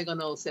 firing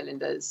on all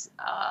cylinders,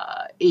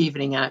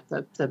 evening out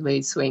the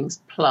mood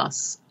swings,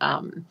 plus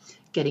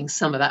getting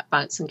some of that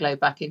bounce and glow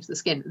back into the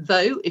skin.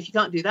 Though, if you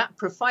can't do that,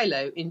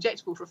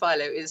 injectable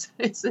Profilo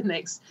is the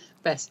next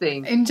best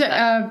thing.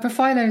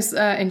 Profilo's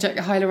inject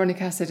hyaluronic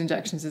acid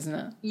injections, isn't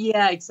it?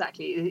 Yeah,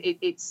 exactly.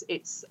 It's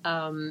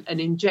an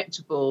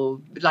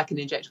injectable, like an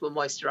injectable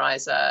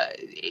moisturizer.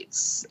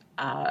 It's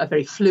a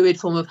very fluid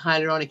form of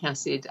hyaluronic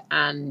acid,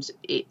 and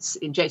it's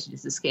injected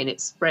into the skin.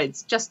 It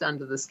spreads just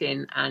under the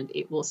skin, and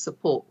it will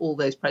support all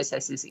those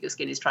processes that your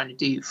skin is trying to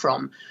do,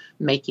 from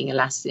making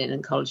elastin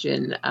and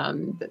collagen,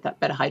 that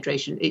better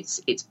hydration.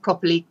 It's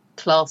properly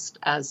classed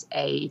as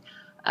a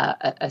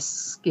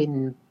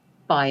skin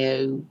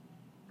bio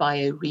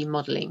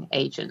remodeling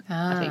agent.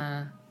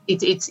 I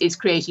think it's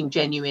creating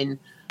genuine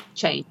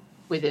change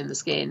within the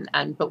skin,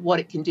 but what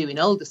it can do in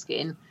older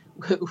skin,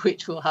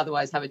 which will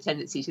otherwise have a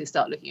tendency to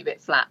start looking a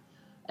bit flat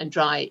and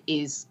dry,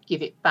 is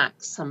give it back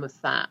some of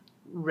that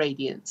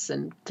radiance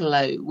and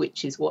glow,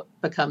 which is what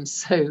becomes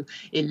so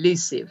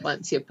elusive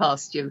once you're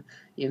past your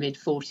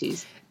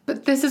mid-40s.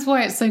 But this is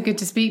why it's so good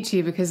to speak to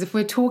you, because if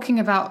we're talking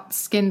about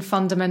skin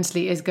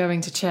fundamentally is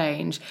going to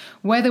change,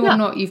 whether or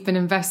not you've been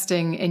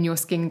investing in your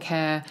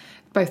skincare,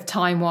 both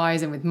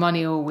time-wise and with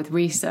money or with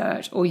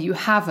research, or you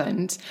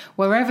haven't,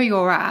 wherever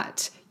you're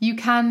at, you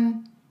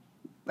can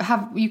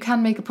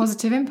make a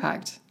positive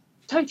impact.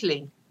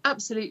 Totally.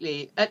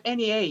 Absolutely. At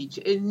any age,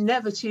 it's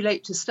never too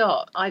late to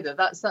start either.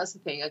 That's the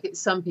thing. I get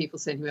some people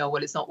saying to me, oh,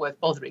 well, it's not worth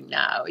bothering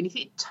now. And if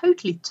it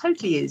totally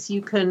is,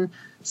 you can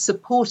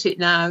support it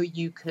now.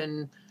 You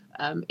can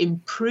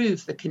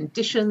improve the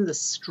condition, the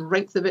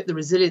strength of it, the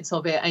resilience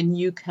of it, and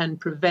you can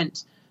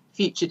prevent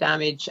future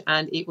damage,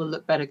 and it will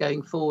look better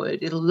going forward.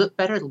 It'll look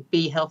better. It'll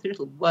be healthier.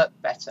 It'll work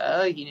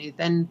better.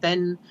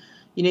 Then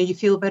you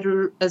feel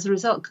better as a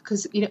result,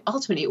 because,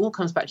 ultimately it all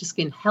comes back to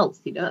skin health.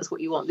 That's what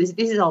you want. This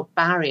is our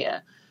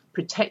barrier,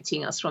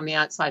 protecting us from the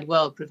outside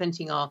world,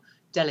 preventing our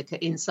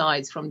delicate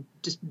insides from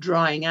just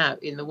drying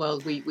out in the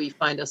world we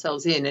find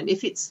ourselves in. And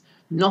if it's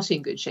not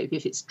in good shape,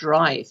 if it's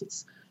dry, if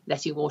it's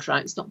letting water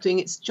out, it's not doing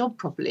its job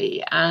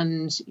properly,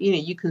 and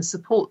you can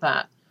support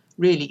that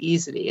really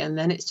easily, and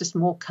then it's just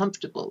more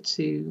comfortable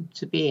to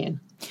be in.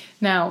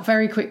 Now,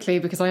 very quickly,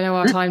 because I know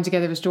our time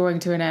together is drawing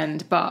to an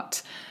end,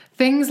 but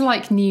things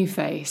like New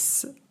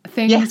Face,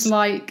 things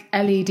like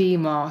LED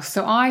masks.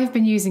 So I've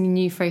been using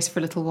New Face for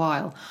a little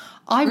while.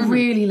 I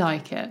really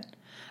like it.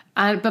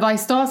 But I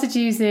started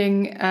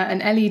using an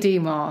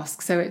LED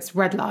mask, so it's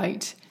red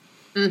light.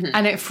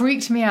 And it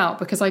freaked me out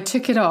because I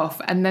took it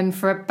off, and then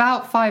for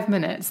about 5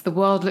 minutes, the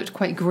world looked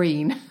quite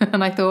green.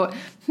 And I thought,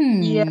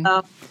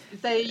 Yeah,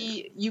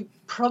 you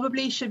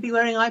probably should be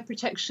wearing eye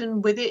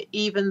protection with it,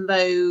 even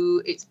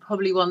though it's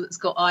probably one that's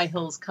got eye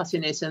holes cut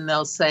in it, and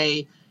they'll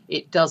say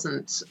it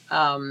doesn't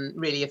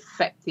really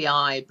affect the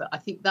eye. But I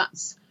think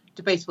that's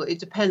debatable. It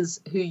depends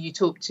who you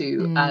talk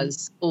to,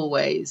 as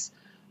always.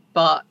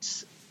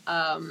 But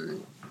I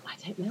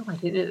don't know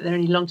that there are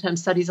any long-term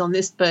studies on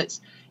this, but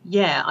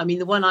yeah, I mean,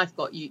 the one I've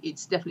got,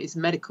 it's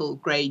medical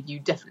grade. You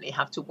definitely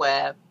have to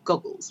wear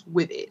goggles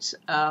with it,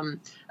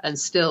 and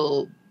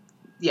still,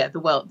 yeah, the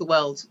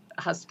world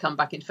has to come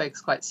back into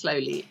focus quite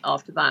slowly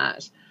after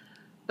that.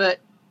 But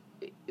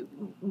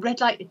red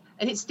light,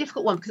 and it's a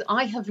difficult one because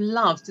I have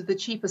loved the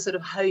cheaper sort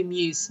of home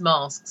use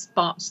masks,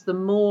 but the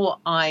more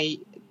I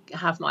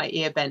have my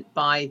ear bent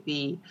by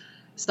the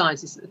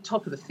scientists at the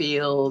top of the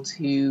field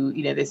who,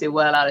 they say,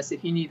 well, Alice,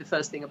 if you knew the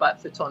first thing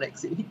about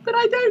photonics, but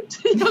I don't.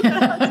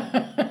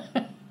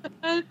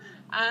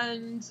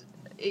 And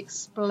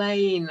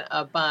explain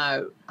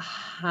about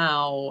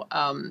how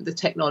the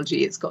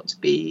technology, it's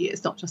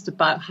not just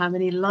about how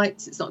many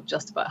lights, it's not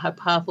just about how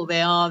powerful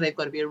they are, they've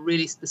got to be a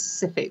really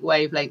specific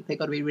wavelength, they've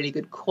got to be really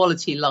good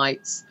quality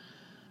lights.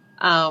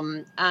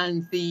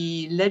 And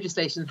the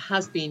legislation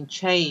has been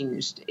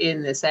changed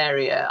in this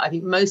area. I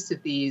think most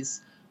of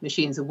these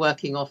machines are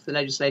working off the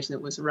legislation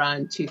that was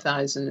around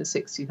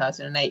 2006,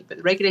 2008, but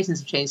the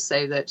regulations have changed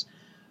so that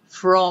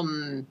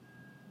from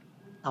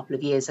a couple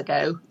of years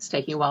ago, it's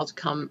taking a while to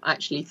come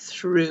actually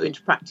through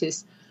into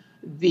practice,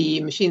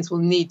 the machines will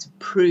need to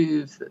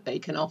prove that they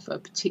can offer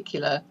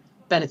particular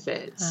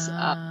benefits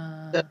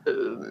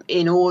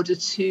in order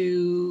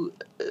to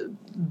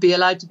be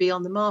allowed to be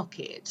on the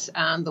market.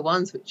 And the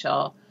ones which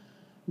are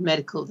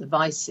medical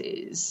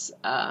devices,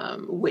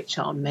 which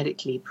are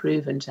medically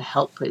proven to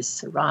help with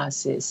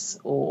psoriasis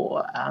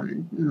or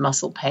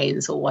muscle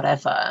pains or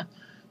whatever,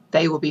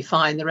 they will be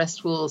fine. The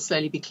rest will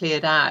slowly be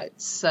cleared out.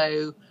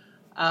 So,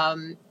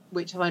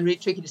 which I find really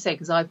tricky to say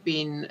because I've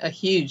been a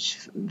huge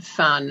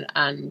fan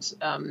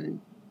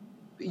and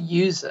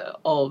user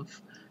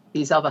of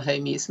these other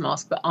home use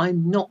masks, but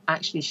I'm not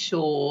actually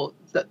sure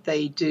that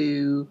they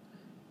do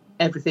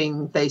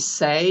everything they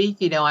say.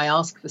 I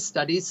ask for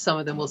studies. Some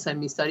of them will send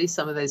me studies.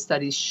 Some of those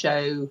studies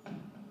show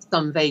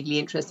some vaguely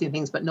interesting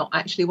things, but not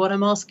actually what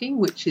I'm asking,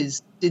 which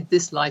is, did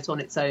this light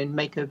on its own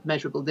make a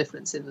measurable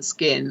difference in the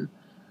skin?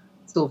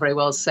 It's all very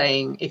well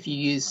saying if you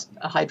use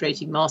a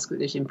hydrating mask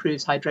that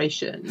improves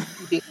hydration,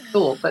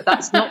 sure, but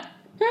that's not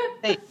the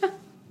thing.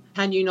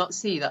 Can you not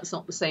see that's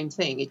not the same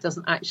thing? It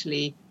doesn't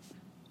actually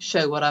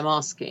show what I'm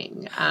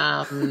asking.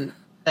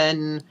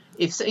 Then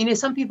if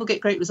some people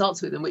get great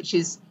results with them, which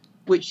is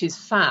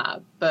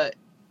fab, but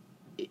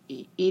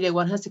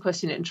one has to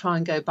question it and try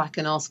and go back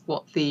and ask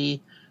what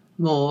the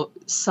more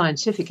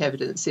scientific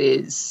evidence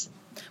is.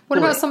 What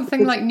about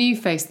something like New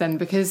Face then?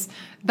 Because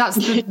that's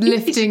the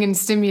lifting and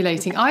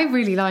stimulating. I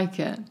really like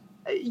it.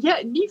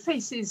 Yeah, New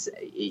Face is,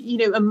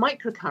 a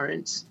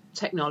microcurrent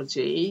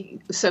technology.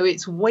 So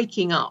it's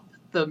waking up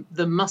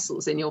the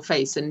muscles in your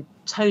face and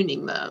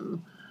toning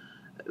them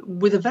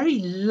with a very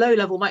low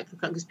level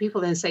microcurrent, because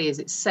people then say, is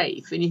it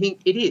safe? And you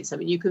think it is. I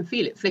mean, you can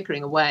feel it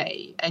flickering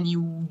away, and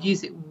you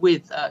use it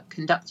with a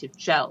conductive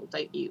gel,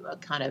 don't you? A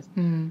kind of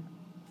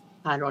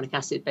hyaluronic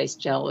acid based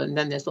gel. And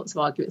then there's lots of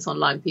arguments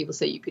online. People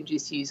say you can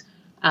just use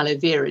aloe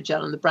vera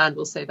gel, and the brand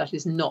will say that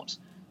is not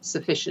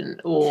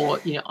sufficient. Or,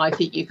 I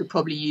think you could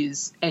probably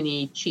use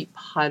any cheap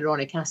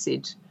hyaluronic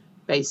acid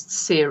based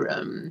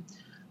serum,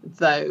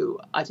 though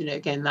I don't know,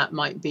 again,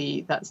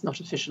 that's not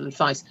official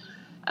advice.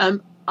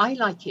 I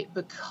like it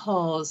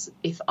because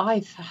if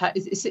I've had,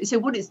 so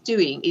what it's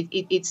doing,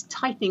 it's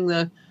tightening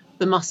the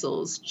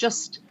muscles,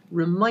 just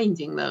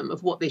reminding them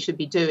of what they should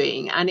be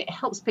doing, and it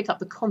helps pick up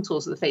the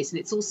contours of the face, and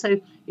it's also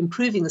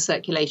improving the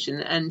circulation.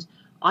 And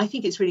I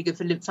think it's really good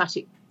for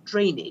lymphatic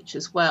drainage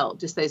as well,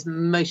 just those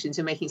motions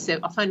you're making. So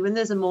I find when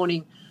there's a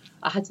morning,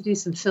 I had to do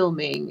some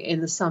filming in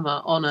the summer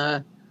on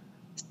a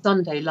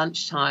Sunday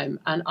lunchtime,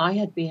 and I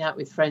had been out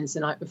with friends the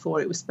night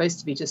before. It was supposed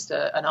to be just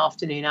an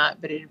afternoon out,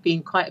 but it had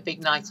been quite a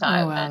big night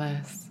out. Oh,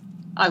 Alice.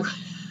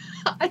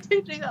 I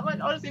don't think that much,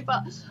 honestly,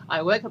 but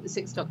I woke up at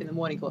 6 o'clock in the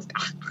morning,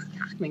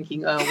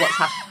 thinking, oh, what's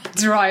happening?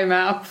 Dry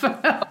mouth.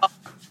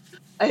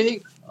 I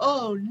think,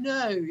 oh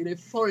no,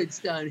 forehead's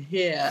down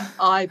here,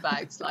 eye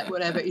bags, like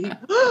whatever.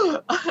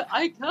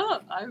 I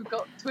can't. I've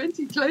got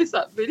 20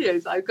 close-up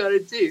videos I've got to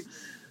do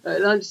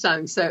at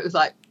lunchtime. So it was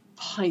like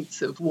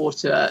pints of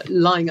water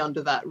lying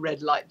under that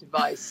red light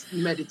device,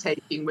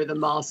 meditating with a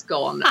mask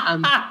on,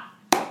 and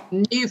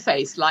New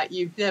Face like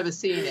you've never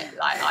seen it.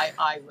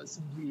 I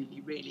was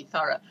really, really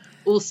thorough.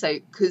 Also,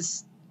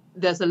 because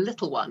there's a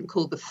little one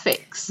called the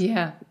Fix.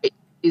 Yeah. It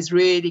is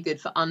really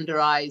good for under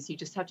eyes. You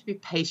just have to be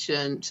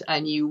patient,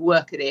 and you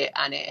work at it,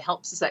 and it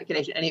helps the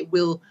circulation, and it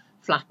will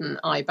flatten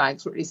eye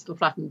bags, or at least it'll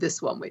flatten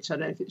this one, which I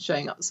don't know if it's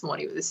showing up this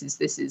morning, but this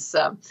is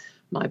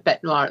my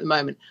bête noire at the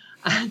moment.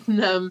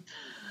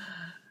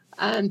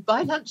 And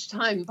by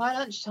lunchtime,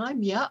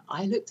 yeah,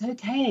 I looked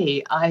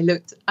okay. I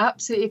looked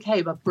absolutely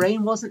okay. My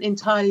brain wasn't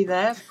entirely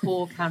there.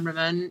 Poor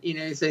cameraman,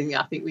 saying,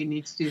 I think we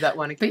need to do that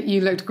one again. But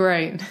you looked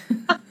great.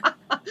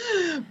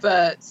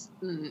 But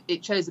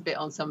it shows a bit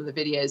on some of the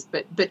videos.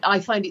 But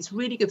I find it's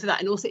really good for that.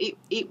 And also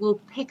it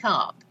will pick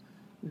up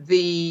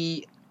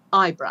the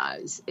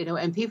eyebrows,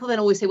 and people then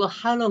always say, well,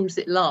 how long does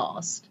it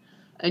last?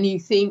 And you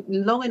think,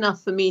 long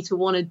enough for me to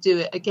want to do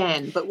it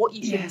again. But what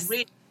you should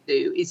really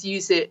do is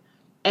use it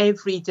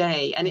every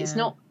day. And it's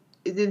not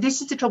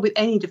this is the trouble with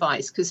any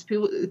device, because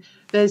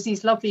there's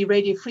these lovely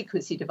radio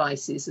frequency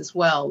devices as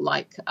well,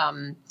 like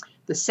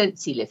the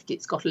Sensi Lift.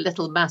 It's got a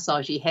little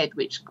massagey head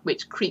which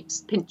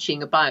creeps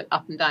pinching about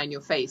up and down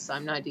your face.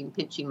 I'm now doing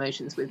pinching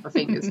motions with my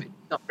fingers. It's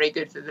not very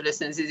good for the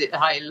listeners, is it?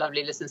 Hi,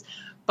 lovely listeners.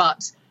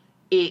 But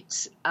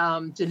it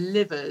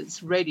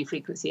delivers radio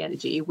frequency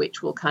energy,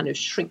 which will kind of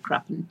shrink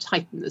wrap and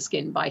tighten the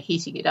skin by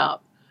heating it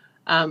up,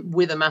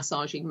 with a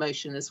massaging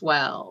motion as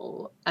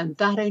well. And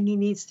that only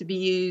needs to be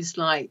used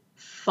like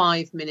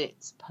 5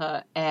 minutes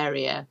per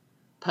area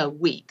per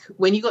week.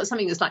 When you've got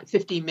something that's like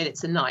 15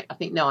 minutes a night, I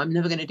think, no, I'm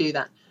never going to do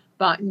that.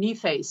 But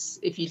NuFace,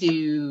 if you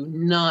do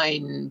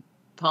 9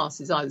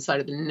 passes either side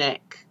of the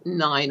neck,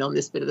 9 on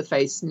this bit of the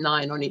face,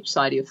 9 on each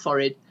side of your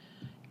forehead,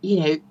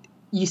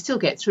 you still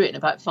get through it in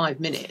about 5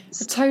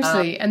 minutes.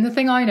 Totally. And the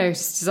thing I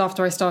noticed is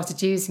after I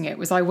started using it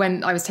was I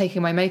was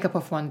taking my makeup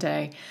off one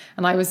day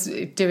and I was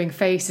doing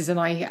faces, and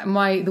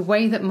the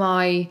way that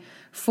my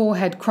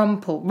forehead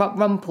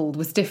rumpled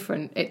was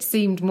different. It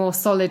seemed more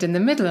solid in the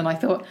middle, and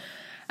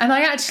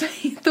I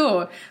actually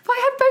thought, if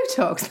I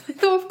had Botox, I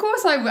thought, of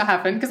course I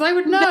haven't, because I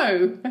would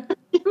know.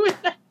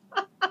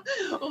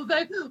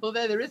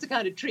 Although there is a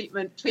kind of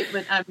treatment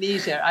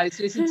amnesia. I was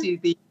listening to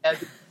the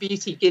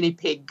beauty guinea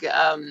pig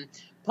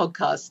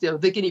podcast,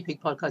 the guinea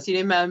pig podcast,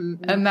 Mariam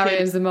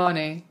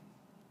Zamani.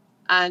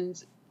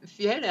 And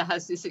Fiona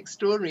has this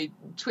extraordinary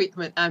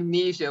treatment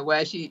amnesia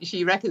where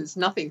she reckons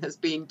nothing has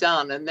been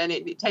done, and then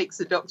it takes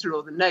the doctor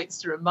or the notes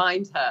to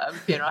remind her. And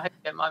Fiona, I hope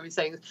you don't mind me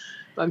saying this,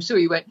 but I'm sure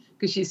you won't,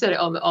 because she said it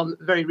on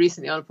very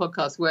recently on a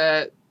podcast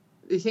where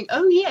you think,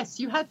 oh yes,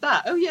 you had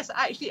that. Oh yes,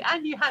 actually,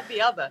 and you had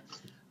the other.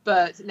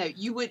 But no,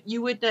 you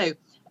would know.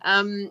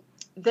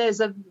 There's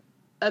a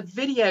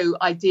video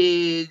I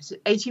did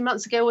 18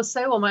 months ago or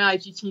so on my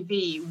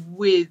IGTV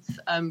with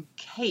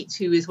Kate,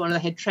 who is one of the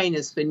head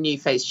trainers for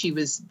NuFace. She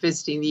was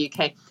visiting the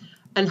UK,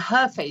 and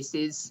her face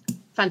is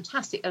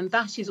fantastic, and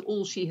that is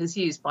all she has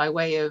used by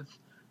way of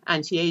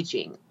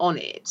anti-aging on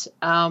it.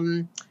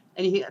 And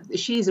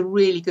she is a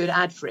really good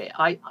ad for it.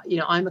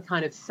 I'm a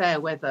kind of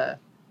fair weather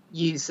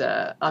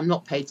user. I'm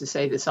not paid to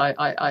say this,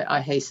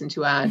 I hasten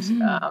to add,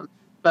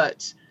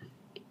 but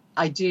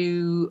I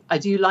do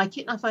like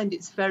it, and I find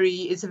it's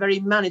a very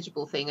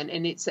manageable thing, and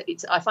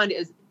I find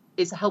it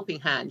it's a helping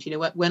hand.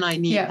 When I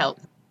need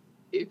help,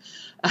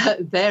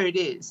 there it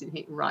is. And you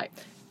think, right.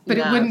 But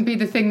it wouldn't be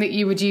the thing that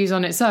you would use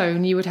on its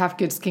own. You would have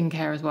good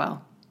skincare as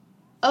well.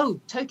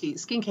 Oh, totally.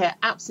 Skincare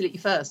absolutely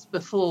first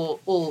before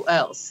all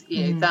else.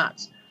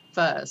 That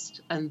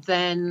first, and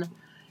then.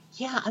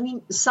 Yeah, I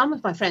mean, some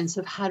of my friends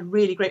have had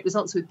really great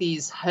results with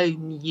these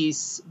home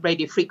use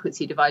radio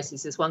frequency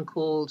devices. There's one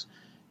called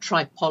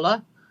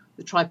Tripolar.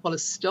 The Tripolar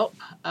Stop,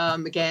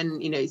 again,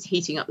 it's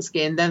heating up the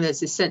skin. Then there's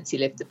this Sensi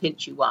Lift, the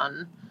pinchy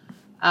one.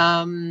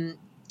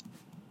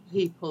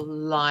 People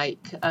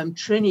like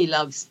Trini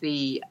loves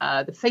the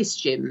Face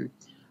Gym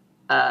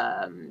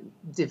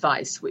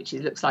device, which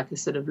looks like a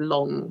sort of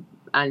long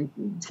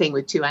thing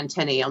with 2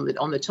 antennae on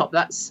the top.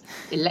 That's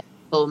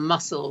electrical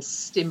muscle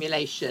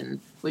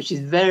stimulation, which is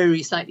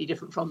very slightly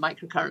different from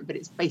microcurrent, but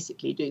it's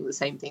basically doing the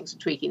same things,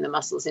 tweaking the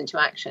muscles into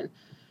action.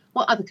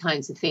 What other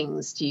kinds of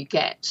things do you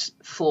get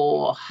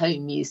for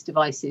home use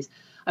devices?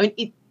 I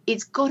mean,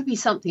 it's got to be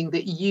something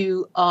that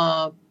you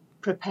are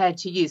prepared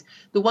to use.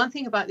 The one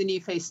thing about the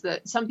NuFace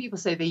that some people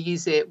say they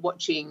use it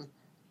watching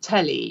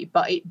telly,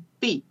 but it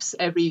beeps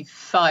every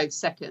 5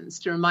 seconds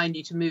to remind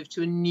you to move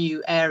to a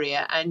new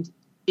area. And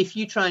if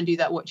you try and do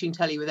that watching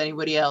telly with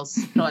anybody else,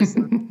 it drives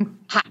them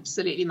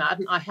absolutely mad.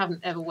 And I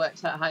haven't ever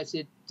worked out how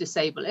to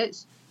disable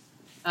it.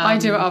 I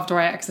do it after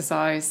I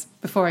exercise,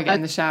 before I get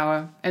in the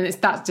shower, and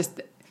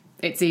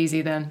it's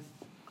easy then.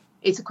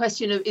 It's a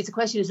question of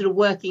sort of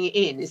working it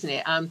in, isn't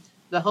it?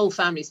 The whole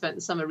family spent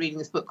the summer reading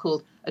this book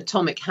called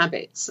Atomic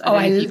Habits.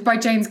 By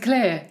James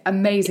Clear.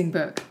 Amazing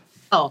book.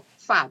 Oh,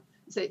 fab.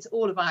 So it's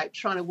all about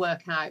trying to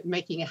work out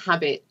making a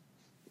habit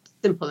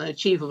simple and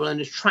achievable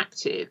and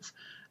attractive,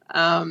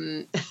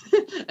 and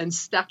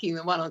stacking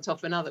them one on top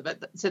of another.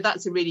 So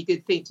that's a really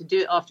good thing to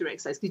do after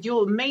exercise, because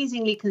you're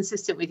amazingly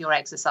consistent with your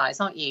exercise,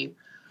 aren't you?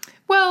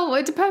 Well,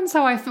 it depends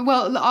how I feel.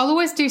 Well, I'll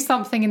always do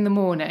something in the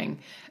morning.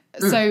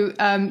 So,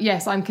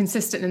 yes, I'm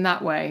consistent in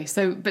that way.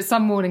 But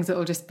some mornings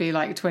it'll just be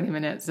like 20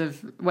 minutes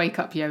of wake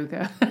up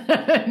yoga.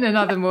 And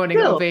another morning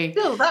it'll be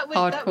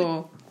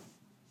hardcore.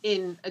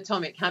 In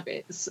Atomic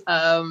Habits,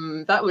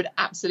 that would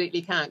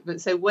absolutely count.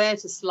 But so where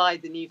to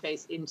slide the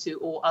NuFace into,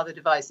 or other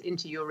device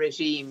into your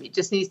regime, it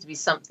just needs to be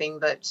something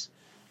that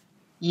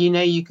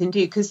you can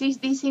do, because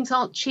these things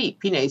aren't cheap,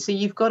 so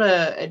you've got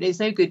to, there's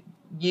no good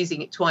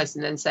using it twice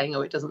and then saying,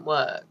 oh, it doesn't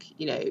work.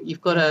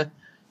 You've got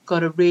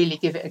to really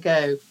give it a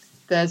go.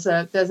 There's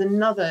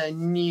another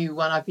new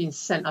one I've been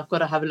sent. I've got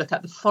to have a look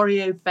at, the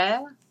Foreo Bear.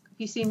 Have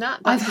you seen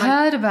that? I've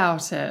heard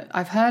about it.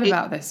 I've heard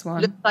about this one.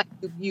 It looks like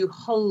you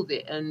hold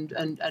it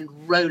and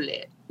roll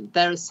it.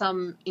 There are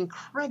some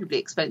incredibly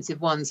expensive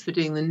ones for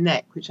doing the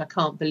neck, which I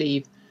can't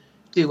believe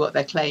do what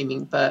they're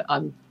claiming, but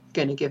I'm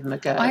going to give them a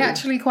go. I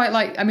actually quite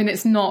like,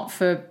 it's not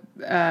for,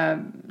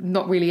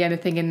 not really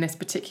anything in this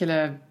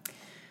particular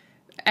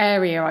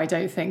area, I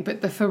don't think,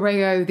 but the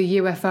Foreo, the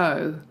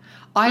UFO,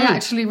 I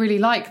actually really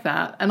like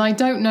that. And I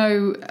don't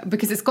know,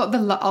 because it's got the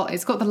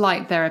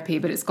light therapy,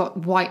 but it's got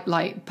white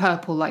light,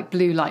 purple light,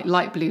 blue light,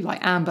 light blue light,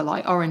 amber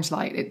light, orange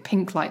light,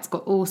 pink light. It's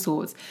got all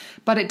sorts.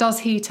 But it does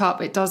heat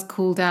up, it does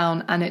cool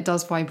down, and it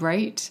does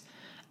vibrate.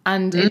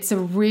 And it's a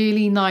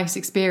really nice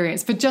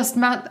experience for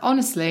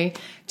honestly,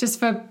 just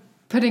for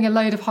putting a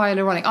load of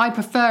hyaluronic. I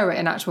prefer it,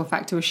 in actual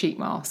fact, to a sheet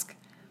mask.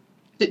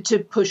 To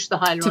push the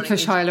hyaluronic in. To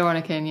push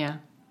hyaluronic in, yeah.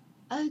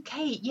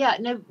 Okay, yeah.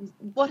 No,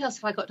 what else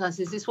have I got down?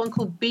 There's this one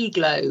called Bee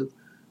Glow,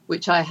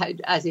 which I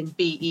had as in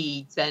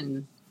BE,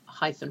 then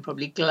hyphen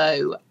probably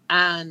glow.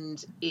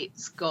 And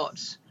it's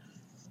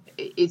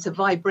a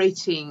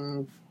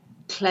vibrating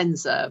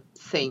cleanser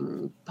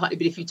thing. But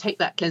if you take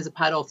that cleanser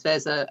pad off,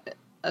 there's a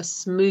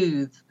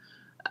smooth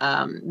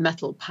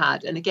metal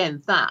pad. And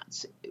again,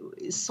 that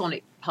is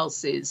sonic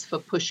pulses for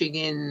pushing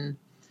in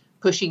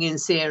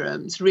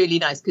serums. Really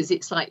nice, because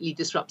it slightly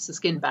disrupts the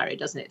skin barrier,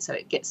 doesn't it? So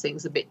it gets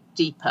things a bit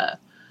deeper.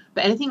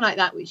 But anything like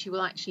that which you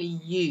will actually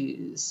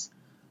use,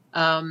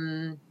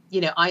 I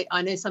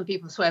know some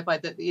people swear by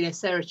the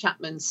Sarah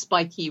Chapman's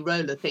spiky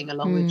roller thing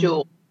along the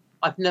jaw.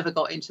 I've never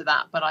got into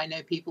that, but I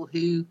know people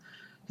who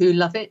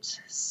love it.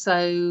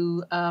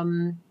 So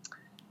and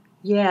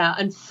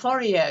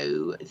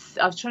Foreo,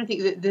 I was trying to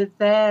think that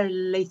their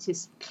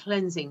latest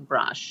cleansing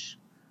brush,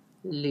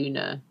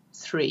 Luna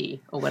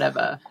 3 or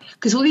whatever,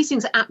 because all these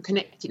things are app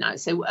connected now,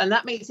 and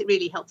that makes it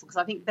really helpful, because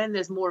I think then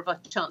there's more of a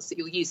chance that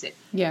you'll use it.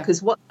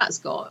 Because what that's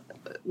got,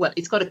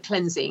 it's got a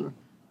cleansing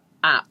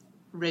app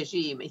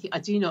regime. I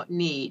do not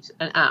need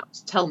an app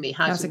to tell me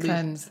how to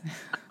cleanse.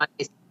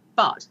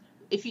 But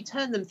if you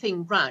turn the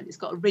thing round, it's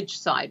got a ridge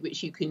side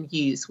which you can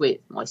use with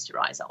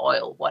moisturizer,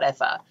 oil,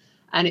 whatever.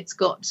 And it's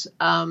got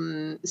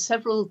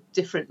several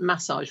different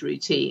massage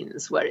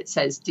routines where it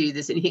says, do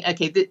this. And you think,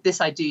 okay,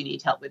 this I do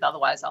need help with.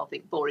 Otherwise, I'll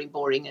think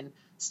boring and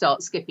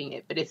start skipping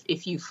it. But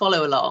if you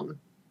follow along.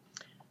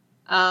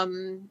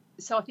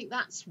 So I think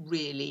that's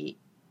really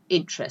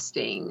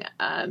interesting.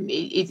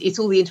 It's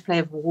all the interplay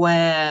of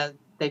where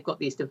they've got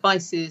these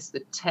devices,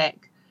 the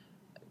tech,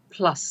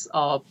 plus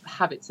our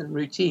habits and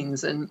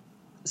routines and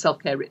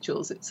self-care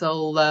rituals. It's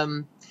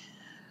all...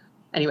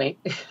 Anyway,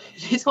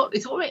 it's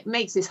what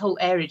makes this whole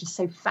area just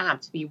so fab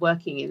to be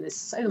working in. There's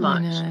so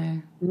much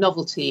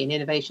novelty and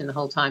innovation the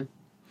whole time.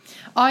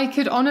 I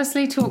could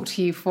honestly talk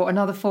to you for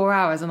another 4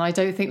 hours, and I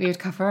don't think we would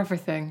cover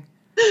everything.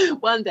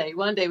 One day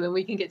when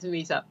we can get to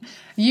meet up.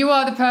 You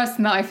are the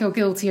person that I feel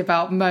guilty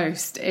about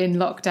most in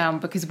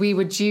lockdown, because we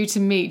were due to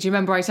meet. Do you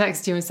remember I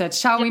texted you and said,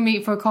 shall we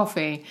meet for a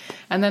coffee?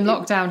 And then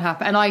lockdown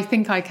happened, and I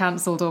think I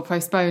cancelled or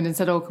postponed and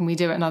said, can we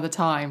do it another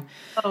time?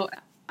 Oh,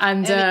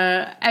 and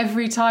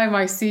every time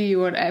I see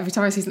you, or every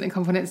time I see something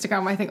come up on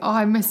Instagram, I think,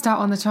 I missed out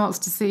on the chance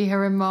to see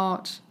her in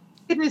March.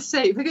 For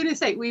goodness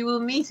sake, we will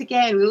meet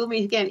again.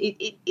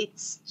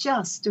 It's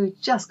just,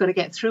 we've just got to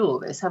get through all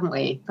this, haven't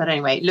we? But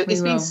anyway, look,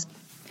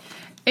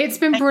 it's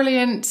been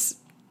brilliant.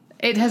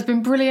 It has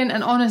been brilliant.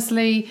 And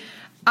honestly,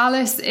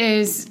 Alice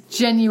is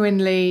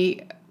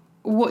genuinely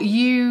what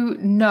you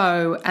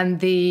know,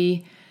 and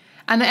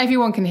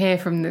everyone can hear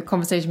from the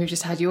conversation we've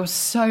just had. You're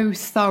so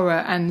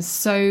thorough, and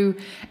so...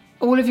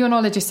 all of your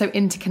knowledge is so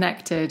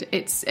interconnected.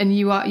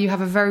 You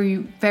have a very,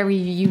 very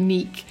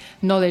unique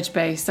knowledge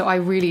base. So I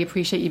really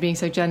appreciate you being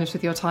so generous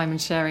with your time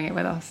and sharing it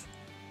with us.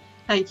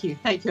 Thank you.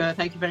 Thank you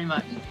very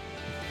much.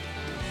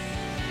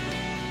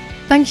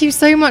 Thank you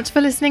so much for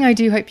listening. I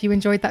do hope you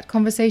enjoyed that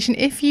conversation.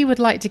 If you would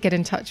like to get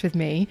in touch with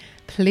me,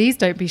 please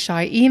don't be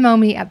shy. Email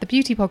me at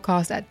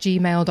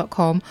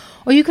thebeautypodcast@gmail.com,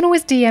 or you can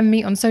always DM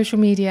me on social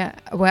media,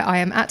 where I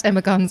am at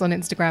Emma Guns on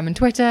Instagram and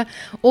Twitter,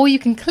 or you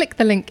can click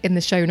the link in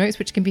the show notes,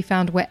 which can be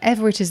found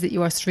wherever it is that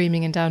you are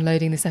streaming and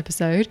downloading this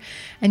episode,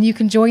 and you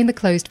can join the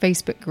closed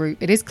Facebook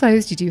group. It is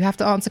closed. You do have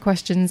to answer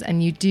questions,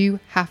 and you do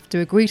have to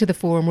agree to the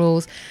forum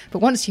rules, but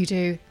once you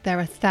do, there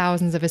are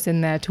thousands of us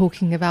in there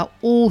talking about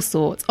all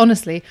sorts.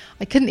 Honestly,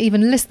 I couldn't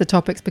even list the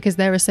topics because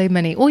there are so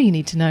many. All you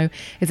need to know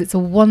is it's a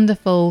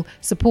wonderful,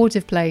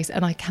 supportive place,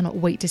 and I cannot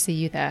wait to see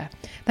you there.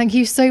 Thank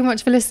you so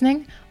much for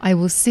listening. I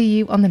will see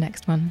you on the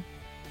next one.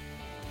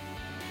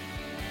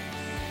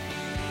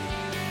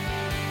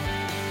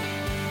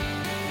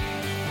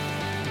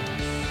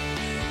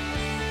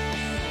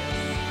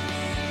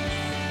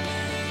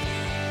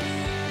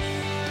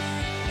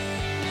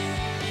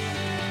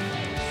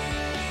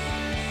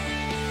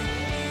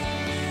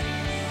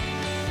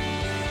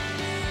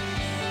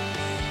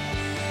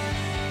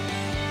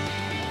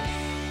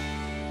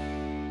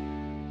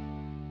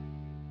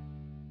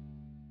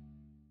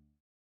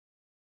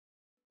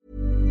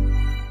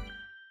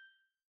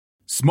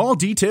 Small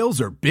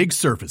details are big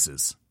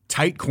surfaces.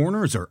 Tight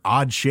corners are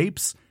odd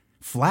shapes.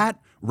 Flat,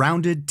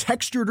 rounded,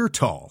 textured, or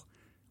tall.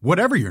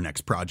 Whatever your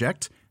next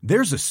project,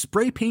 there's a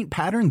spray paint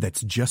pattern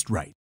that's just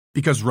right.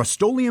 Because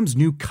Rust-Oleum's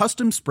new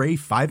Custom Spray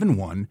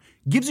 5-in-1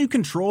 gives you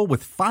control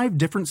with 5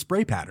 different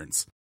spray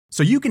patterns.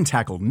 So you can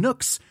tackle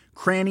nooks,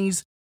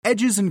 crannies,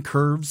 edges, and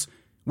curves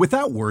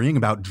without worrying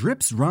about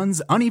drips,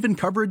 runs, uneven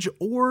coverage,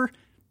 or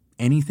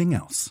anything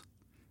else.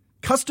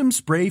 Custom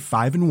Spray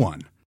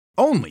 5-in-1.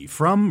 Only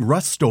from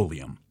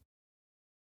Rust-Oleum.